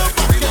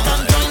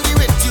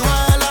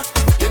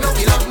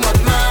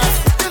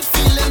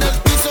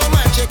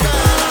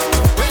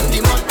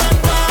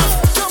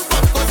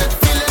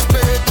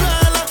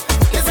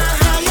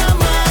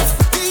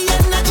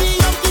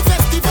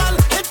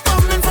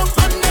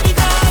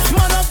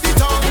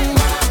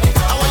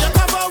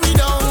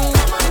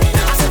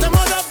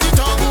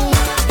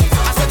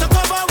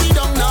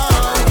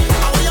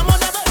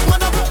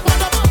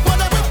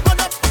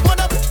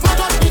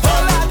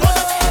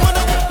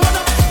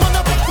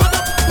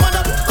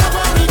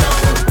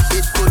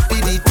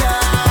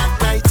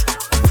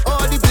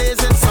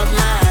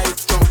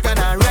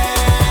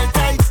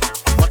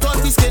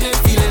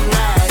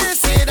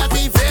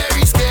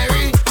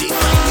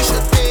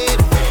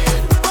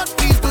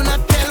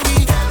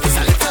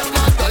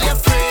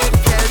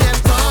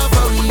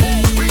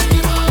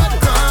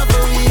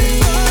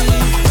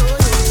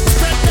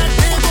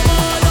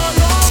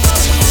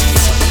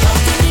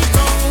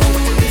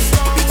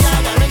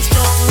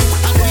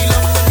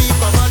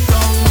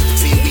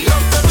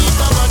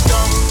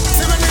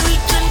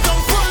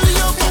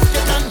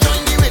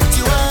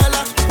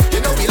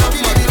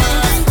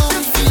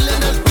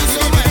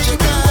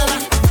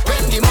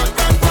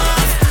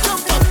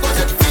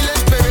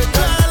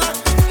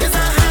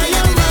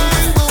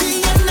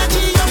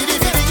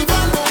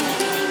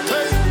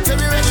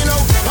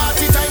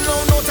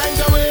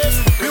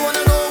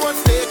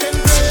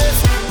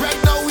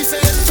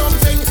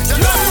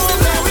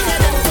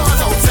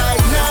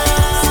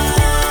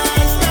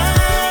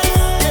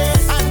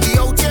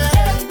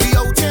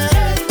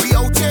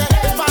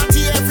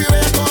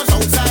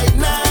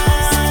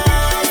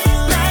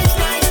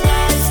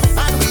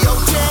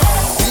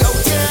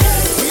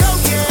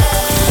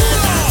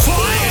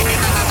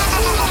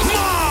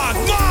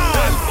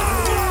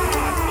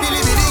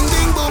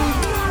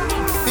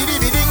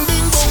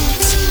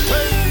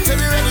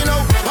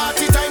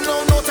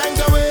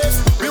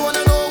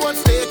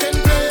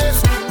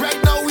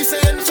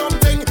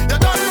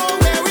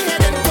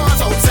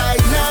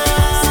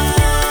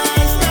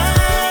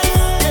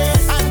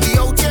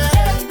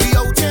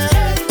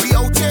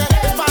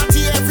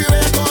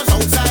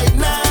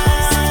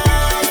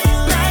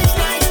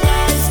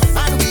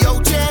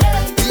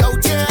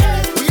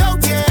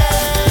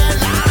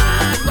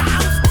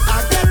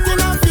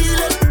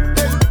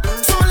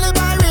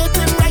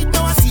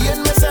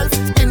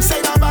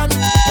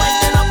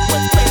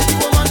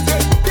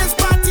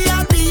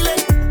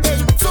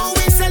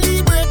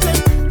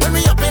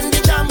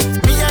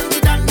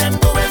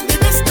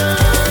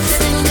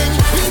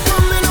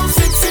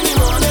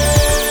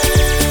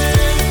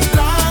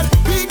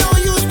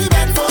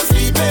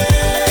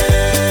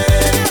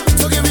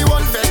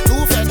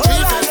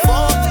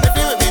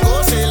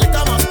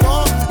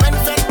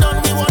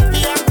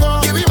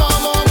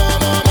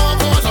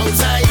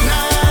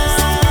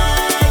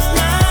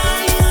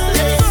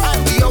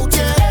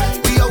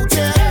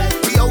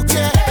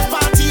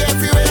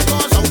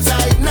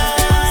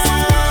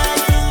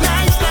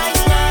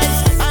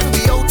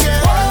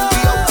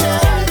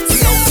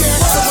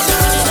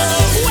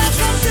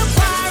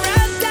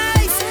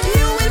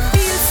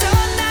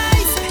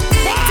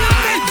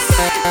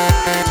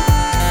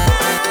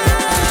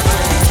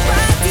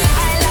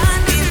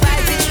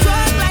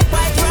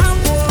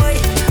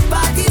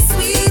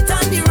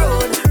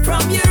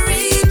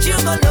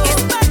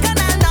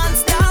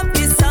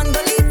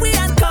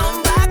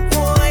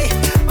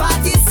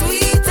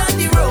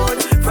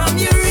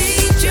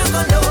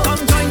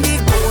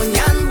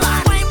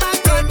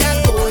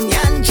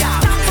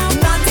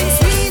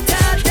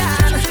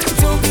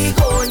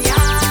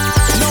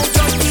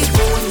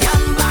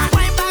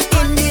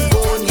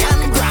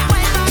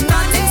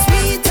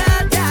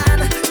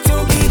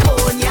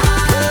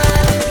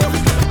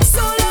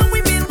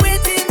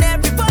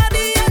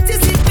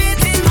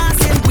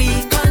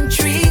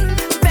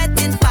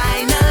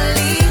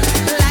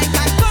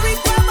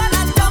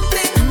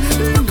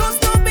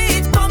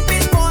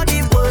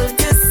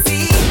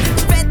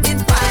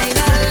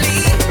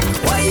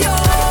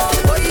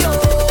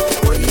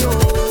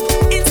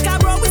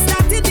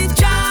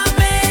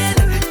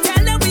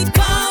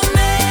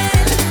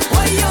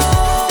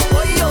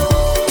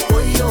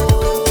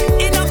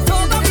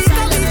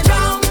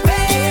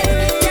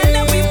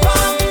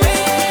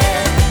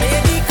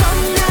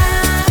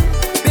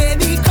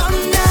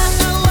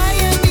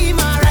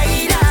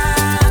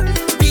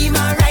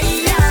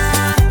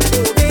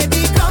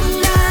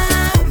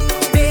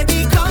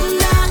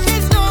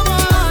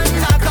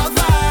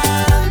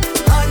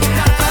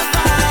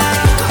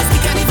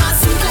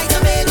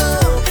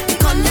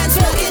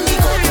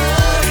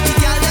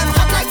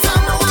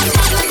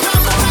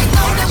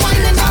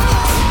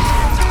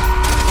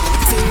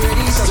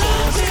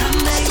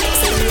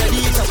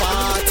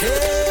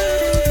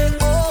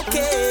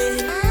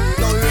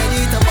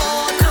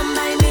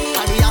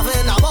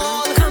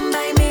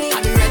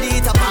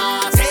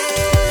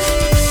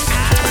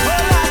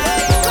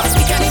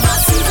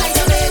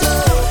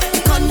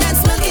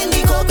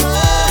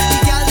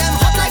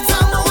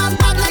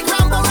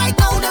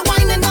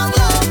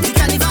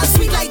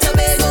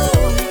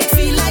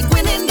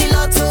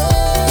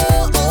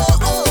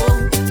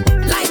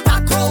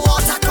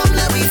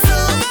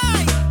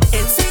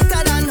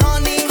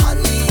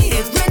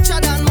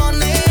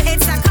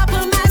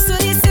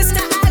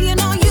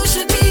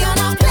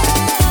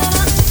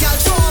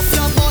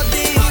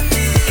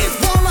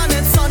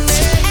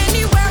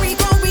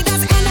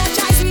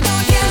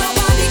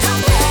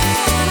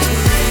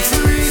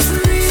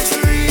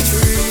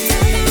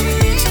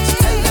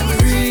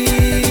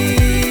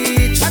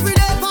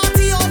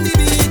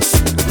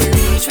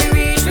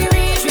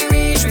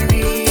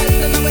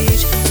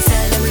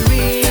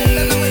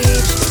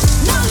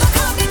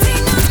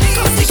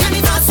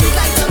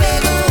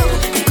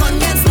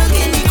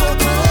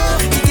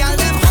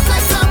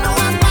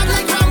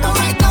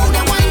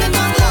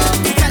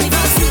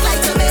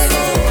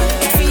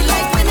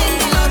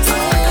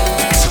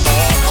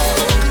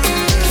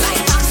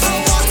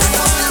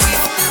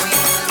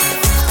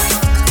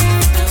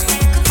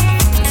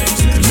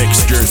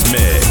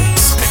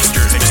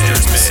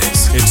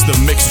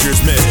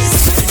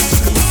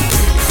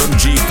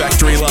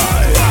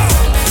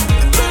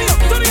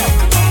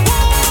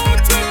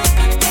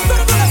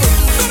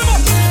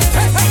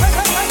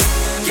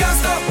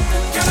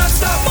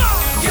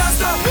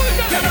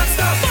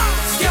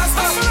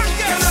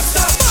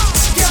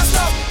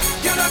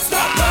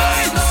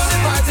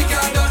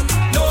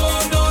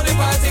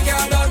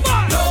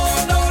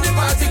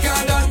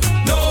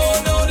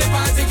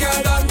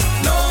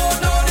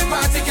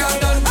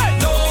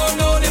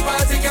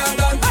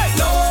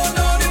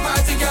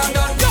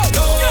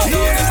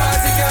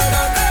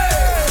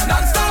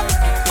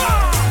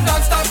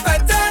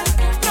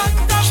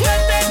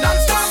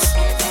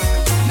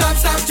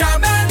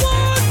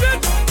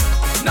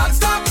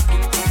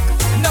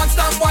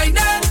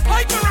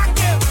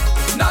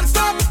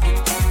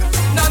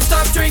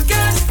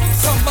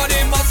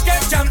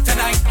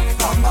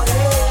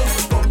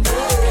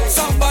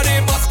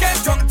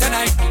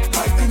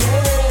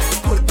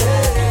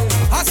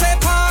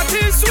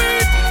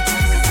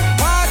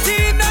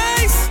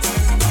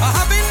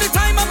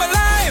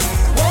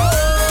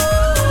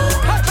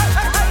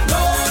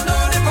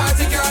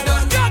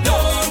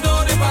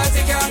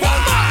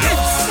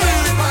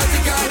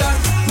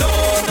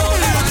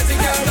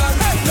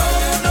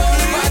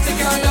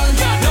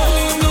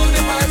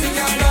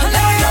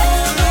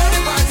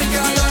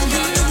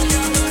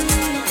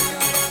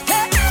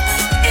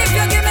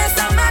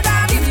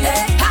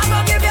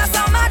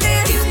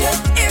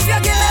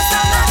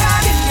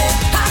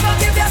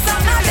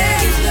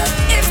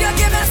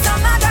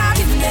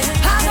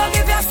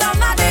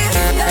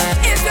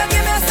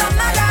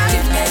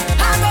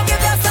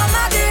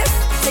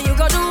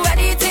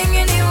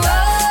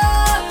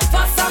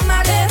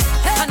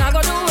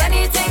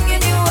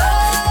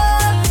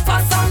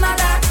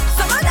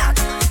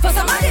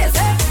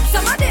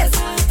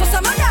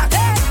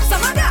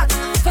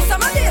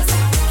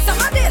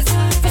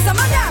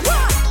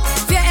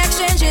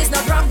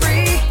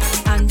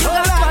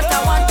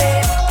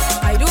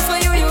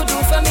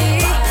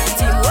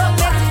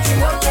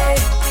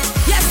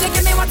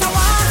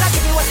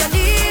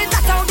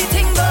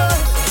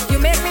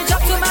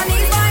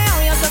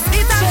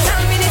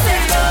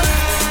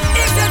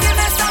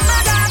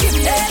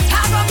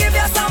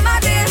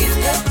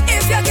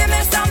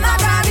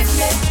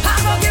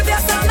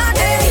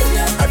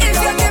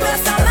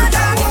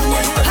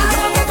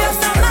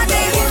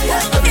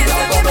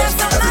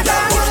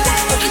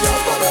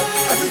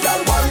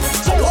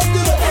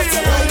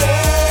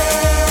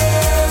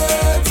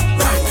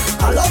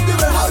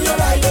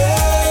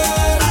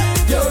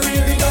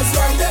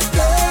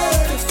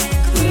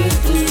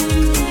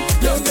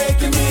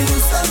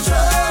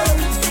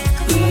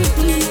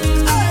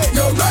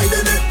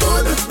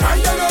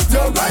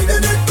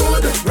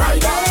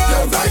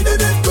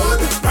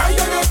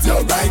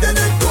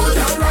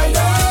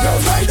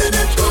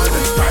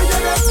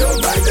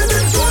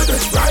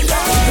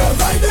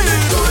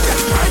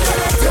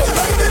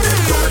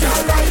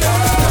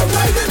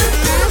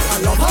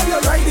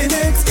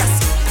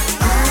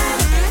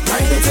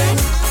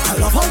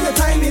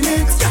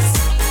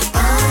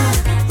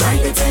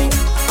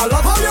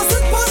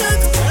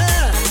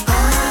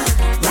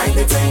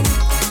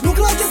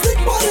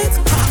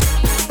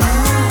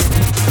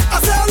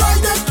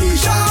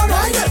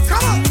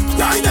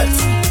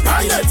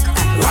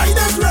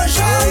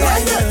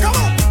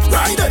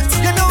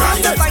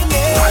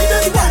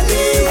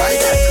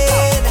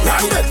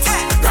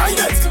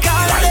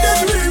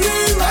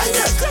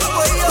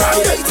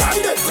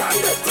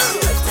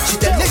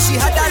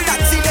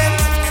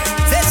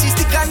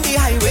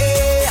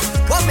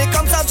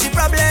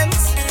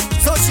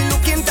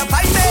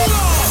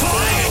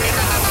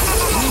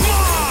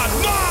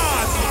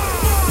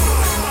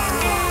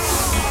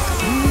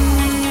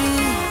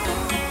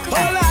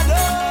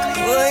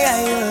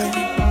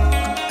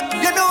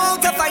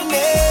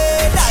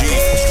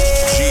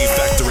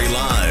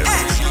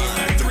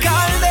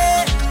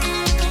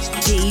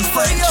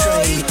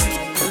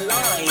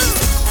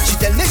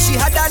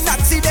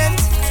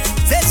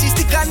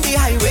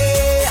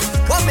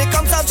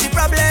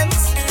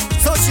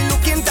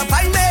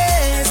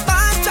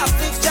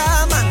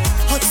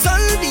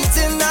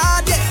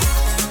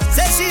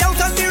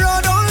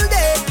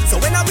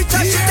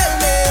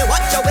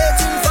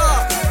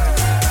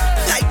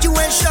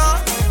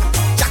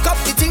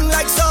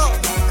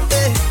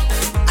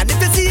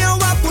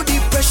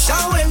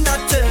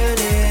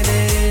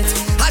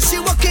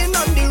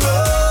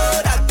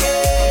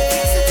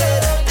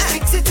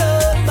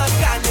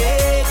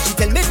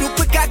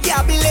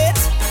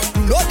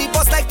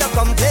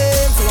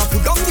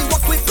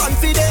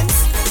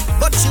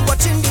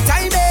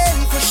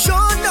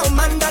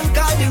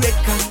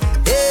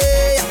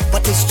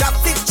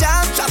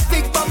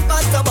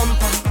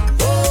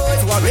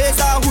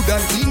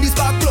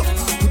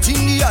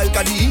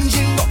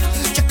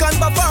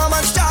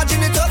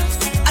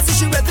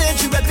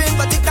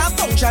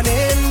 attention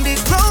in the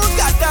crowd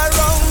gather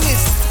round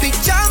this big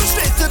jam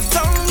straight to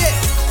town, yeah.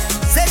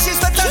 Say she's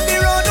wet on the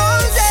road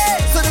all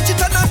day, so don't you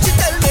turn up, she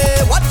tell me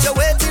what you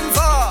waiting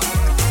for.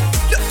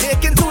 You're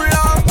taking too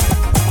long.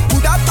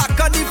 Put her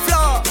back on the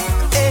floor,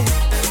 eh?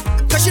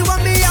 Cause she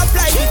want me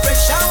apply the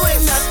pressure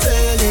when I'm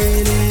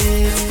turning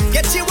it.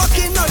 Get you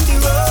walking on the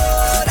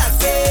road, I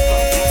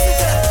say.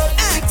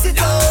 Fix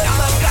it up,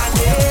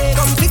 mechanic.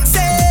 Come fix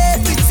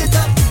it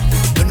up.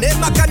 Your name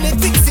mechanic,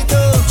 fix it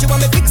up. She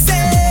want me fix it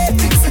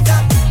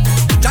up.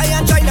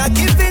 Try not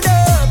give it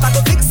up. I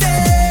go fix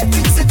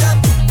it up.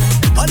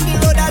 On the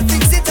road I'll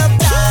fix it up,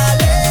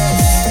 darling.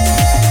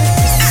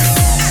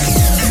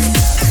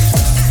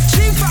 G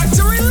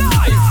Factory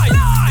Live.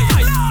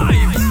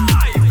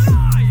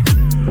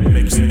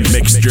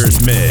 Mixtures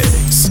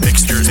Mix.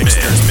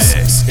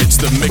 It's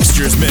the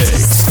Mixtures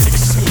Mix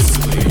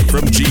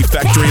from G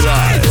Factory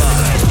Live.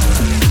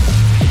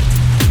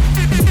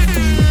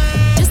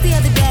 Just the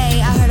other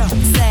day I heard her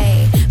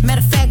say,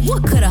 matter of fact,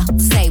 what could I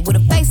say? With a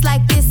face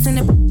like this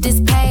and this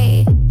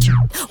paid,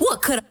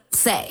 what could I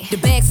say? The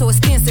bag so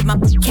expensive, my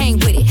came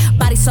with it.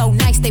 Body so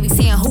nice, they be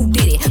saying who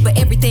did it. But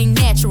everything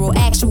natural,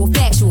 actual,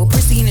 factual.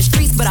 Prissy in the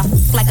streets, but I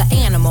like an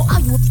animal. All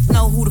you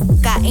know who the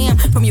I am.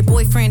 From your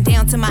boyfriend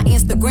down to my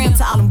Instagram,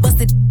 to all them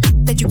busted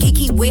that you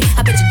kiki with.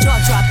 I bet your jaw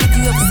drop if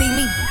you ever see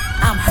me.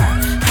 I'm her.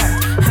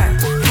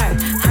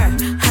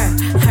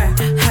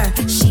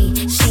 She.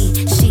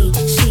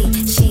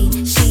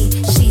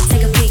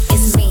 Take a pic,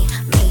 it's me.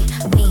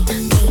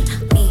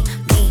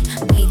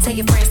 Tell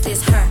your friends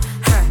this her.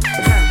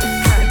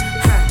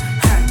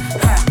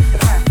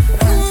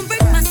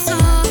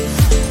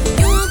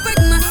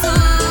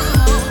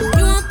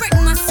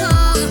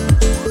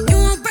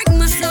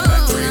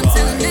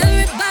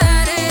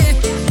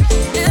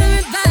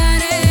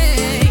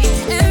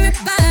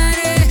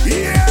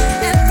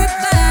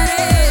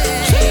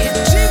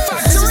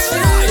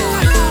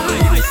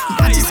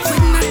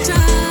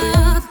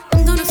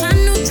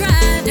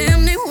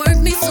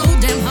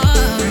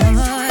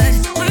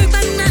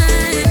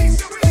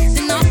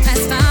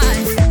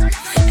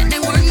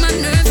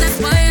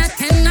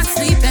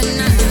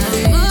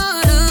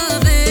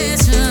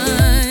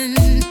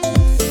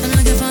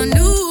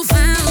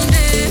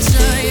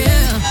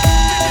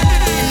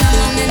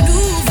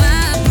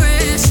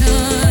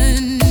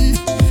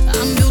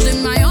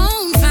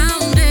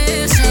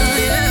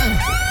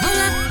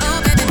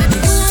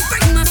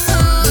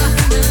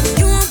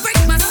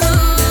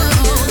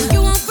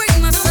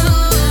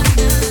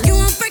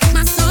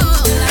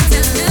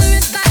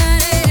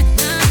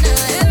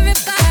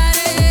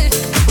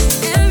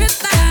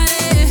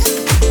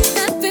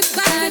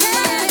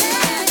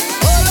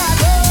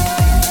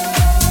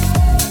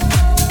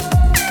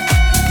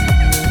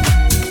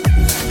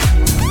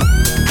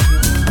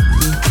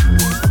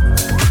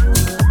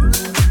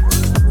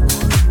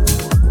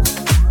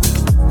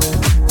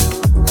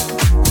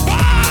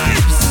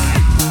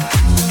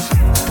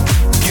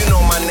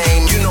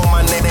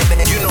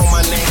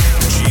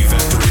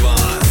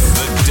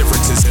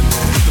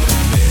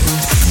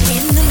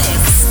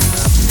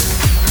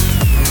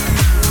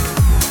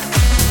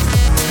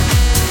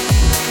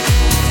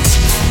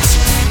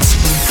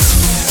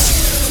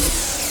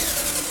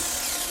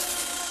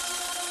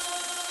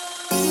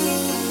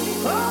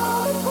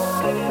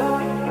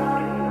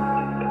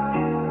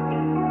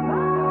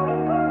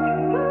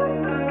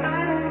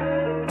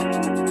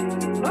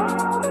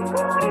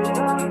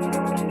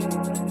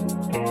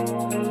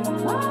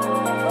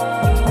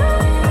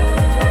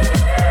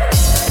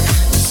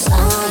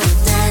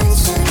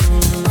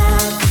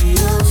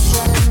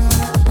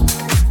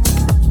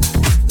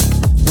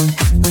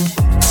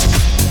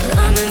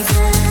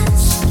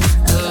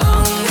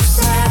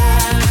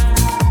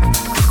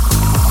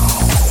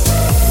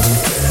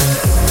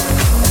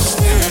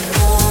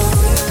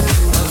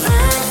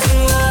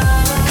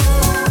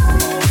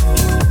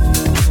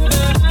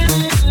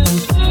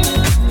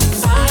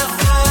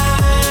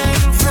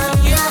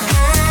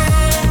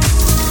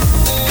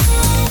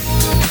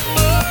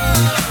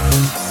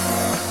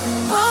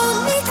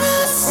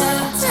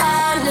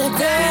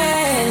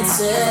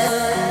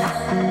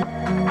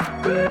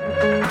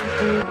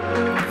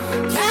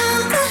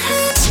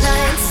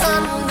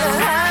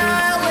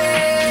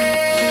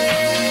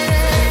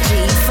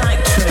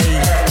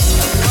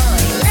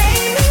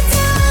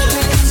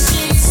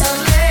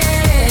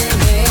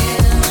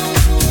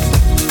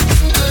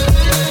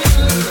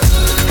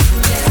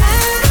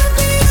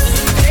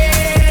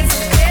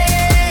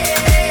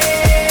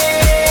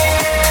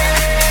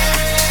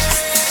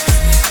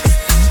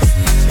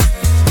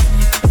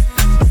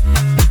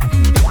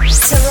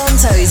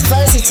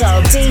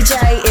 versatile DJ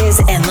is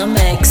in the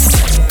mix.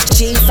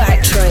 G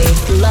Factory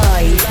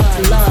live.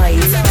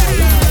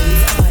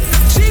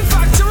 G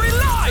Factory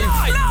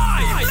live.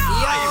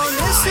 Yo,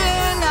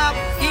 listen up.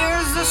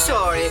 Here's the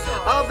story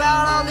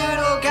about a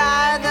little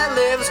guy that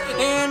lives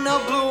in a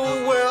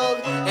blue world,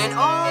 and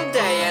all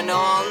day and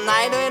all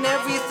night, and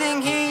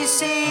everything he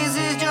sees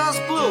is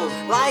just blue,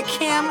 like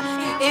him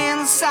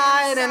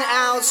inside and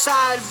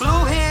outside.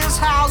 Blew his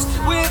house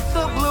with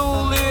the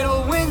blue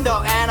little window.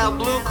 a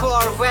blue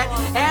Corvette,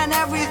 and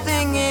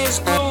everything is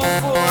blue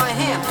for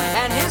him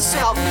and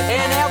himself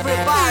and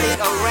everybody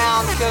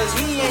around, cause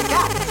he ain't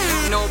got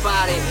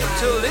nobody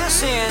to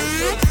listen.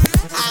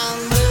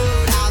 I'm blue.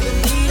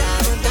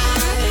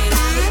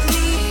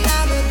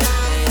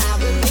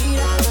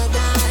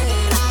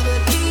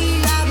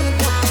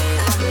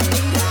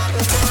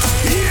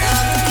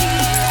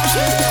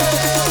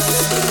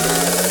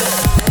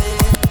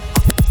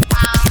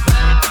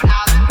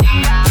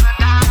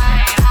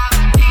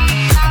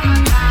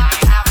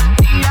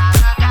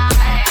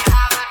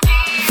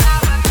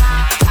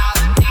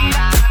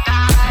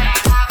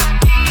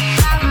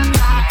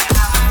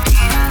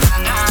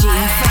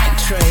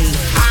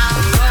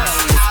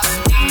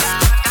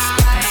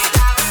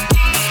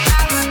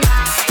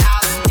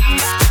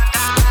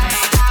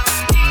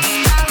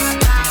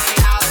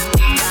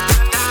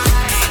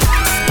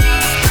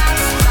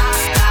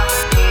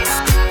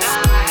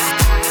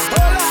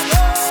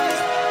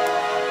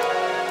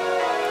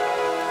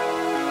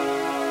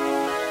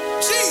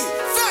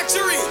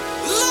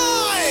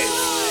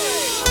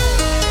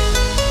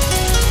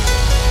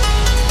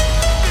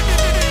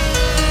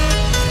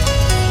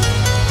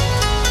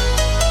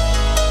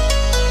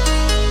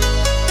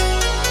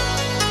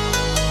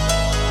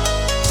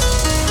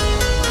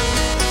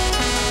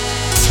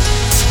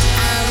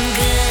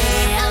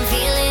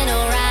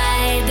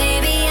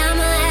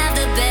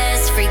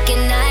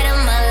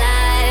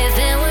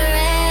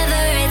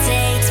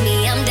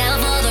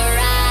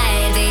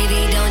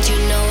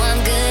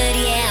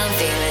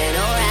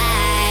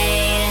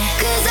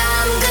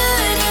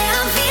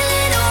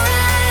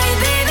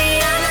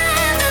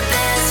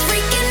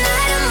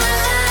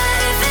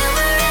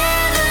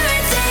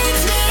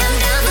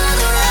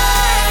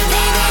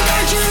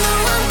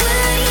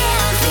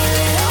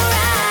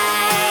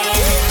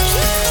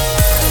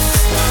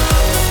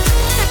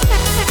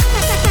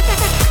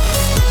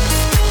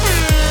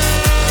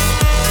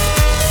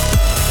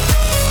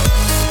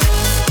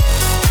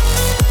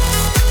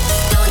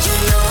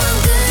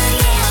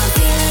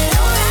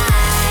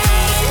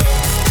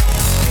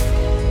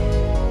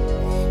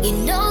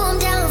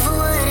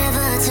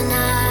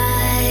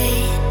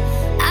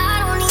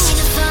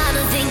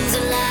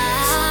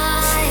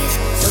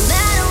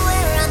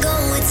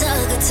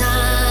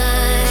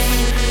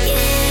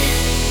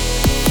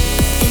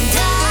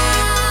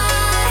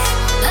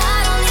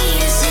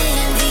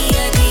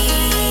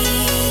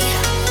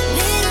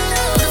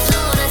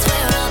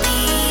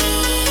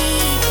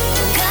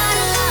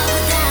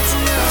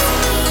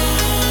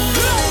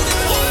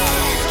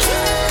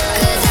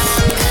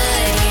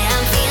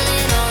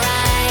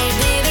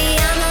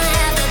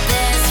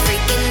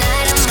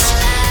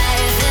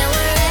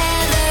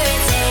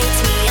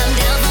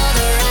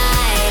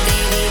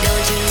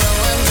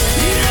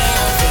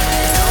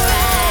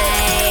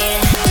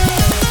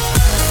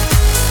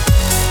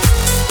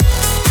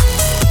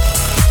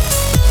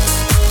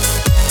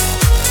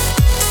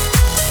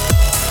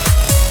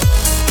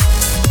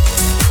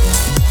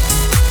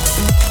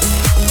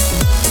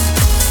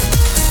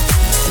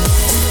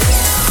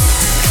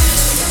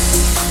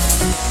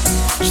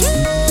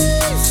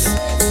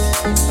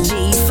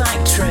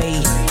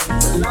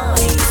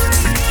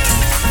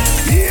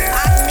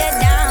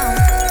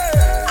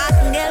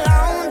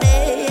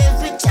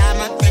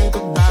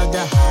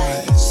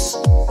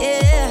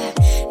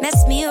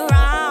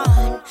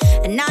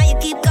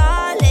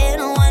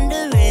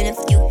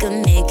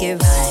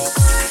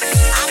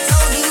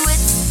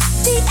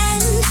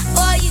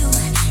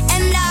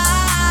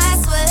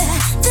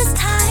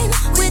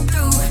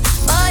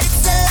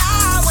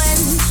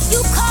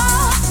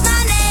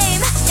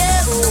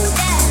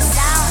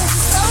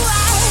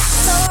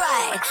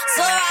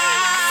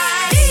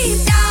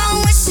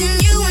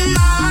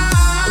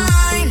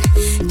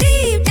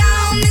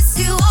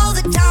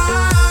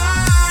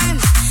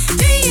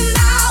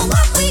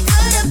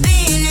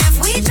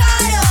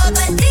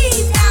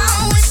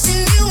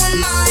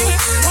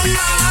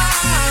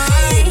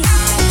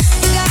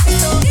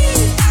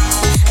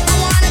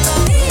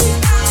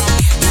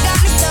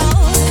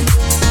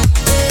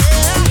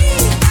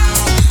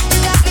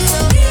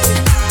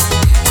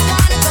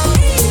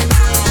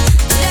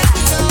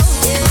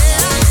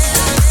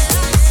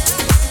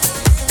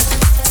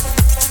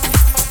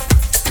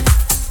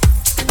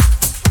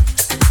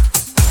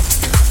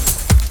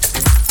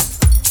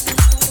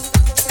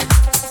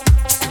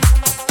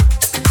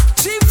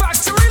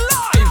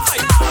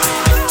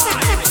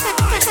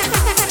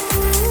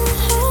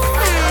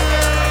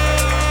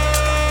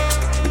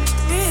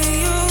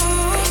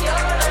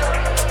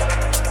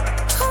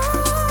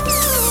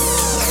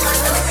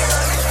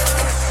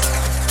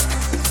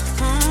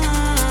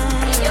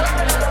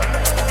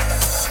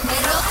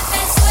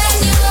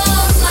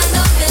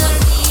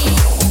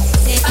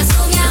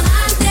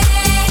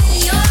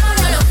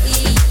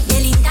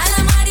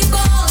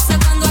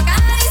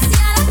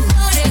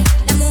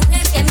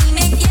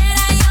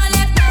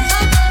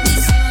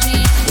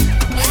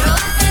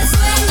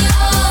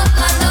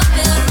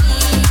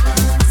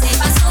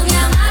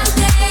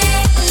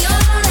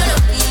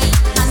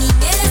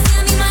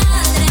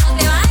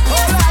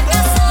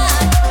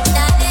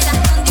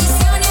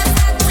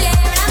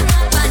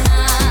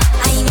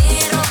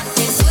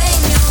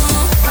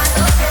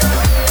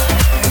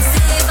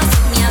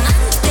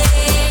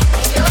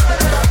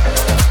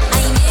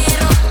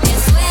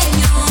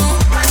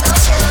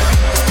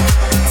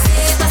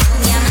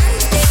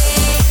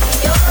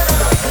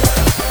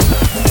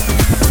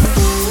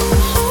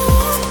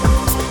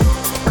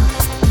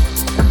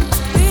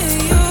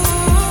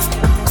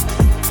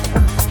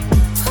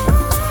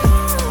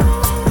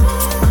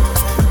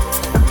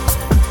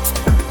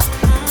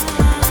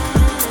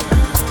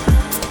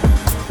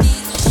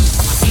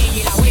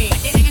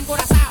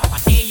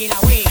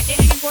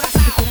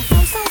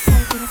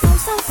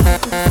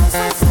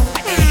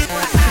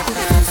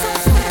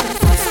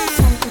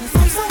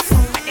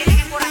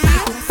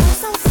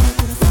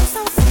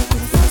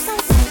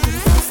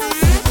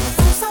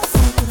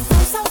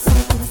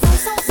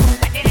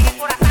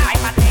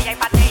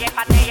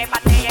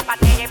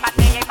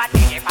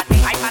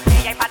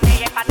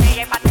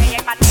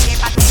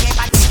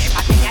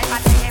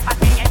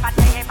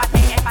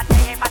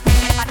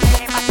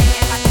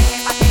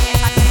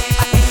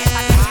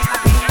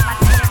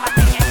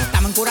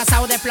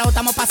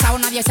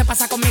 nadie se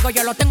pasa conmigo,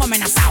 yo lo tengo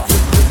amenazado.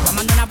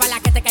 Tomando una bala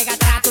que te caiga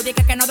atrás, tú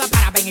dices que no da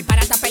para ven y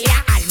para esta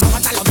pelea. Armado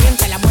hasta los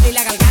dientes, la muerte y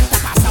la garganta.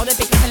 Pasado de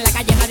piquete en la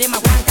calle, nadie me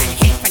aguanta. El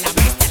jefe, la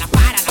bestia, la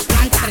para, la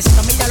planta.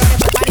 $300,000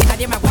 por par y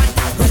nadie me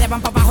aguanta. Ustedes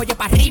van para abajo, yo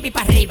para arriba y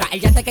para arriba.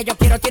 El yate que yo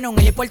quiero tiene un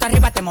helipuerto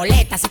arriba, te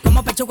molesta. Así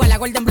como pechuga la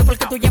Golden Blue,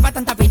 porque tú llevas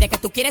tanta vida que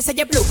tú quieres ser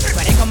blue. Tú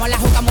eres como la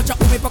juca, mucho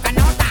humo y poca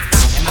nota.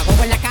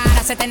 Demagogo en la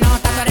cara, se te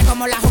nota. Tú eres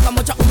como la juca,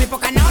 mucho humo y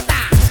poca nota.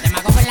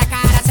 Demagogo en la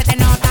cara, se te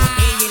nota.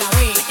 Y la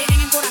vi, me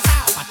tienen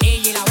encurazao.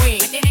 Patilla y la vi,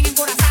 me tienen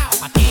encurazao.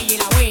 Patilla y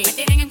la vi, me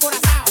tienen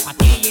encurazao.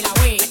 Patilla y la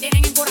vi, me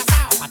tienen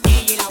encurazao.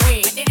 Patilla y la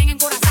vi, me tienen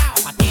encurazao.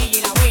 Patilla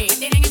y la vi,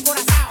 me tienen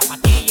encurazao.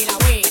 Patilla y la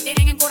vi, me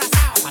tienen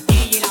encurazao.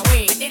 Patilla y la vi, me tienen encurazao. Patilla y la vi, me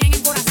tienen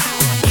encurazao.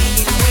 Patilla y la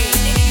vi, me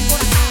tienen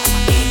encurazao. Patilla y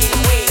la vi,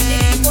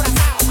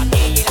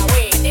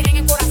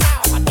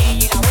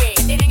 me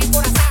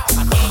tienen encurazao.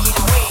 Patilla y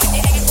la vi,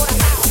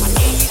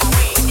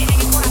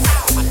 me tienen encurazao.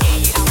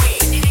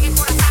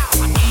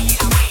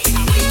 Patilla y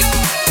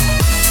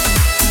la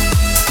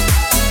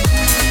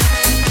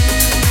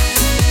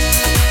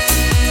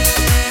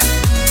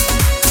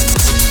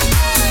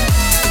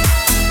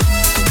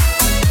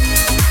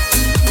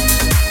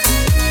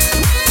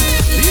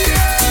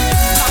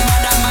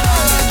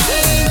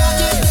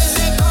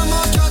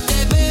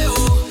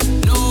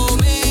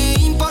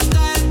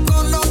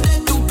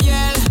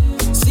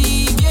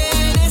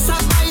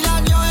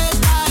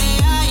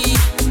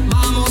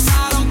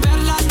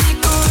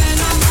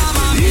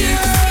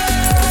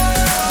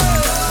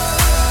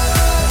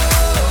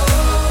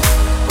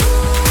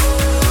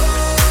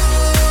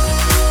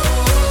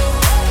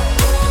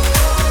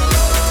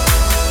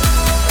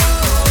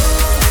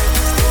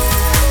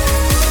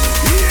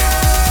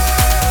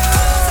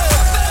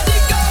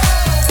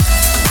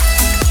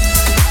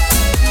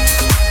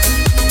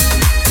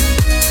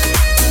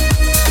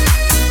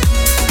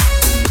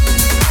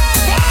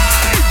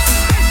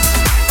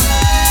me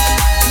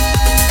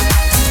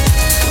tienen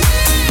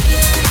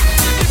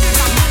encurazao.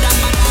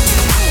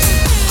 Patilla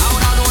y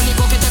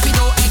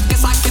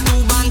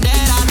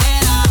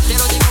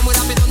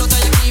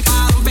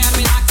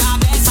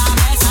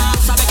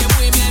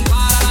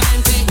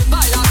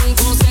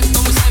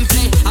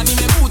la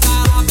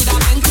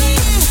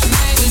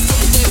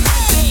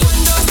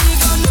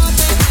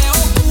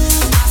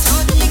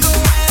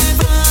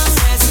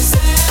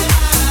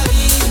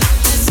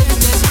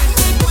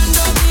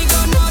vi,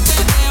 me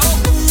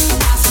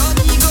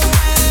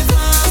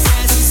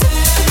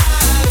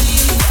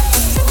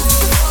tienen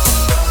encurazao. Patilla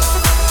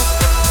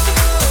y la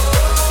vi, me tienen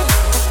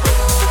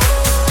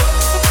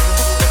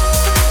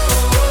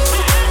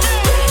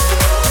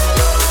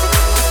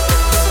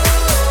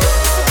encurazao.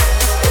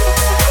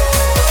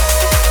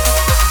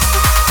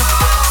 Patilla y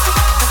la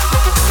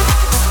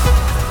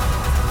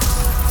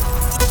vi.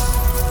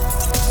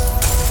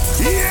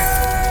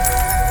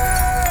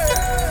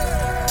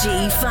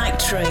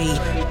 Factory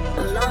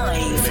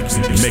live.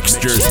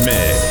 Mixtures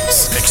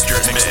Mix.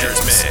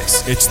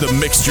 It's the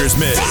Mixtures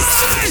Mix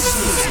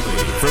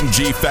from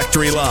G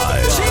Factory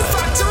Live. G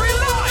Factory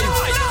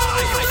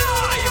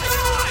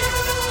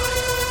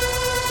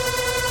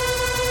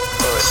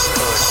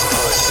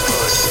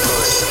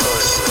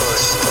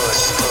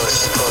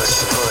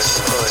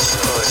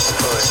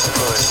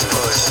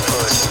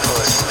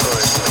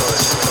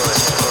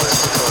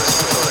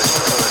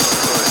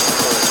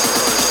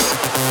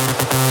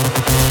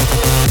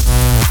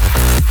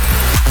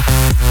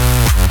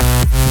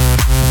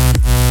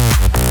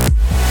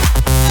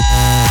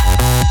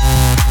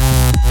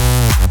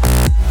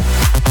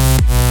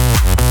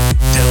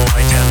Till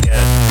I can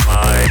get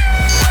my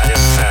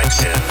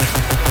satisfaction.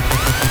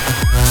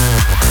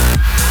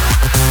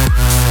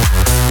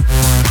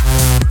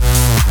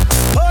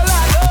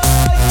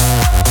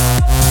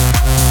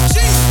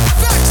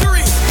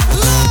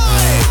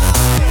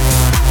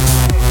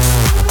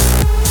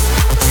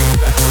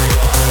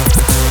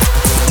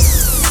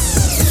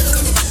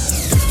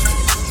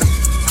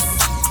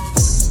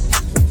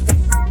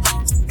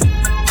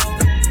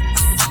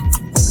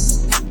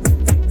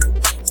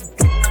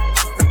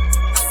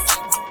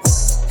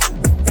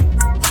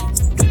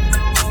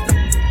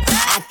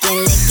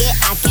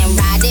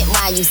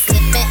 You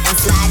slipping and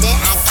sliding,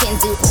 I can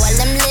do all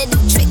them little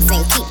tricks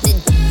and keep the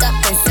dick up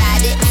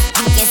inside it.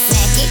 You can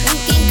smack it,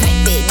 you can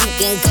grip it, you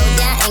can go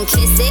down and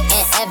kiss it.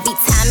 And every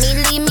time he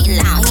leave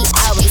me alone, he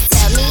always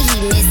tell me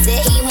he miss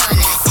it. He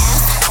wanna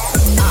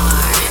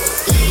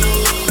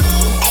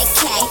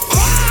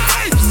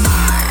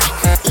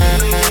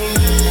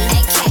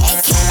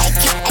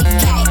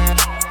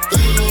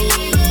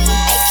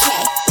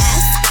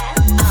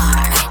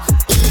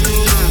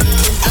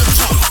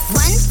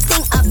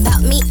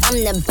I'm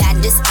the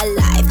baddest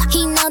alive.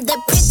 He know the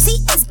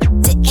prettiest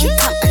didn't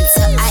come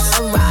until I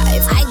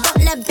arrive. I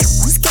don't let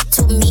bitches get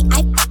to me.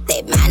 I f***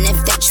 they man if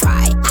they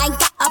try. I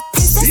got a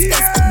princess face,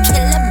 a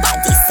killer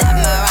body,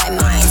 samurai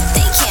mind.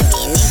 They can't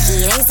be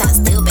Nicki, they sound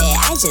stupid.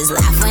 I just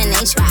laugh when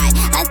they try.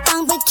 A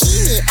thong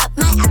bikini up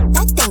my ass,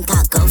 I think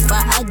I'll go for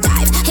a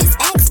dive. His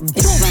ex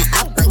bitch went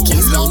up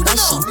against me, but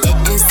she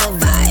didn't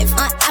survive.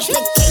 On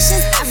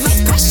applications, I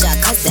write pressure,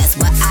 cause that's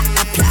what I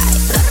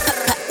apply.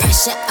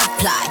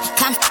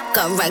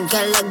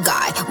 regular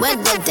guy.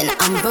 Wetter than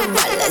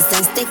umbrellas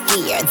and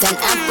stickier than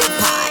apple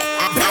pie.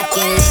 I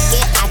can lick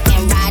it, I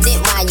can ride it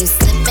while you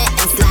slipping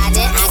and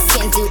sliding. I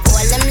can do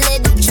all them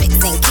little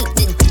tricks and keep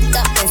the dick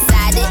up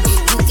inside it.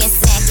 You can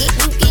snack it,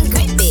 you can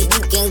grip it,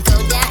 you can go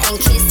down and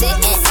kiss it.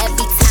 And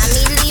every time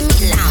he leave me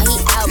alone, he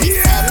always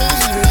tell me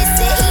he miss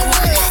it. He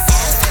wanna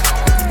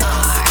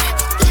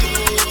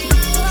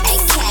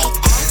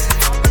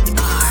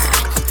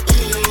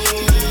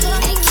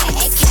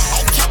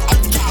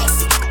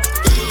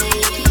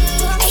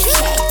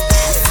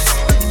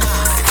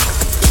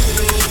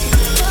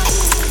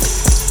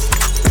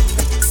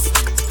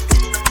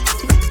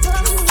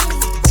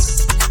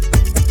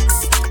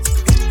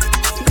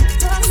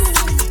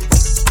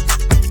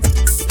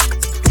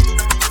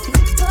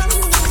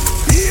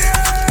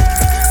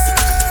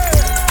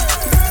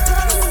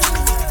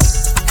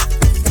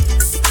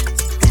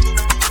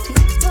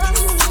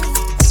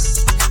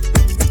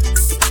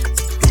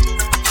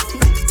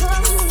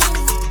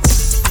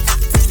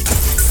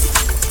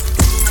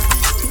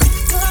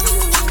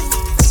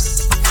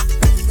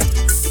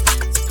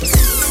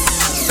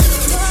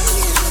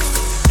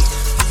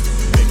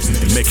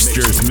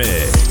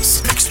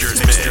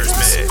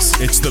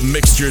It's the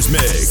Mixtures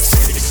Mix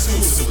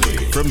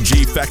from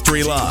G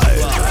Factory Live.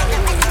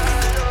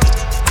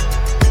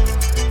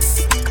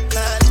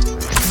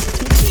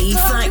 G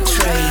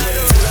Factory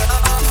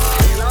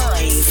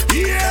Live.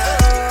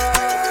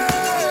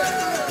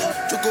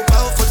 To go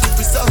out for the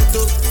result,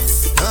 though.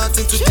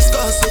 Nothing to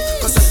discuss,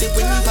 cause I did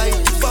win by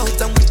default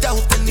and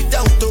without any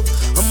doubt, though.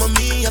 I'm a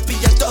me happy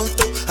adult,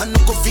 though. I no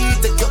go feed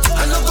the girl,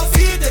 I no go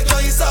feed the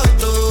girl, it's out,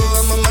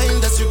 though. I'm a mind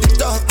that's you the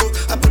talk, oh.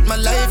 I put my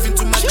life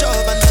into my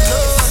job and I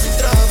know I'm in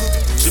trouble.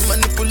 She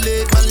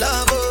manipulate my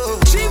love, oh.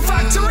 She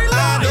Factory Live.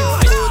 I know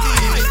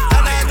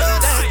and I know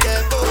that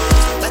get both.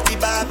 Like the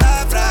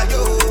Baba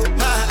Frayo,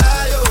 my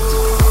ayo.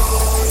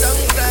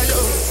 Don't cry, yo.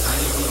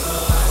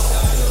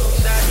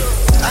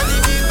 I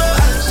need people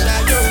and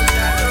shadow.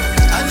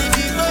 I need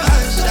people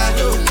and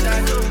shadow.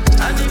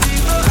 I need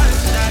people and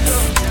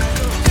shadow.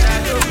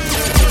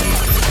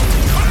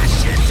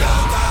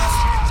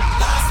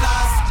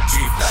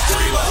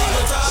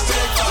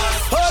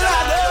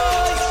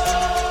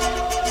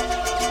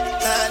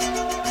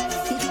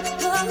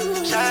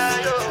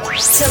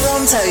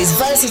 Toronto's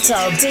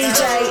versatile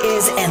DJ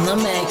is in the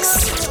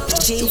mix.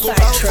 G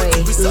Factory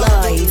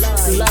Live.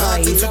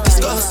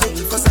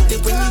 Cause I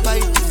did win by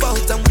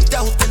default and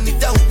without any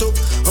doubt, though.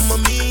 I'm a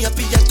me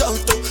happy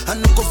adult, though. I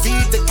no go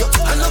feed the girl,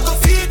 I no go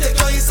feed the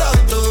girl, it's out,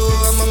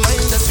 though. I'm a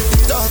mind that's you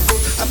the talk,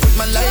 oh. I put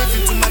my life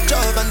into my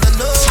job and I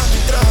know I'm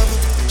in trouble.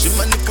 She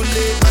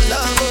manipulate my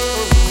love,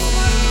 oh.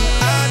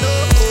 I know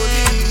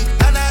holy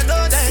and I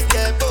know that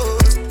get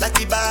both. Like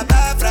the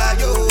Baba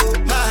Frayo,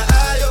 my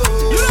ayo.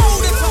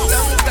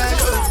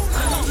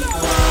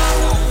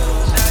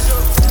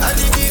 I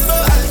need people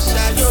and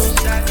shadow.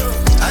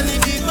 I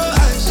need people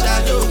and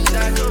shadow.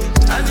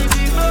 I need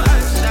people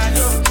and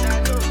shadow.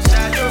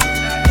 Shadow,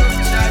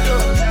 shadow.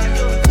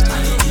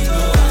 I need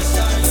people and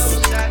shadow.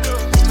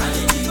 I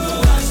need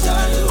people and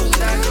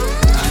shadow.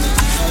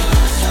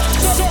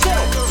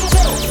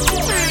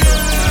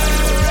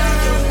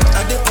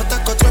 I dey put a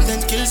cut when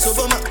them kill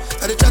Obama.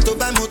 I dey try to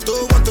buy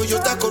moto, one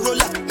Toyota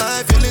Corolla.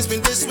 My feelings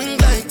been they swing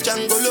like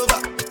Django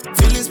Lover.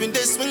 Feelings been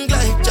they swing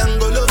like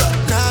Django Lover.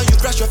 Now you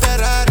crash your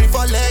Ferrari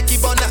for Lucky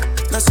Bona.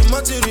 Now so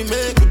much you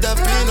remake could have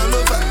been all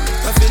over.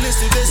 My feelings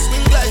today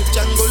swing like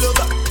Django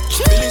Lover.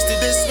 Feelings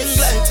today swing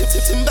like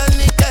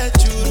Timbani at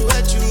you.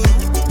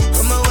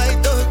 I'm a white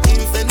dog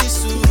in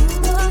Fenisu.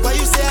 Why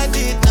you say I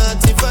did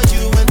nothing for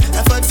you when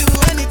if I do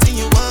anything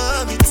you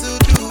want me to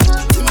do?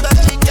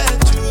 Timbani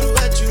at you.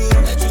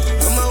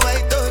 I'm a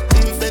white dog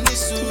in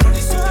Fenisu.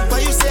 Why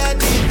you say I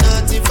did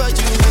nothing for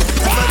you when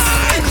if I do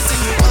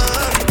anything you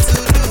want me to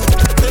do?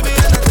 Maybe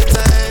another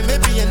time,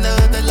 maybe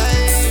another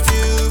life.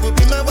 You will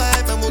be my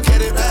wife and we'll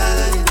get it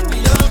right.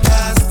 Young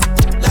last.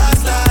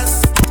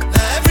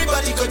 Now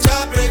everybody go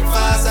job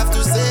breakfast. Have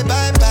to say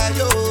bye bye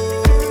yo.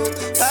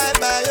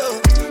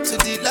 To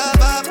the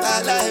love of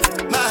my life,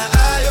 my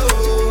ayo.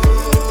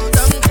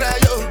 Don't cry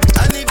yo.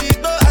 I need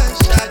people and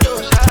shadow.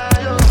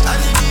 I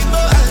need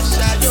people and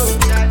shadow.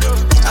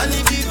 I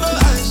need people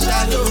and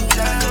shadow.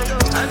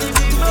 I need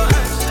people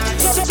and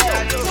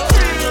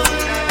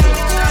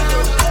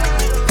shadow.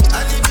 I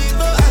need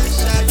people and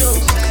shadow.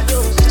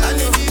 I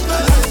need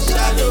people and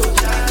shadow.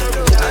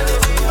 I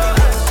need people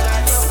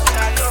and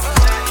shadow.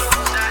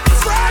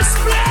 First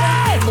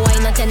play! Boy,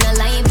 not tell a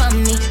lie for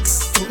me.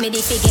 Think me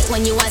the forget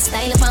when you are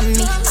style for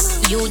me.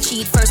 You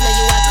cheat first, now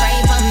you are cry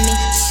for me.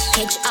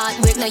 Catch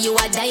heartbreak, now you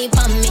are die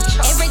for me.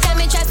 Every time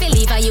you try to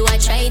leave, you are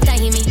try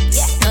tie me.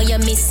 Now you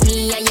miss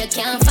me and you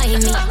can't find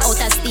me. Out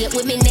of state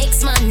with me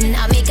next man,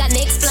 I make a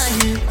next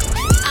plan.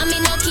 I mean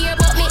no care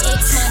about me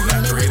ex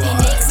man. Me with me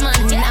next man,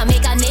 I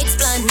make a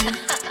next plan.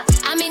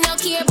 I mean no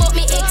care about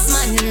me ex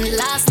man.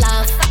 Last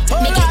laugh,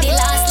 make it the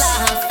last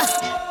laugh.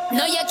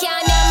 No you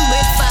can't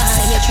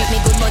breakfast. You treat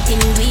me good but in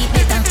do it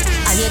better.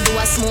 All you do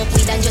is smoke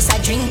weed and just a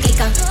drink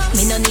liquor.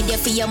 Me no need you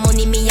for your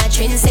money, me a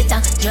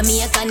trendsetter.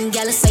 Jamaican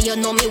girl, so you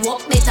know me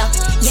walk better.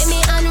 Yeah, me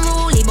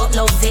unruly, but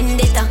love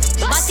vendetta.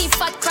 Body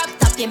fat crop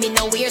top, yeah, me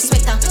no wear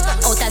sweater.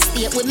 Out of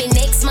state with me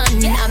next man,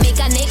 I make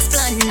a next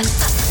plan.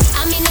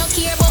 I me no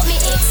care about me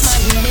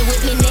ex-man. Me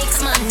with me next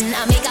man,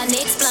 I make a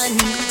next plan.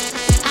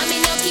 I me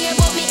no care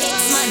about me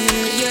ex-man.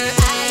 Your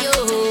eye,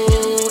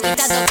 oh, it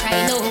doesn't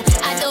cry, no.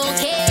 I don't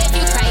care if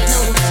you cry, no.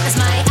 Cause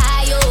my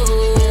eye,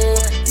 oh,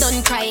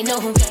 don't cry, no.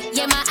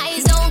 Yeah, my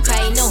eyes don't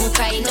cry, no,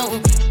 cry, no.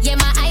 Yeah,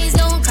 my eyes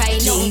don't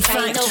cry, no,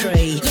 cry, no.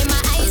 Yeah,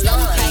 my eyes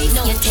don't cry,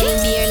 no. You tell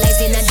me your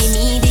lies in the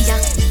media.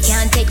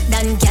 Can't take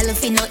that girl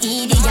for no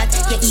idiot.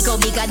 Your ego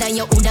bigger than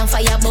your hood and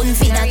fire bun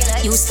for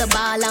that. Used to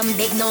ball and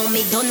beg, now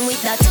me done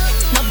with that.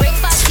 No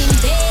breakfast in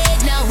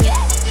bed now.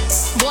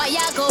 Boy,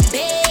 I go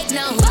big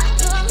now.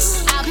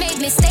 I've made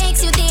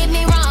mistakes, you did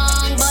me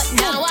wrong, but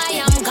now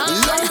I am gone.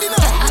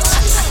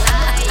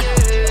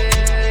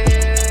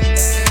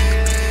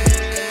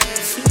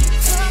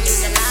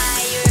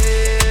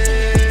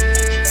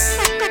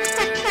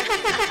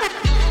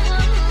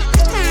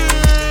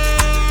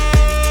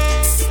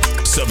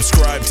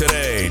 Subscribe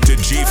today to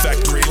G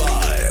Factory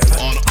Live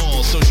on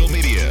all social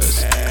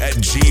medias at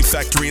G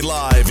Factory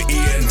Live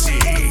ENT.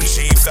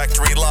 G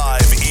Factory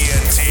Live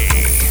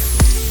ENT.